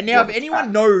value of And now, what if it's anyone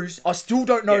at. knows, I still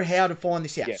don't know Yeah, how to find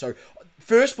this out. yeah. So,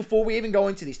 first, before we even go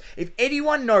into this, if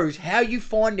anyone knows how you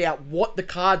find out what the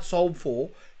card sold for,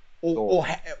 Source.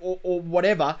 or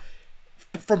whatever,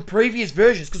 from previous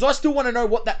versions, because I still want to know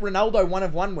what that Ronaldo 1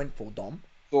 of 1 went for, Dom.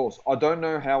 Source. I don't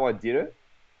know how I did it.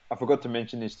 I forgot to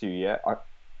mention this to you. Yeah,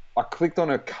 I clicked on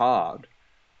a card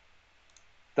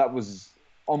that was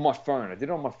on my phone. I did it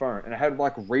on my phone, and it had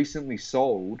like recently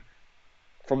sold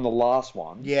from the last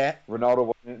one. Yeah.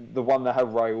 Ronaldo, the one that had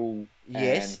Raul and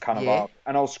Yes. Yeah. Cannavaro.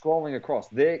 And I was scrolling across.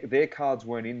 Their cards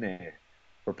weren't in there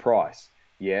for price.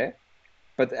 Yeah,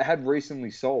 but it had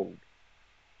recently sold,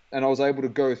 and I was able to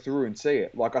go through and see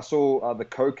it. Like I saw the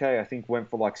Koke, I think went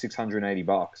for like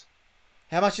 $680.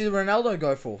 How much did Ronaldo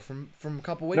go for from a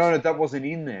couple of weeks No, ago? that wasn't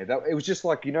in there. That it was just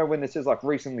like when it says like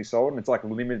recently sold and it's like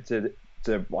limited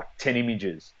to like 10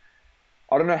 images.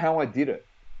 I don't know how I did it.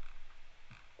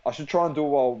 I should try and do it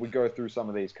while we go through some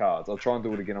of these cards. I'll try and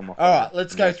do it again on my All phone. right,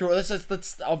 let's go through it.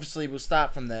 Let's obviously we'll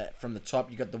start from the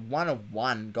top. You got the 1 of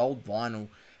 1 gold vinyl,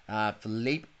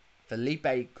 Felipe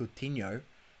Coutinho,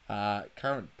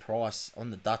 current price on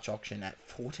the Dutch auction at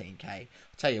 14K. I'll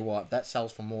tell you what, if that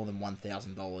sells for more than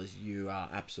 $1,000, you are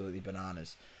absolutely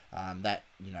bananas. That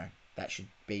should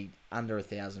be under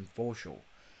 1,000 for sure.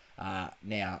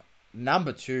 Now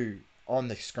number 2 on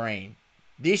the screen.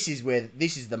 This is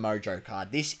the Mojo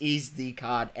card. This is the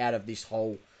card out of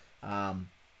um,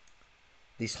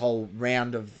 this whole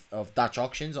round of Dutch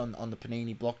auctions on the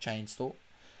Panini blockchain store.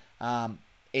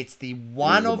 It's the It is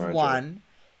one the of Mojo. one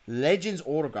Legends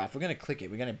autograph. We're going to click it.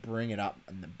 We're going to bring it up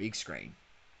on the big screen.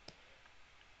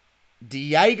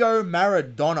 Diego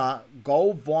Maradona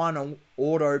gold vinyl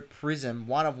auto prism,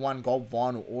 1 of 1 gold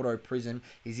vinyl auto prism.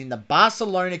 He's in the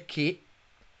Barcelona kit.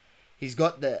 He's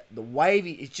got the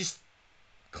wavy. It's just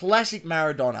classic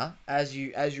Maradona as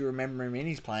you remember him in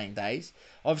his playing days.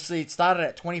 Obviously, it started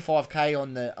at 25k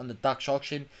on the Dutch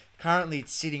auction. Currently,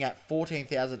 it's sitting at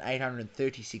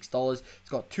 $14,836. It's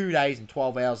got 2 days and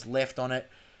 12 hours left on it.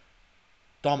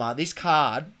 Doma, this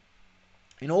card,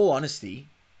 in all honesty,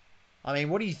 I mean,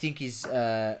 what do you think is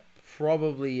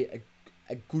probably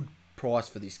a good price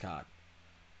for this card?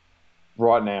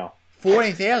 Right now.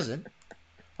 14,000.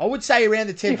 I would say around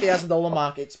the $10,000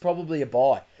 mark, it's probably a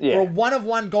buy. Yeah. For a 1 of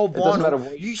 1 gold It doesn't vinyl, matter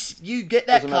what you get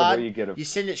that doesn't matter card, where you get 'em. you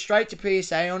send it straight to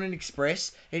PSA on an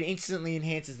express, it instantly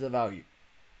enhances the value.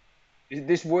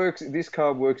 This works. This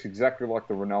card works exactly like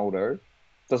the Ronaldo.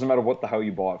 Doesn't matter what the hell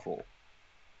you buy it for.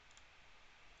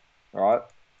 All right.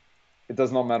 It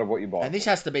does not matter what you buy. And this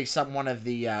has to be one of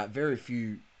the very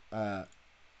few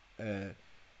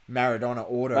Maradona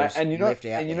autos And left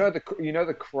out. and you know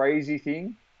the crazy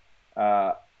thing.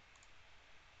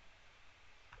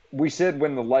 We said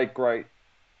when the late great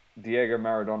Diego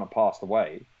Maradona passed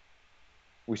away,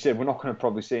 we said we're not going to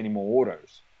probably see any more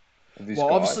autos of this guy.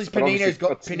 Obviously Panini's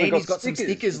got some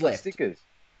stickers left. Stickers.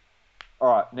 All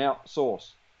right, now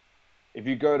source. If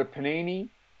you go to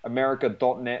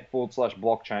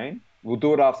PaniniAmerica.net/blockchain, we'll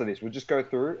do it after this. We'll just go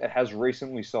through. It has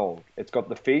recently sold. It's got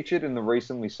the featured and the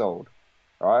recently sold.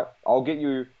 All right, I'll get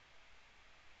you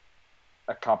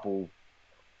a couple.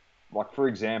 Like for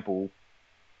example,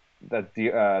 that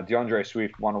DeAndre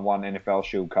Swift 1-on-1 NFL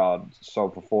Shield card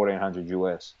sold for $1,400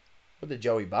 US. What did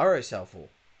Joey Burrow sell for?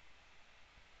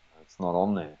 It's not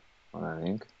on there, I don't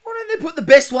think. Why don't they put the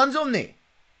best ones on there?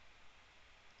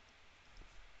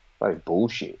 That is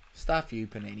bullshit. Stuff you,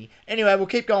 Panini. Anyway, we'll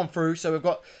keep going through. So we've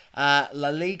got La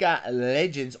Liga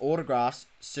Legends autographs.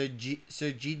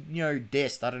 Serginho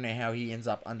Dest. I don't know how he ends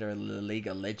up under La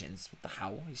Liga Legends. What the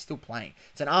hell? He's still playing.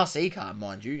 It's an RC card,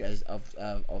 mind you, as of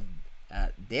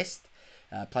Dest.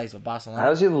 Plays for Barcelona.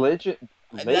 How's your legend?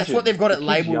 That's what they've got it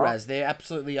labelled as. They're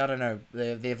absolutely, I don't know.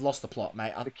 They've lost the plot,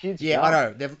 mate. The kid's yeah, young. I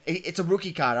know. It's a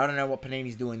rookie card. I don't know what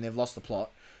Panini's doing. They've lost the plot.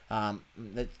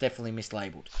 That's definitely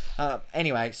mislabeled.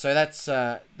 Anyway, so that's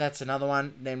another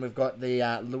one. Then we've got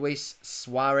the Luis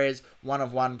Suarez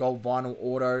 1-of-1 gold vinyl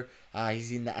auto.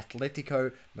 He's in the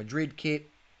Atletico Madrid kit.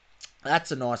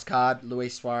 That's a nice card.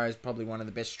 Luis Suarez, probably one of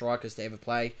the best strikers to ever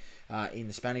play in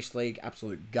the Spanish league.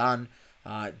 Absolute gun.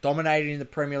 Dominated in the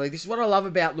Premier League. This is what I love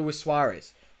about Luis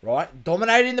Suarez, right?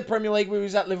 Dominated in the Premier League when he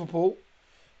was at Liverpool.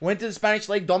 Went to the Spanish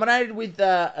league. Dominated with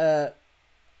Barca.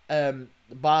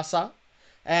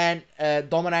 And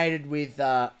dominated with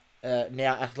now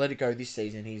Atletico this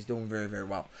season. He's doing very, very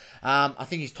well. I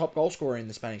think he's top goal scorer in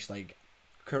the Spanish league.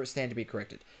 Stand to be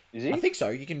corrected. Is he? I think so.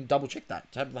 You can double check that.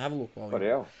 Have a look. Bloody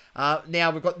hell. Now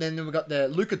we've got the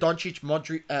Luka Doncic,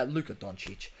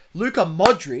 Luka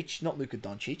Modric, not Luka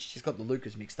Doncic. She's got the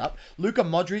Lukas mixed up. Luka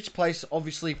Modric plays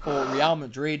obviously for Real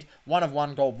Madrid.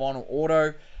 1-of-1 gold vinyl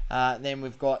auto. Then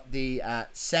we've got the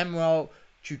Samuel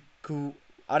Chuku.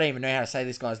 I don't even know how to say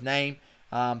this guy's name.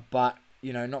 But,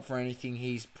 you know, not for anything,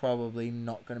 he's probably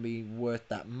not going to be worth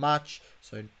that much.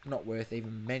 So, not worth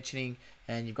even mentioning.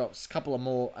 And you've got a couple of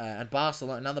more. And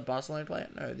Barcelona, another Barcelona player.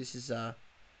 No, this is,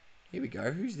 here we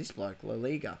go. Who's this bloke? La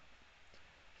Liga.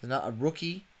 There's a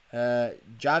rookie.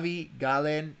 Javi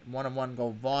Galen, 1-of-1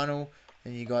 gold vinyl.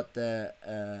 Then you got the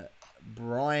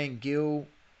Brian Gill,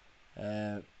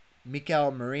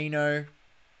 Mikel Merino.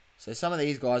 So, some of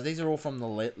these guys, these are all from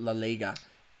the La Liga.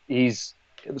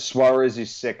 Suarez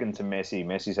is second to Messi.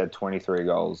 Messi's had 23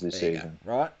 goals this season.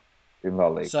 Go, right? In La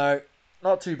Liga. So,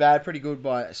 not too bad. Pretty good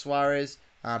by Suarez.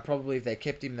 Probably if they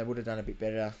kept him, they would have done a bit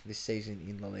better this season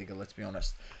in La Liga, let's be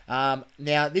honest.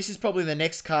 Now, this is probably the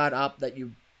next card up that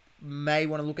you may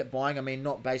want to look at buying. I mean,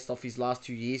 not based off his last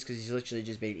 2 years, because he's literally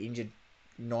just been injured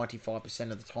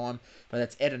 95% of the time. But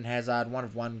that's Eden Hazard,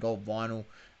 1-of-1 gold vinyl.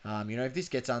 You know, if this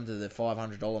gets under the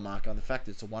 $500 mark, on the fact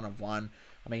that it's a 1-of-1,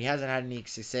 I mean, he hasn't had any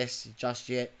success just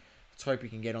yet. Let's hope he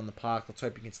can get on the park. Let's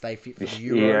hope he can stay fit for the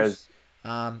Euros.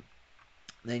 Then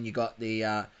you got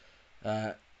the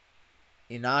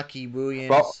Inaki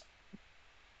Williams,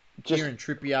 Kieran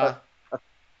Trippier.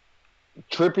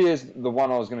 Trippier is the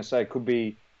one I was going to say. Could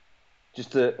be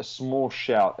just a small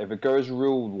shout. If it goes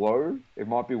real low, it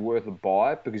might be worth a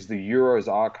buy because the Euros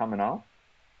are coming up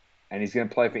and he's going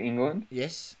to play for England.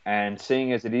 Yes. And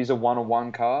seeing as it is a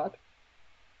 1-of-1 card,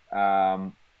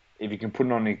 if you can put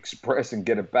it on the Express and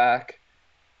get it back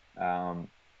for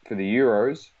the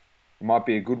Euros, it might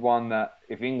be a good one that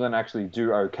if England actually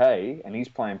do okay and he's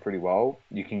playing pretty well,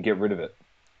 you can get rid of it.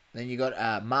 Then you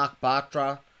got Mark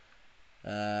Bartra,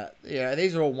 Yeah,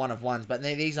 these are all one of ones, but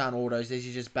these aren't autos. These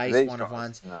are just base These one of guys,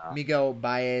 ones. nah, Miguel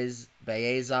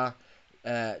Baeza,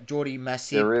 Jordi there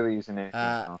Masip, really isn't anything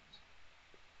uh, else.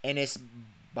 Enes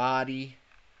Bardi.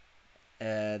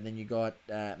 Then you got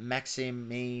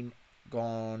Maxime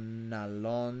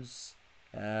Gonalons.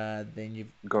 Then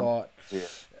you've God, got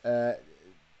yeah, uh,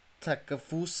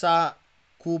 Takafusa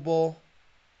Kubo.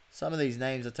 Some of these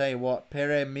names, I tell you what,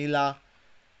 Pere Mila,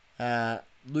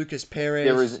 Lucas there is,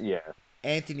 Perez, yeah,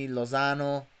 Anthony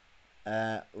Lozano,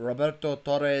 Roberto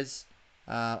Torres.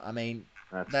 I mean,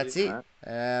 that's that's it, it.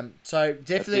 mate. So That's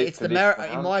definitely, it it's for the this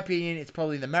In round. my opinion, it's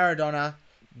probably the Maradona,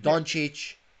 Yeah,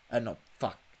 Doncic, and no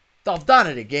fuck, I've done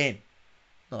it again.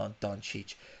 Not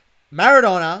Doncic,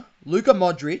 Maradona, Luka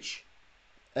Modric,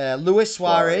 Luis Suarez,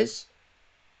 Suarez.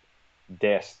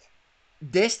 Dest.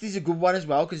 Dest is a good one as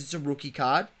well because it's a rookie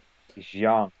card. He's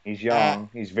young. He's Uh, young.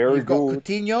 He's very you've got good.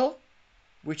 Coutinho,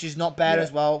 which is not bad Yeah,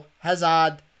 as well.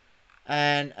 Hazard,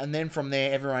 and then from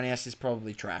there, everyone else is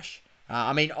probably trash.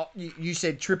 I mean, you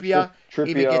said Trippier if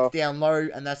it gets Trippier. down low,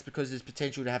 and that's because there's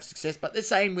potential to have success. But the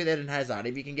same with Eden Hazard.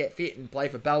 If you can get fit and play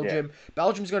for Yeah, Belgium,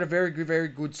 Belgium's got a very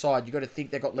good side. You got to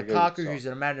think they've got they got a good Lukaku, side. who's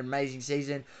had an amazing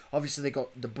season. Obviously, they got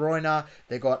De Bruyne.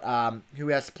 They got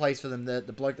who else plays for them? The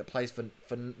bloke that plays for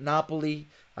Napoli,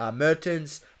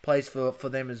 Mertens plays for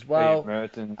them as Yeah, well.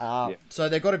 Mertens. Yeah, So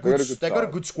they got a they good got a good they got a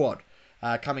side. good squad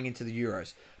coming into the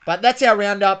Euros. But that's our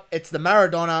roundup. It's the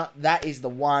Maradona. That is the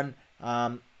one.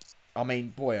 I mean,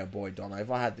 boy, oh boy, Dono. If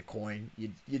I had the coin,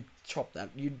 you'd chop that.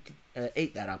 You'd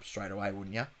eat that up straight away,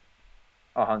 wouldn't you?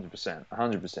 100%,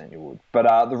 100% you would.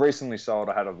 But the recently sold,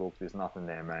 I had a look. There's nothing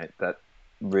there, mate. That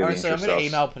really Honestly, I'm interests going to us,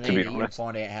 email to be Panini and honest.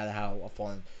 find out how the hell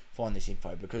I find this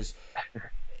info because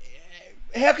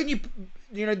how can you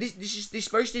this is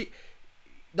supposed to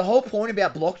the whole point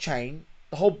about blockchain,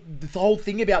 the whole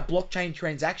thing about blockchain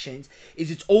transactions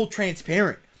is it's all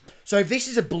transparent. So if this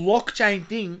is a blockchain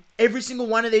thing, every single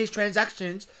one of these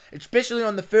transactions, especially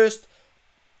on the first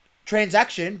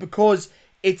transaction, because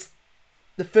it's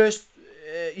the first.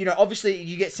 Obviously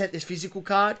you get sent this physical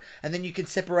card, and then you can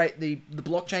separate the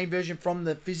blockchain version from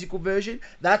the physical version.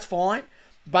 That's fine,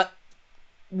 but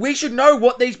we should know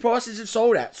what these prices have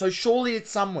sold at. So surely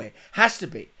it's somewhere. Has to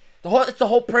be. It's the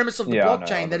whole premise of the Yeah, I know. I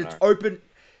blockchain that don't it's know. open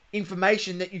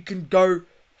information that you can go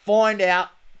find out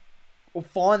or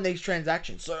find these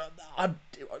transactions. So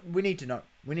we need to know.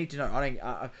 We need to know. I think,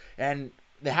 and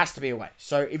there has to be a way.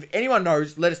 So if anyone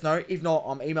knows, let us know. If not,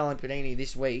 I'm emailing Panini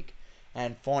this week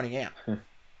and finding out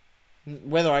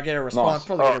whether I get a response. Nice.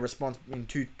 Probably All get right. a response in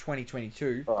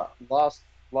 2022. All right.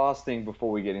 Last thing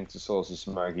before we get into Sauce of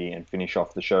Smoky and finish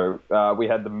off the show. We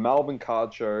had the Melbourne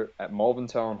Card Show at Melbourne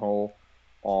Town Hall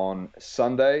on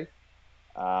Sunday.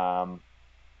 Um,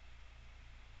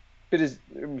 it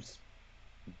was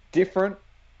different.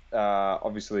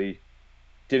 Obviously,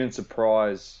 didn't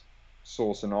surprise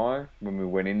Sauce and I when we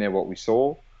went in there what we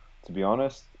saw. To be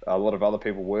honest, a lot of other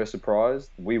people were surprised.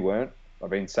 We weren't. I've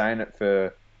been saying it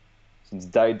for since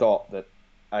day dot that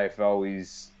AFL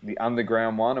is the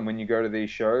underground one, and when you go to these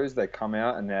shows, they come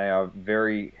out and they are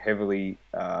very heavily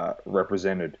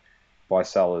represented by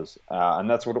sellers, and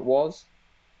that's what it was.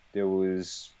 There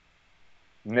was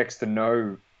next to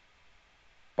no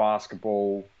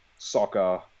basketball,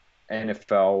 soccer,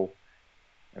 NFL,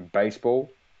 and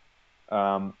baseball.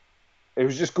 Um, it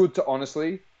was just good to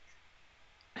honestly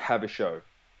have a show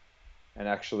and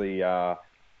actually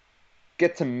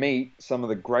get to meet some of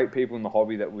the great people in the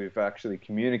hobby that we've actually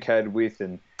communicated with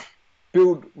and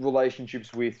build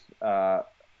relationships with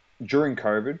during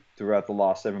COVID throughout the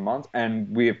last 7 months.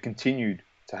 And we have continued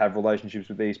to have relationships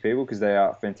with these people because they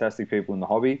are fantastic people in the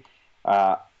hobby.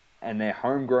 And they're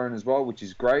homegrown as well, which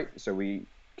is great. So we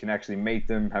can actually meet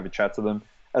them, have a chat to them,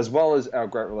 as well as our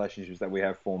great relationships that we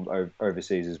have formed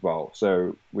overseas as well.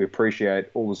 So we appreciate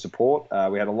all the support.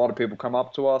 We had a lot of people come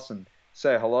up to us and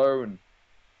say hello and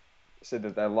said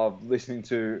that they love listening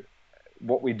to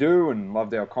what we do and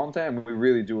loved our content. And we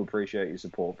really do appreciate your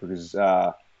support because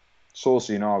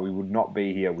Saucy and I, we would not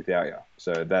be here without you.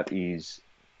 So that is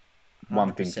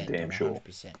one thing for 100%, damn Donna. sure.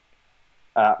 100%.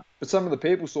 But some of the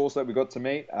people, Sauce, that we got to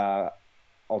meet,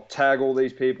 I'll tag all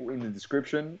these people in the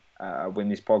description when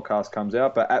this podcast comes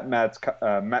out. But at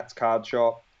Matt's Card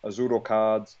Shop, Azuro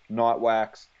Cards, Night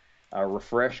Wax,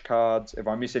 Refresh Cards. If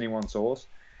I miss anyone, Sauce.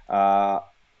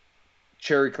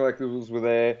 Cherry Collectibles were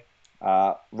there.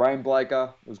 Rain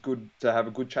Blaker, it was good to have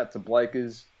a good chat to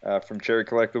Blakers from Cherry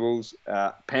Collectibles.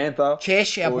 Panther,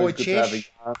 Chesh, our boy always good to have a Chesh.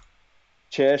 yarn.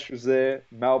 Chesh was there.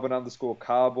 Melbourne _,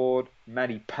 Cardboard.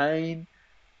 Matty Payne,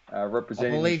 I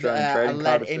representing the believe Australian a Trading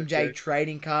Card lad MJ Association.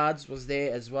 Trading Cards was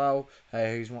there as well,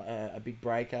 who's a big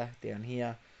breaker down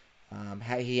here.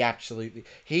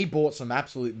 He bought some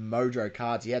absolute mojo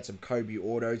cards. He had some Kobe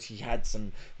autos. He had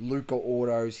some Luca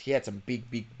autos. He had some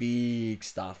big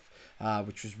stuff,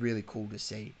 which was really cool to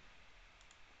see.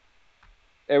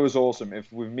 It was awesome.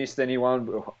 If we've missed anyone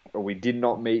or we did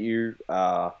not meet you,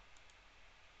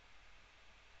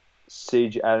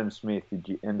 CJ Adam Smith, did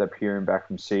you end up hearing back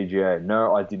from CGA?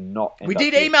 No, I did not We end up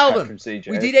did hearing email back them. from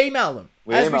CGA. We did email them.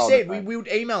 We As we emailed said, them, we would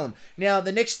email them. Now,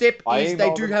 the next step I is they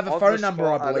emailed do them have a on phone the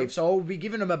number, I spot, believe. Adam. So I'll be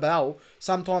giving them a bell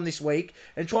sometime this week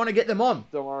and trying to get them on.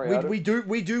 Don't worry, We, Adam.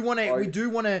 we do want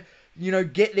to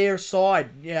get their side.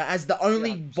 Yeah, as the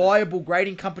only 100%. viable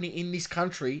grading company in this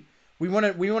country, we want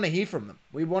to hear from them.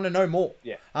 We want to know more.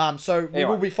 Yeah. So we Anyway.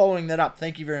 will be following that up.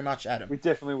 Thank you very much, Adam. We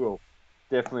definitely will.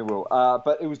 Definitely will.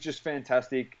 But it was just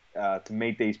fantastic to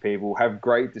meet these people, have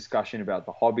great discussion about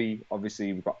the hobby.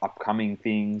 Obviously, we've got upcoming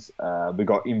things. We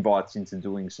got invites into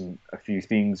doing a few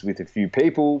things with a few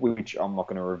people, which I'm not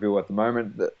going to reveal at the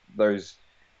moment. That those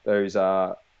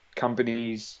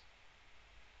companies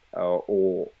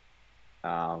or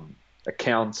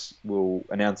accounts will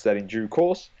announce that in due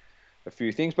course. A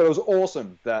few things, but it was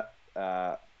awesome that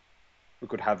we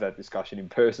could have that discussion in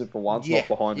person for once, not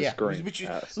behind the screen.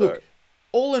 Look,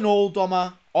 all in all,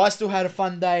 Doma, I still had a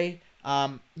fun day.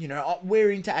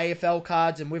 We're into AFL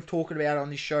cards, and we've talked about it on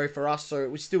this show for us, so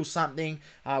it was still something.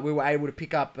 We were able to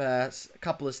pick up a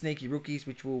couple of sneaky rookies,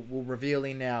 which we'll reveal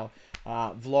in our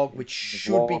vlog, which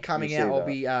should be coming out. I'll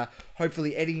be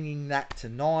hopefully editing that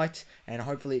tonight, and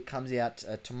hopefully it comes out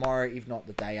tomorrow, if not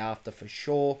the day after for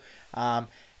sure. I'll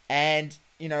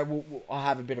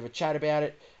have a bit of a chat about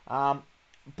it.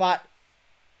 But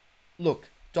look,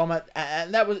 Dom,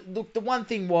 and the one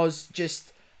thing was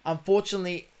just,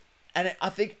 unfortunately, and I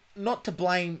think not to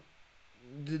blame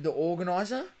the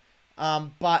organizer,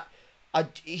 but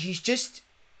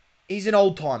he's an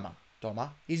old timer, Doma.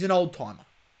 He's an old timer,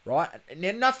 right?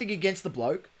 Now, nothing against the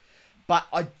bloke, but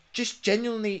I just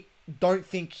genuinely don't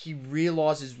think he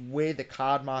realizes where the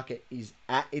card market is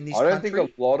at in this country. I don't think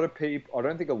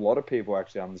a lot of people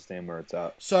actually understand where it's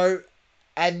at. So,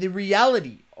 and the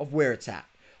reality of where it's at.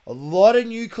 A lot of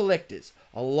new collectors,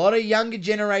 a lot of younger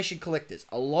generation collectors,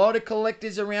 a lot of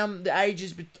collectors around the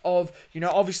ages of,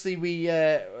 obviously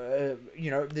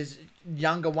there's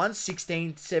younger ones,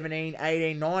 16, 17,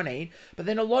 18, 19, but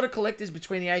then a lot of collectors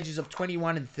between the ages of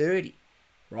 21 and 30,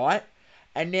 right?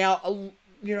 And now, a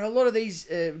lot of these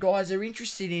guys are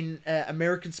interested in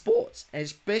American sports,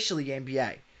 especially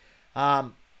NBA.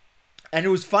 And it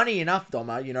was funny enough,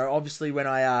 Doma, obviously when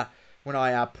I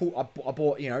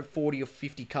bought 40 or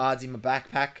 50 cards in my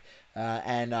backpack,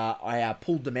 and I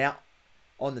pulled them out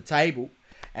on the table,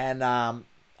 and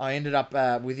I ended up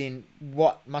within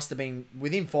what must have been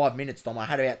within 5 minutes, Dom. I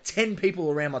had about 10 people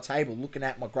around my table looking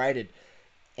at my graded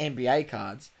NBA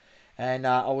cards, and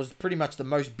I was pretty much the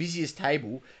most busiest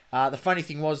table. The funny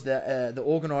thing was that the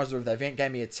organizer of the event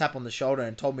gave me a tap on the shoulder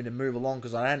and told me to move along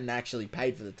because I hadn't actually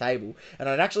paid for the table, and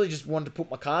I'd actually just wanted to put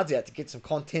my cards out to get some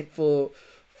content for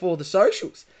the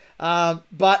socials.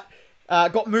 But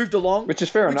got moved along. Which is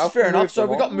fair enough. So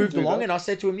we got moved along, and I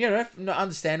said to him,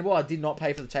 understandable. I did not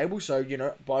pay for the table, so,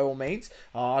 by all means,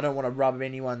 I don't want to rub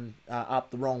anyone up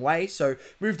the wrong way. So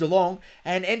moved along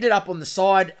and ended up on the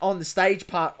side, on the stage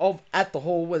part at the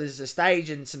hall where there's a stage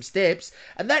and some steps.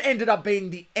 And that ended up being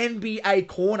the NBA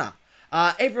corner.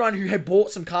 Everyone who had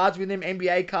bought some cards with them,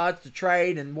 NBA cards to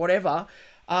trade and whatever,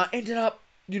 ended up,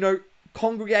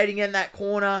 congregating in that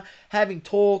corner, having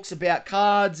talks about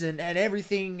cards and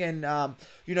everything, and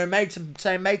made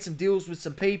some deals with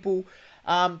some people.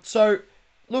 So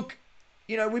look,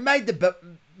 we made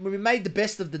the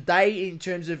best of the day in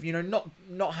terms of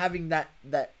not having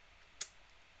that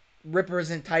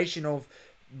representation of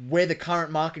where the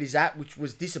current market is at, which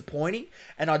was disappointing.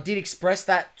 And I did express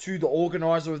that to the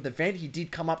organizer of the event. He did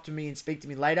come up to me and speak to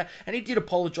me later, and he did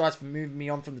apologize for moving me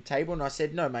on from the table. And I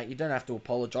said, no, mate, you don't have to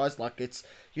apologize. Like, it's,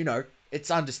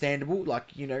 it's understandable. Like,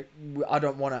 I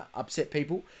don't want to upset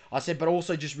people. I said, but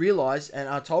also just realize, and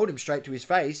I told him straight to his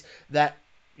face, that,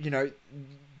 the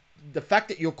fact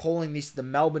that you're calling this the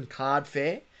Melbourne Card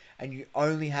Fair and you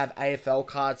only have AFL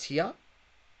cards here,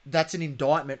 that's an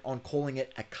indictment on calling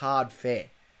it a card fair.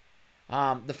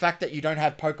 The fact that you don't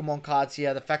have Pokemon cards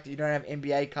here, the fact that you don't have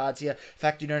NBA cards here, the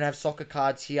fact you don't have soccer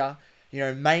cards here,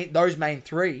 those main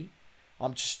three,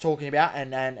 I'm just talking about,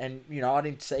 and I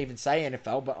didn't even say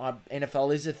NFL, but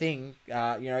NFL is a thing. The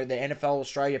NFL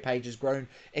Australia page has grown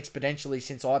exponentially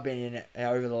since I've been in it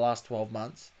over the last 12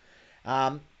 months.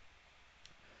 Not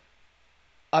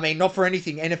for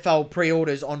anything, NFL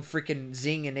pre-orders on freaking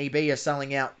Zing and EB are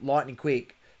selling out lightning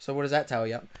quick. So what does that tell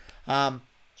you?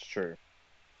 It's true.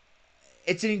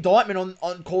 it's an indictment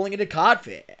on calling it a card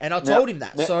fair. And I Now, told him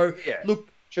that. So, yeah, look,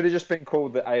 should have just been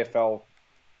called the AFL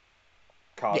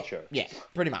yeah, card show. yeah,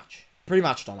 pretty much. Pretty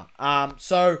much, Donna.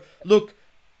 So, look,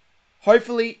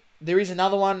 hopefully there is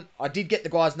another one. I did get the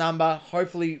guy's number.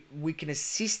 Hopefully we can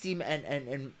assist him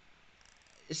and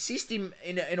assist him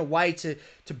in a way to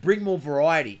bring more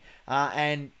variety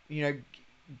and,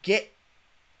 get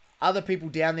other people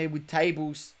down there with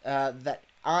tables that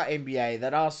are NBA,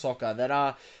 that are soccer, that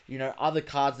are, other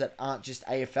cards that aren't just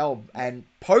AFL and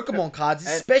Pokemon cards,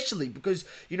 And especially because,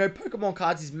 Pokemon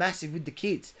cards is massive with the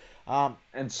kids.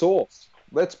 and Source.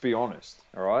 Let's be honest,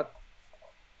 all right.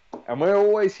 And we're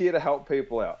always here to help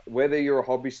people out, whether you're a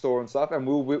hobby store and stuff. And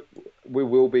we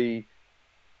will be,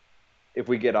 if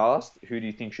we get asked, who do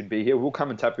you think should be here? We'll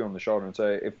come and tap you on the shoulder and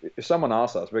say, if someone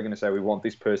asks us, we're going to say we want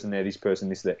this person there, this person,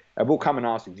 this there, and we'll come and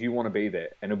ask you, do you want to be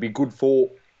there? And it'll be good for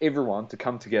everyone to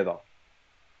come together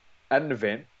at an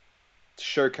event to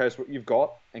showcase what you've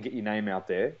got and get your name out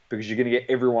there, because you're going to get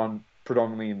everyone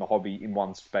predominantly in the hobby in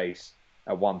one space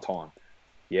at one time.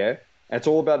 Yeah. And it's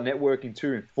all about networking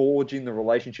too and forging the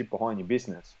relationship behind your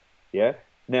business. Yeah.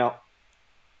 Now,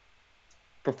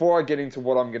 before I get into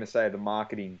what I'm going to say, the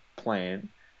marketing plan,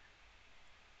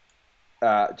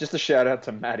 just a shout out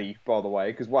to Matty, by the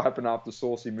way, because what happened after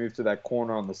Saucy moved to that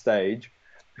corner on the stage,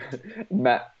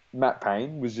 Matt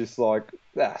Payne was just like,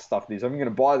 stuff this. I'm going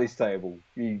to buy this table.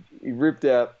 He ripped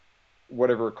out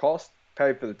whatever it cost,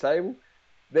 paid for the table.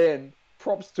 Then,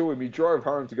 props to him, he drove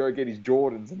home to go get his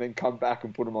Jordans and then come back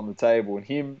and put them on the table. And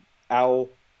him, Al,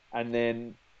 and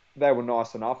then they were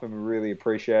nice enough and we really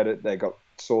appreciate it. They got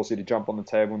Saucy to jump on the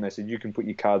table and they said, you can put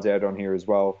your cards out on here as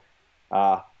well.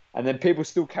 And then people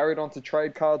still carried on to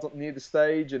trade cards near the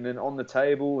stage and then on the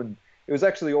table. And it was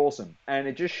actually awesome. And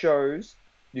it just shows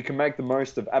you can make the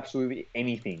most of absolutely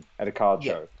anything at a card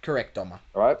show. Correct, Doma.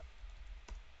 All right?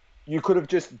 You could have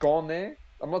just gone there.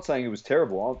 I'm not saying it was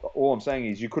terrible. All I'm saying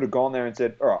is you could have gone there and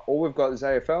said, all right, all we've got is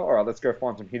AFL. All right, let's go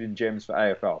find some hidden gems for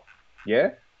AFL.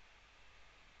 Yeah?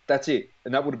 That's it.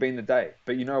 And that would have been the day.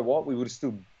 But you know what? We would have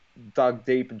still dug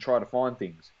deep and tried to find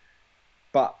things.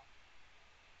 But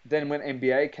then when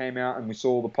NBA came out and we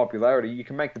saw the popularity, you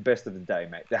can make the best of the day,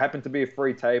 mate. There happened to be a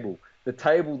free table. The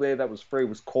table there that was free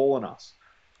was calling us.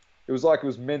 It was like it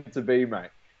was meant to be, mate.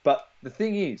 But the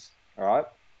thing is, all right,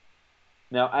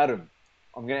 now, Adam,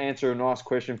 I'm going to answer a nice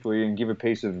question for you and give a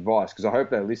piece of advice because I hope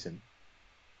they listen.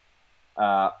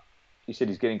 He said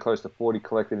he's getting close to 40,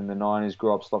 collected in the 90s,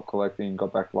 grew up, stopped collecting,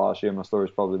 got back last year. My story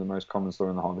is probably the most common story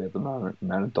in the hobby at the moment. The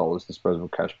amount of dollars disposable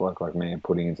cash bloke like me and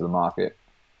putting into the market.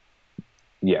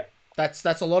 Yeah. That's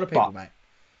a lot of people, mate.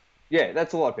 Yeah,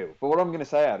 that's a lot of people. But what I'm going to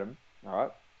say, Adam, all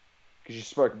right, because you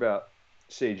spoke about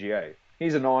CGA,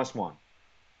 here's a nice one.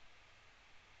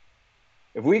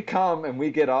 If we come and we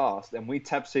get asked and we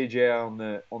tap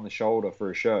CGA on the shoulder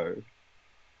for a show,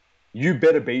 you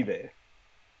better be there.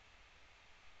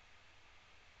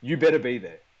 You better be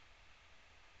there.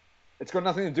 It's got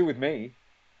nothing to do with me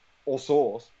or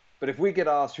Source, but if we get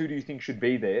asked who do you think should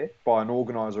be there by an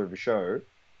organizer of a show,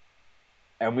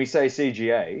 and we say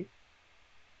CGA,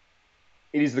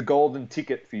 it is the golden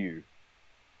ticket for you.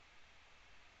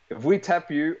 If we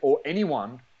tap you, or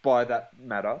anyone by that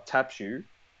matter taps you,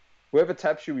 whoever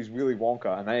taps you is Willy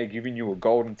Wonka, and they are giving you a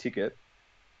golden ticket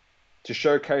to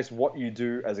showcase what you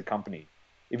do as a company.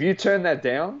 If you turn that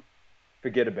down,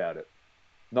 forget about it.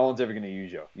 No one's ever going to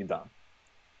use you. You're done.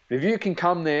 But if you can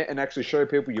come there and actually show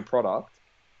people your product,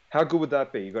 how good would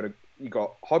that be? You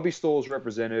got hobby stores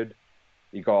represented,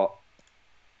 you got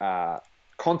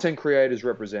content creators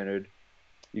represented,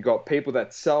 you got people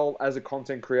that sell as a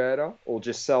content creator or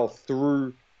just sell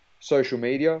through social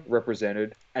media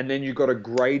represented, and then you've got a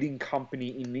grading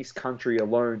company in this country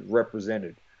alone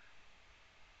represented.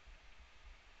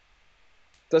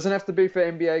 Doesn't have to be for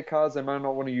NBA cards. They might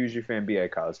not want to use you for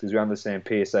NBA cards because we understand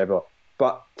PSA,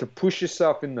 but to push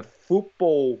yourself in the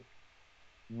football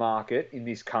market in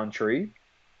this country,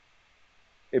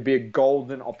 it'd be a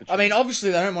golden opportunity. I mean,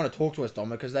 obviously they don't want to talk to us, Dom,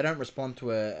 because they don't respond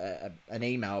to an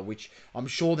email, which I'm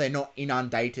sure they're not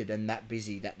inundated and that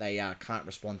busy that they can't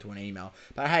respond to an email.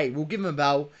 But hey, we'll give them a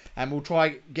bell and we'll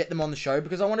try get them on the show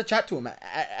because I want to chat to them.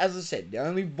 As I said, the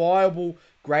only viable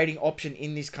grading option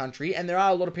in this country, and there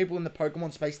are a lot of people in the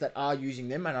Pokemon space that are using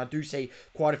them, and I do see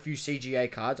quite a few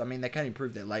CGA cards. I mean, they can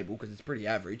improve their label because it's pretty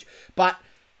average, but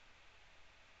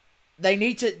they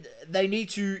need to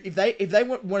if they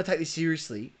want to take this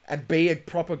seriously and be a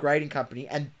proper grading company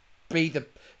and be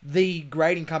the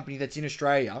grading company that's in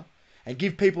Australia and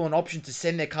give people an option to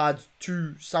send their cards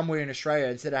to somewhere in Australia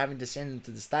instead of having to send them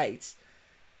to the States,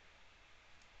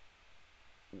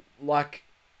 like,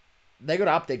 they got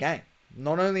to up their game.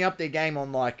 not only up their game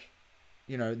on like,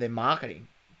 their marketing,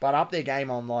 but up their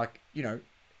game on like,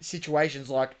 situations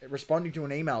like responding to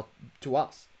an email to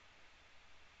us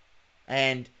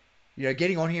and,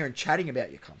 getting on here and chatting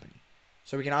about your company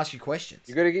so we can ask you questions.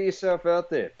 You got to get yourself out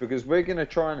there because we're going to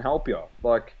try and help you.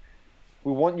 Like,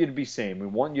 we want you to be seen. We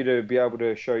want you to be able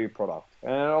to show your product.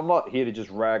 And I'm not here to just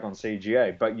rag on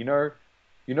CGA, but you know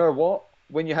what?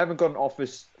 When you haven't got an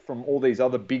office from all these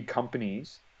other big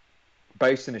companies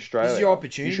based in This is your Australia,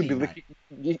 you should opportunity, be mate.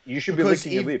 you should be Because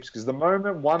licking your if lips because the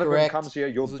moment one of them correct, comes here, I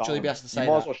you're was literally done. about to You say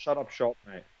might as that. well shut up shop,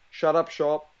 mate. Shut up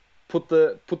shop. Put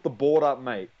the board up,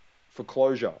 mate, for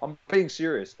closure. I'm being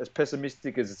serious, as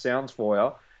pessimistic as it sounds for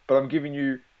you, but I'm giving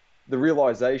you the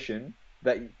realization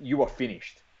that you are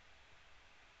finished.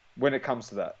 When it comes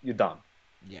to that, you're done.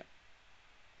 Yeah.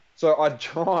 So I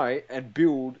try and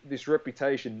build this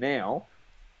reputation now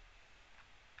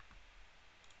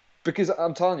because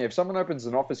I'm telling you, if someone opens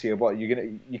an office here,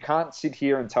 you can't sit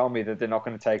here and tell me that they're not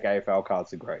going to take AFL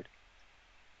cards to grade.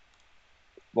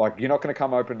 Like, you're not going to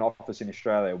come open an office in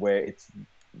Australia where it's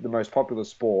the most popular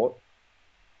sport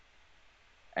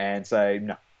and say,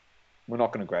 no, we're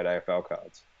not going to grade AFL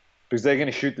cards because they're going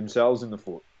to shoot themselves in the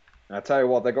foot. And I tell you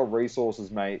what, they got resources,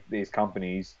 mate, these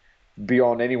companies,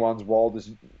 beyond anyone's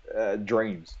wildest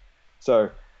dreams. So,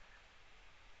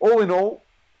 all in all,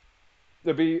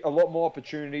 there'll be a lot more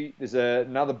opportunity. There's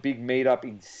another big meetup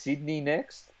in Sydney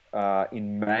next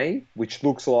in May, which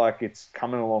looks like it's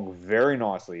coming along very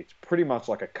nicely. It's pretty much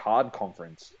like a card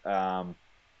conference. I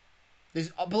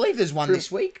believe there's one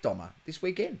this week, Doma. This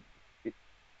weekend.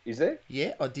 Is there?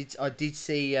 Yeah, I did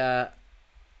see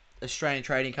Australian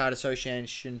Trading Card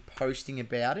Association posting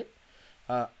about it.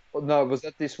 No, was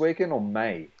that this weekend or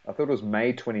May? I thought it was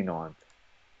May 29th.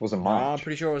 Was it No, I'm March?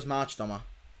 pretty sure it was March, Doma.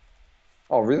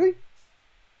 Oh, really?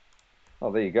 Oh,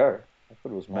 there you go. I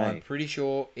thought it was I'm May. pretty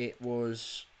sure it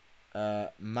was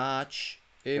March.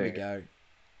 Here we There. go.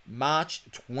 March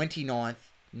 29th,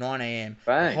 9 a.m. The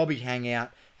Bang. Hobby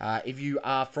Hangout. If you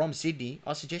are from Sydney,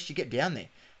 I suggest you get down there.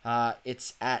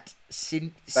 It's at That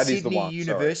is the Sydney one. Sorry.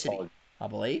 University, Apologies. I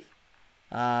believe.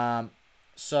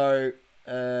 So,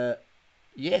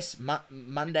 yes,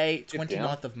 Monday, Get down.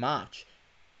 29th of March.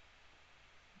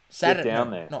 Get Saturday, no,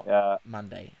 down there. not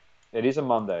Monday. It is a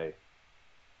Monday.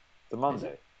 It's a Is it?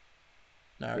 Monday.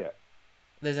 No. Yeah.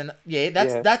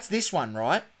 That's Yeah. that's this one,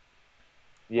 right?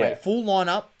 Yeah. Wait, full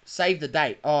lineup, save the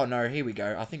date. Oh no, here we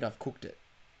go. I think I've cooked it.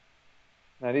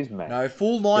 That is May. No,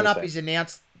 full Give a lineup sec. is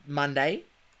announced Monday.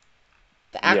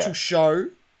 The Yeah. actual show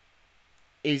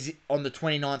is on the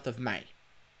 29th of May.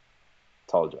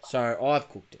 Told you. So I've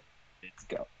cooked it. Let's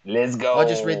go. Let's go. I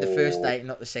just read the first date,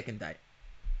 not the second date.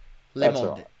 That's Lemon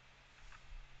all right.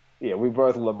 Yeah, we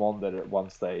both Le Monde at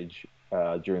one stage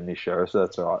during this show, so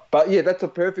that's all right. But yeah, that's a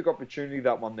perfect opportunity,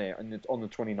 that one there, and it's on the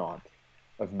 29th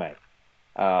of May.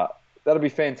 That'll be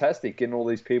fantastic, getting all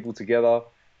these people together.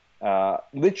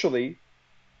 Literally,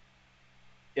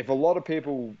 if a lot of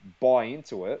people buy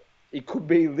into it, it could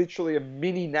be literally a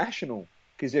mini national.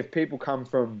 Because if people come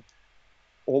from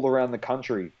all around the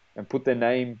country and put their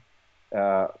name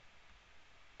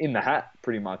in the hat,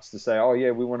 pretty much, to say, oh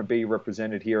yeah, we want to be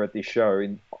represented here at this show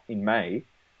in May,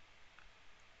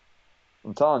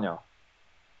 I'm telling you.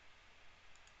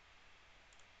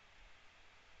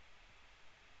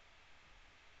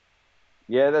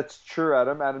 Yeah, that's true,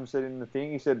 Adam. Adam said in the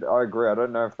thing, he said, I agree. I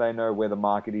don't know if they know where the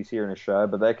market is here in Australia,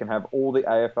 but they can have all the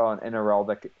AFL and NRL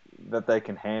that they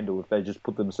can handle if they just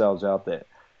put themselves out there.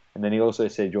 And then he also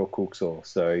said you're cook sauce.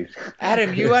 So,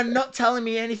 Adam, you are not telling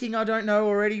me anything I don't know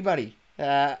already, buddy.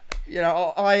 I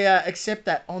accept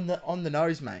that on the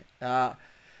nose, mate. But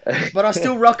I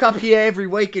still rock up here every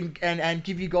week and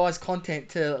give you guys content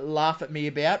to laugh at me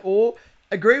about, or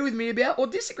agree with me about, or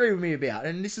disagree with me about.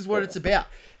 And this is what it's about.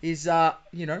 Is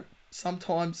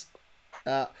sometimes.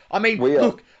 we are.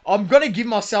 Look, I'm gonna give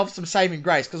myself some saving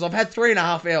grace because I've had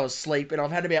 3.5 hours sleep and I've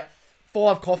had about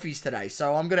 5 coffees today.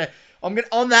 So I'm gonna.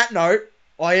 On that note,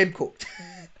 I am cooked.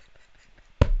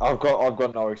 I've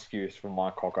got no excuse for my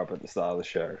cock up at the start of the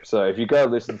show. So if you go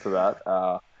listen to that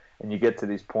and you get to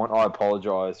this point, I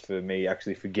apologise for me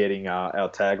actually forgetting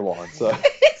our tagline. So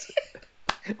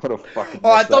what a fucking.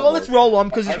 All right, Dom, well, let's roll on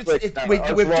because we've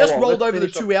just rolled over the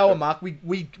 2 hour mark.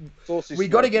 We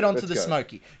got to get onto the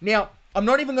Smoky. Now, I'm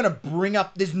not even going to bring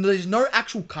up. There's no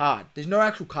actual card. There's no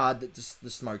actual card that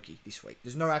the Smoky this week.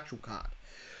 There's no actual card.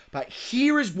 But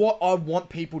here is what I want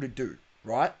people to do,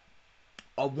 right?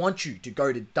 I want you to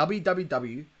go to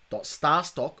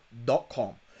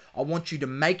www.starstock.com. I want you to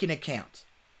make an account,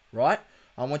 right?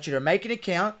 I want you to make an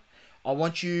account. I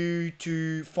want you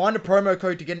to find a promo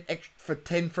code to get for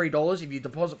 $10 free. If you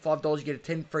deposit $5, you get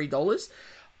 $10 free.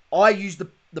 I use the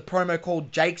promo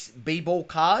called Jake's B-Ball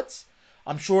Cards.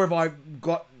 I'm sure if I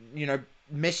got,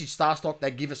 message Starstock, they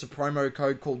give us a promo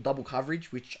code called Double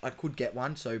Coverage, which I could get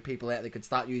one, so people out there could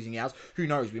start using ours. Who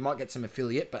knows? We might get some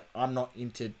affiliate, but I'm not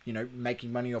into,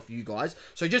 making money off you guys.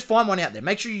 So just find one out there.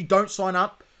 Make sure you don't sign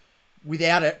up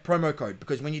without a promo code,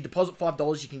 because when you deposit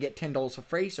 $5, you can get $10 for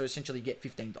free, so essentially you get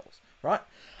 $15, right?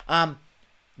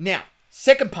 Now,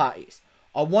 second part is,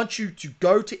 I want you to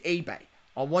go to eBay.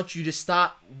 I want you to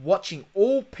start watching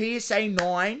all PSA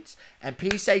 9s and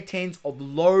PSA 10s of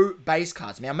low base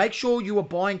cards. Now, make sure you are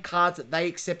buying cards that they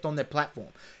accept on their platform.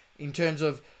 In terms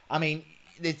of,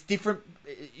 it's different,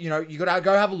 you got to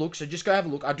go have a look, so just go have a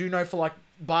look. I do know for, like,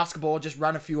 basketball, just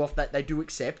run a few off that they do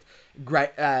accept. Great,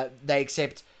 they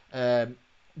accept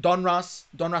Donruss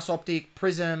Optic,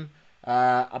 Prism,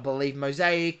 I believe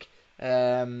Mosaic,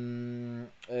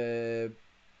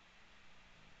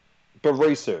 but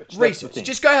research.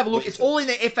 Just go have a look. It's all in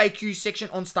the FAQ section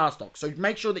on StarStock. So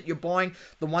make sure that you're buying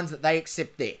the ones that they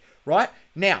accept there. Right?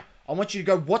 Now, I want you to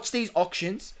go watch these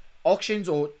auctions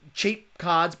or cheap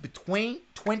cards between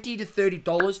 $20 to $30,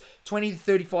 $20 to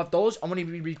 $35. I want you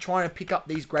to be trying to pick up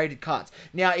these graded cards.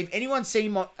 Now, if anyone's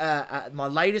seen my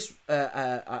latest,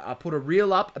 I put a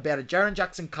reel up about a Jaren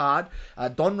Jackson card,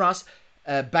 Donruss,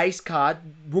 base card,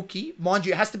 rookie. Mind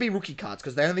you, it has to be rookie cards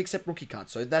because they only accept rookie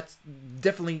cards. So that's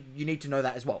definitely, you need to know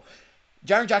that as well.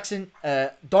 Jaren Jackson,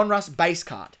 Donruss base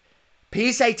card.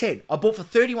 PSA 10, I bought for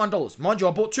 $31. Mind you,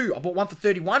 I bought two. I bought one for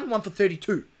 $31, one for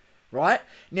 $32. Right?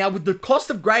 Now, with the cost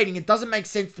of grading, it doesn't make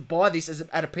sense to buy this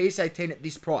at a PSA 10 at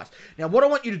this price. Now, what I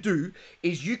want you to do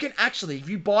is you can actually, if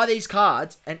you buy these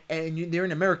cards and they're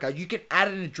in America, you can add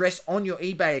an address on your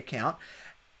eBay account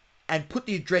and put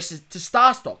the addresses to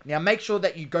StarStock. Now, make sure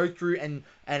that you go through and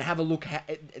have a look.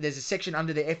 There's a section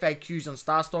under the FAQs on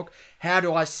StarStock. How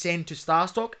do I send to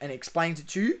StarStock? And it explains it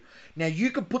to you. Now, you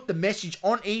can put the message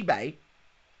on eBay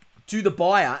to the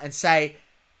buyer and say,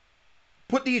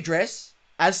 put the address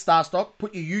as StarStock,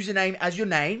 put your username as your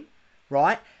name,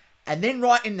 right? And then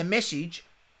write in the message,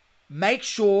 make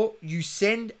sure you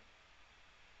send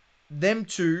them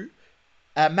to,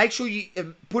 make sure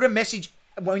you put a message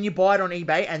when you buy it on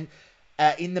eBay, and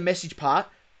in the message part,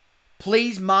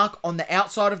 please mark on the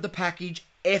outside of the package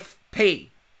FP.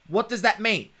 What does that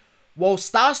mean? Well,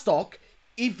 StarStock,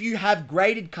 if you have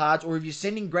graded cards or if you're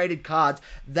sending graded cards,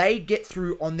 they get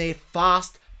through on their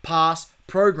Fast Pass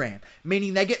program,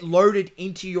 meaning they get loaded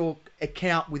into your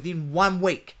account within 1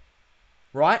 week.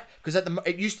 Right? Because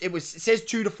it says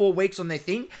 2 to 4 weeks on their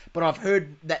thing, but I've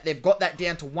heard that they've got that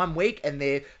down to 1 week, and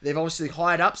they've obviously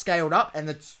scaled up, and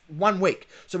it's 1 week.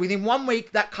 So within 1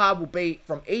 week, that card will be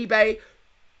from eBay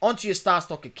onto your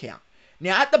StarStock account.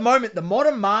 Now, at the moment, the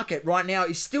modern market right now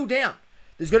is still down.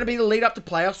 There's going to be the lead up to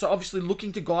playoffs, so obviously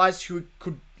looking to guys who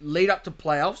could lead up to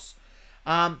playoffs.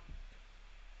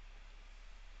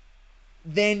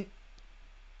 Then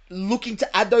looking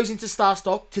to add those into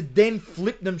StarStock to then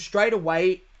flip them straight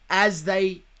away as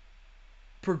they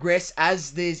progress,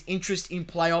 as there's interest in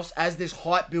playoffs, as there's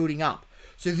hype building up.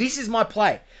 So this is my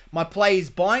play. My play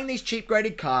is buying these cheap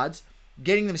graded cards,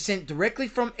 getting them sent directly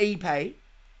from eBay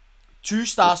to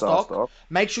StarStock.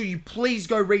 Make sure you please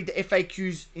go read the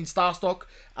FAQs in StarStock,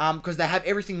 because they have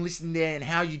everything listed in there and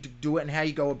how you do it and how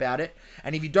you go about it.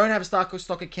 And if you don't have a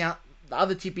StarStock account, the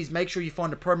other tip is make sure you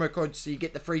find a promo code so you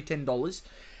get the free $10.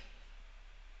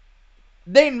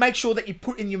 Then make sure that you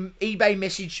put in your eBay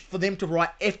message for them to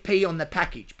write FP on the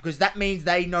package, because that means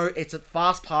they know it's a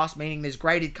fast pass, meaning there's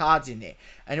graded cards in there.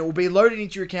 And it will be loaded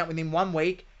into your account within 1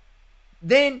 week.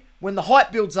 Then, when the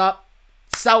hype builds up,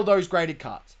 sell those graded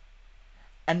cards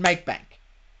and make bank.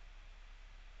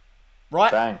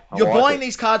 Right? Bang. You're buying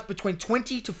these cards between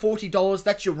 $20 to $40.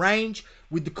 That's your range.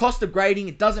 With the cost of grading,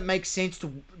 it doesn't make sense to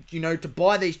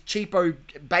buy these cheapo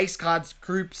base cards,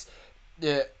 groups,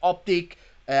 Optic,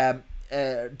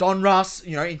 Donruss,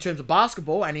 in terms of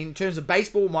basketball. And in terms of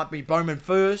baseball, it might be Bowman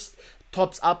First,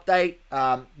 Topps Update,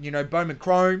 Bowman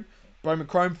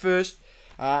Chrome First.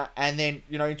 And then,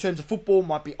 in terms of football, it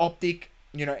might be Optic,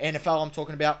 NFL I'm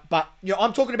talking about. But,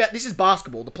 I'm talking about, this is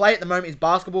basketball. The play at the moment is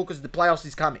basketball because the playoffs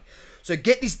is coming. So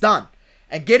get this done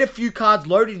and get a few cards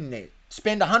loaded in there.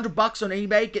 Spend $100 on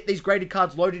eBay, get these graded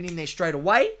cards loaded in there straight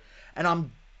away. And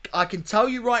I can tell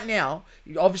you right now,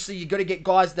 obviously you got to get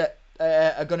guys that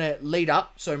are going to lead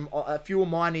up. So a few of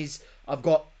mine is, I've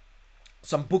got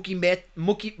some mookie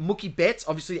bets.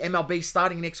 Obviously, MLB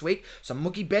starting next week. Some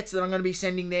mookie bets that I'm going to be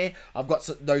sending there. I've got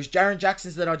those Jaren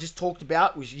Jacksons that I just talked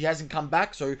about, which he hasn't come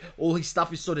back, so all his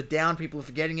stuff is sort of down. People are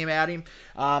forgetting about him.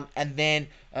 And then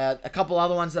a couple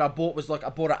other ones that I bought was like I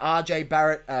bought a RJ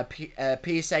Barrett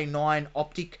PSA 9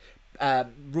 optic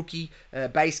rookie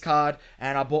base card,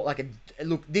 and I bought like a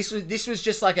look. This was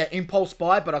just like an impulse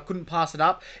buy, but I couldn't pass it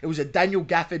up. It was a Daniel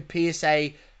Gafford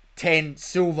PSA 10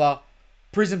 silver.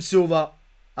 Prism Silver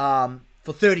for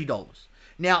 $30.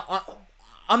 Now,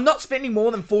 I'm not spending more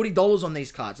than $40 on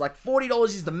these cards. Like, $40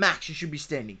 is the max you should be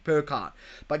spending per card.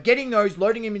 But getting those,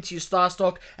 loading them into your Star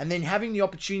Stock, and then having the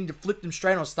opportunity to flip them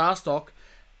straight on Star Stock,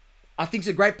 I think it's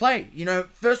a great play. You know,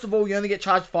 first of all, you only get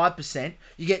charged 5%.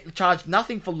 You get charged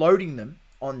nothing for loading them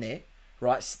on there,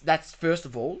 right? That's first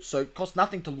of all. So it costs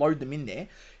nothing to load them in there.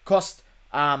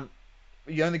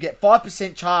 You only get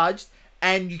 5% charged,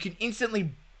 and you can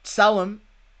instantly sell them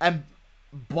and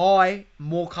buy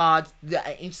more cards that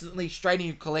are instantly straight in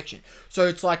your collection. So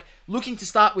it's like looking to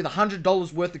start with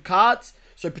 $100 worth of cards.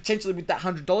 So potentially with that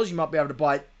 $100, you might be able to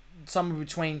buy somewhere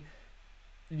between,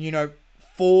 you know,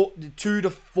 3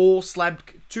 to 4 slab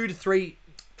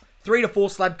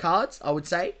cards, I would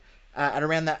say, at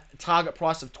around that target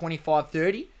price of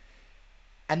 $25-$30,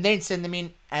 and then send them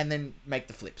in and then make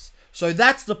the flips. So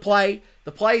that's the play.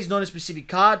 The play is not a specific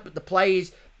card, but the play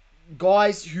is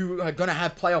guys who are going to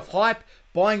have playoff hype,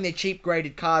 buying their cheap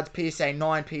graded cards, PSA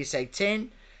 9, PSA 10.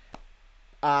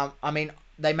 I mean,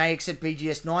 they may accept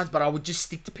BGS 9s, but I would just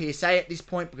stick to PSA at this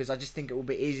point because I just think it will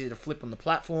be easier to flip on the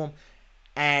platform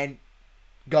and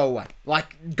go away.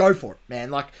 Like, go for it,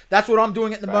 man. Like, that's what I'm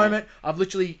doing at the moment. I've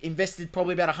literally invested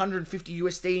probably about 150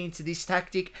 USD into this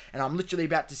tactic, and I'm literally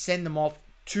about to send them off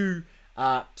to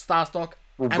Star Stock,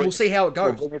 and we'll see how it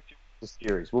goes.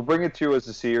 We'll bring it to you as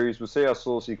a series. We'll see how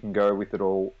saucy you can go with it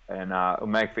all, and it'll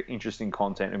make for interesting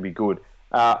content and be good.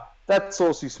 That's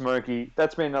Saucy Smokey.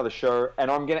 That's been another show, and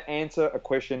I'm going to answer a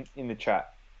question in the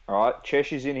chat. All right,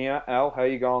 Chesh is in here. Al, how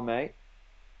you going, mate?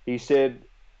 He said,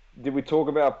 did we talk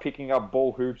about picking up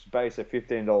ball hoops base at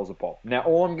 $15 a pop? Now,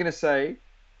 all I'm going to say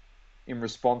in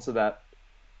response to that,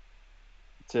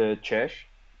 to Chesh,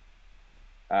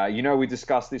 we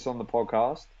discussed this on the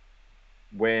podcast.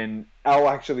 When Al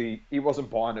actually, he wasn't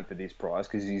buying it for this price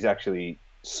because he's actually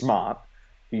smart.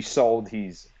 He sold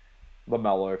his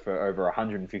LaMelo for over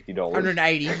 $150.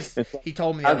 180. He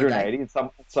told me the other day. 180, and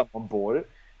someone bought it.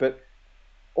 But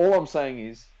all I'm saying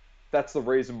is that's the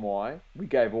reason why we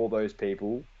gave all those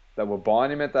people that were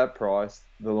buying him at that price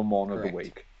the Le Mans of the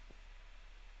week.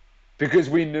 Because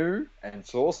we knew, and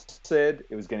Source said,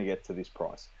 it was going to get to this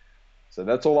price. So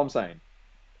that's all I'm saying.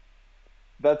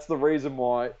 That's the reason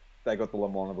why they got the Le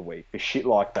Mans of the week for shit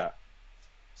like that.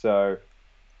 So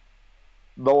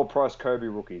lower price Kobe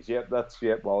rookies.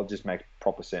 Well, it just makes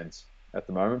proper sense at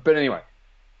the moment. But anyway,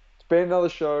 it's been another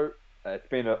show. It's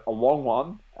been a long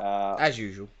one. As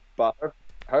usual. But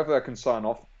hopefully I can sign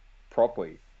off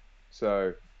properly.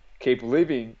 So keep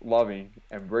living, loving,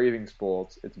 and breathing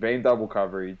sports. It's been double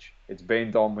coverage. It's been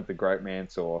Dom with the Great Man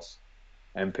Sauce.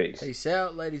 And peace. Peace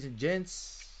out, ladies and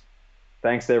gents.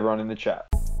 Thanks to everyone in the chat.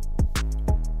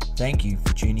 Thank you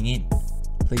for tuning in.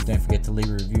 Please don't forget to leave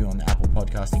a review on the Apple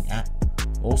Podcasting app.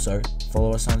 Also,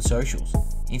 follow us on socials,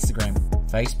 Instagram,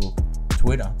 Facebook,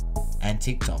 Twitter, and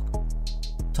TikTok.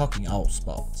 Talking all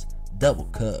sports, double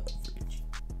coverage.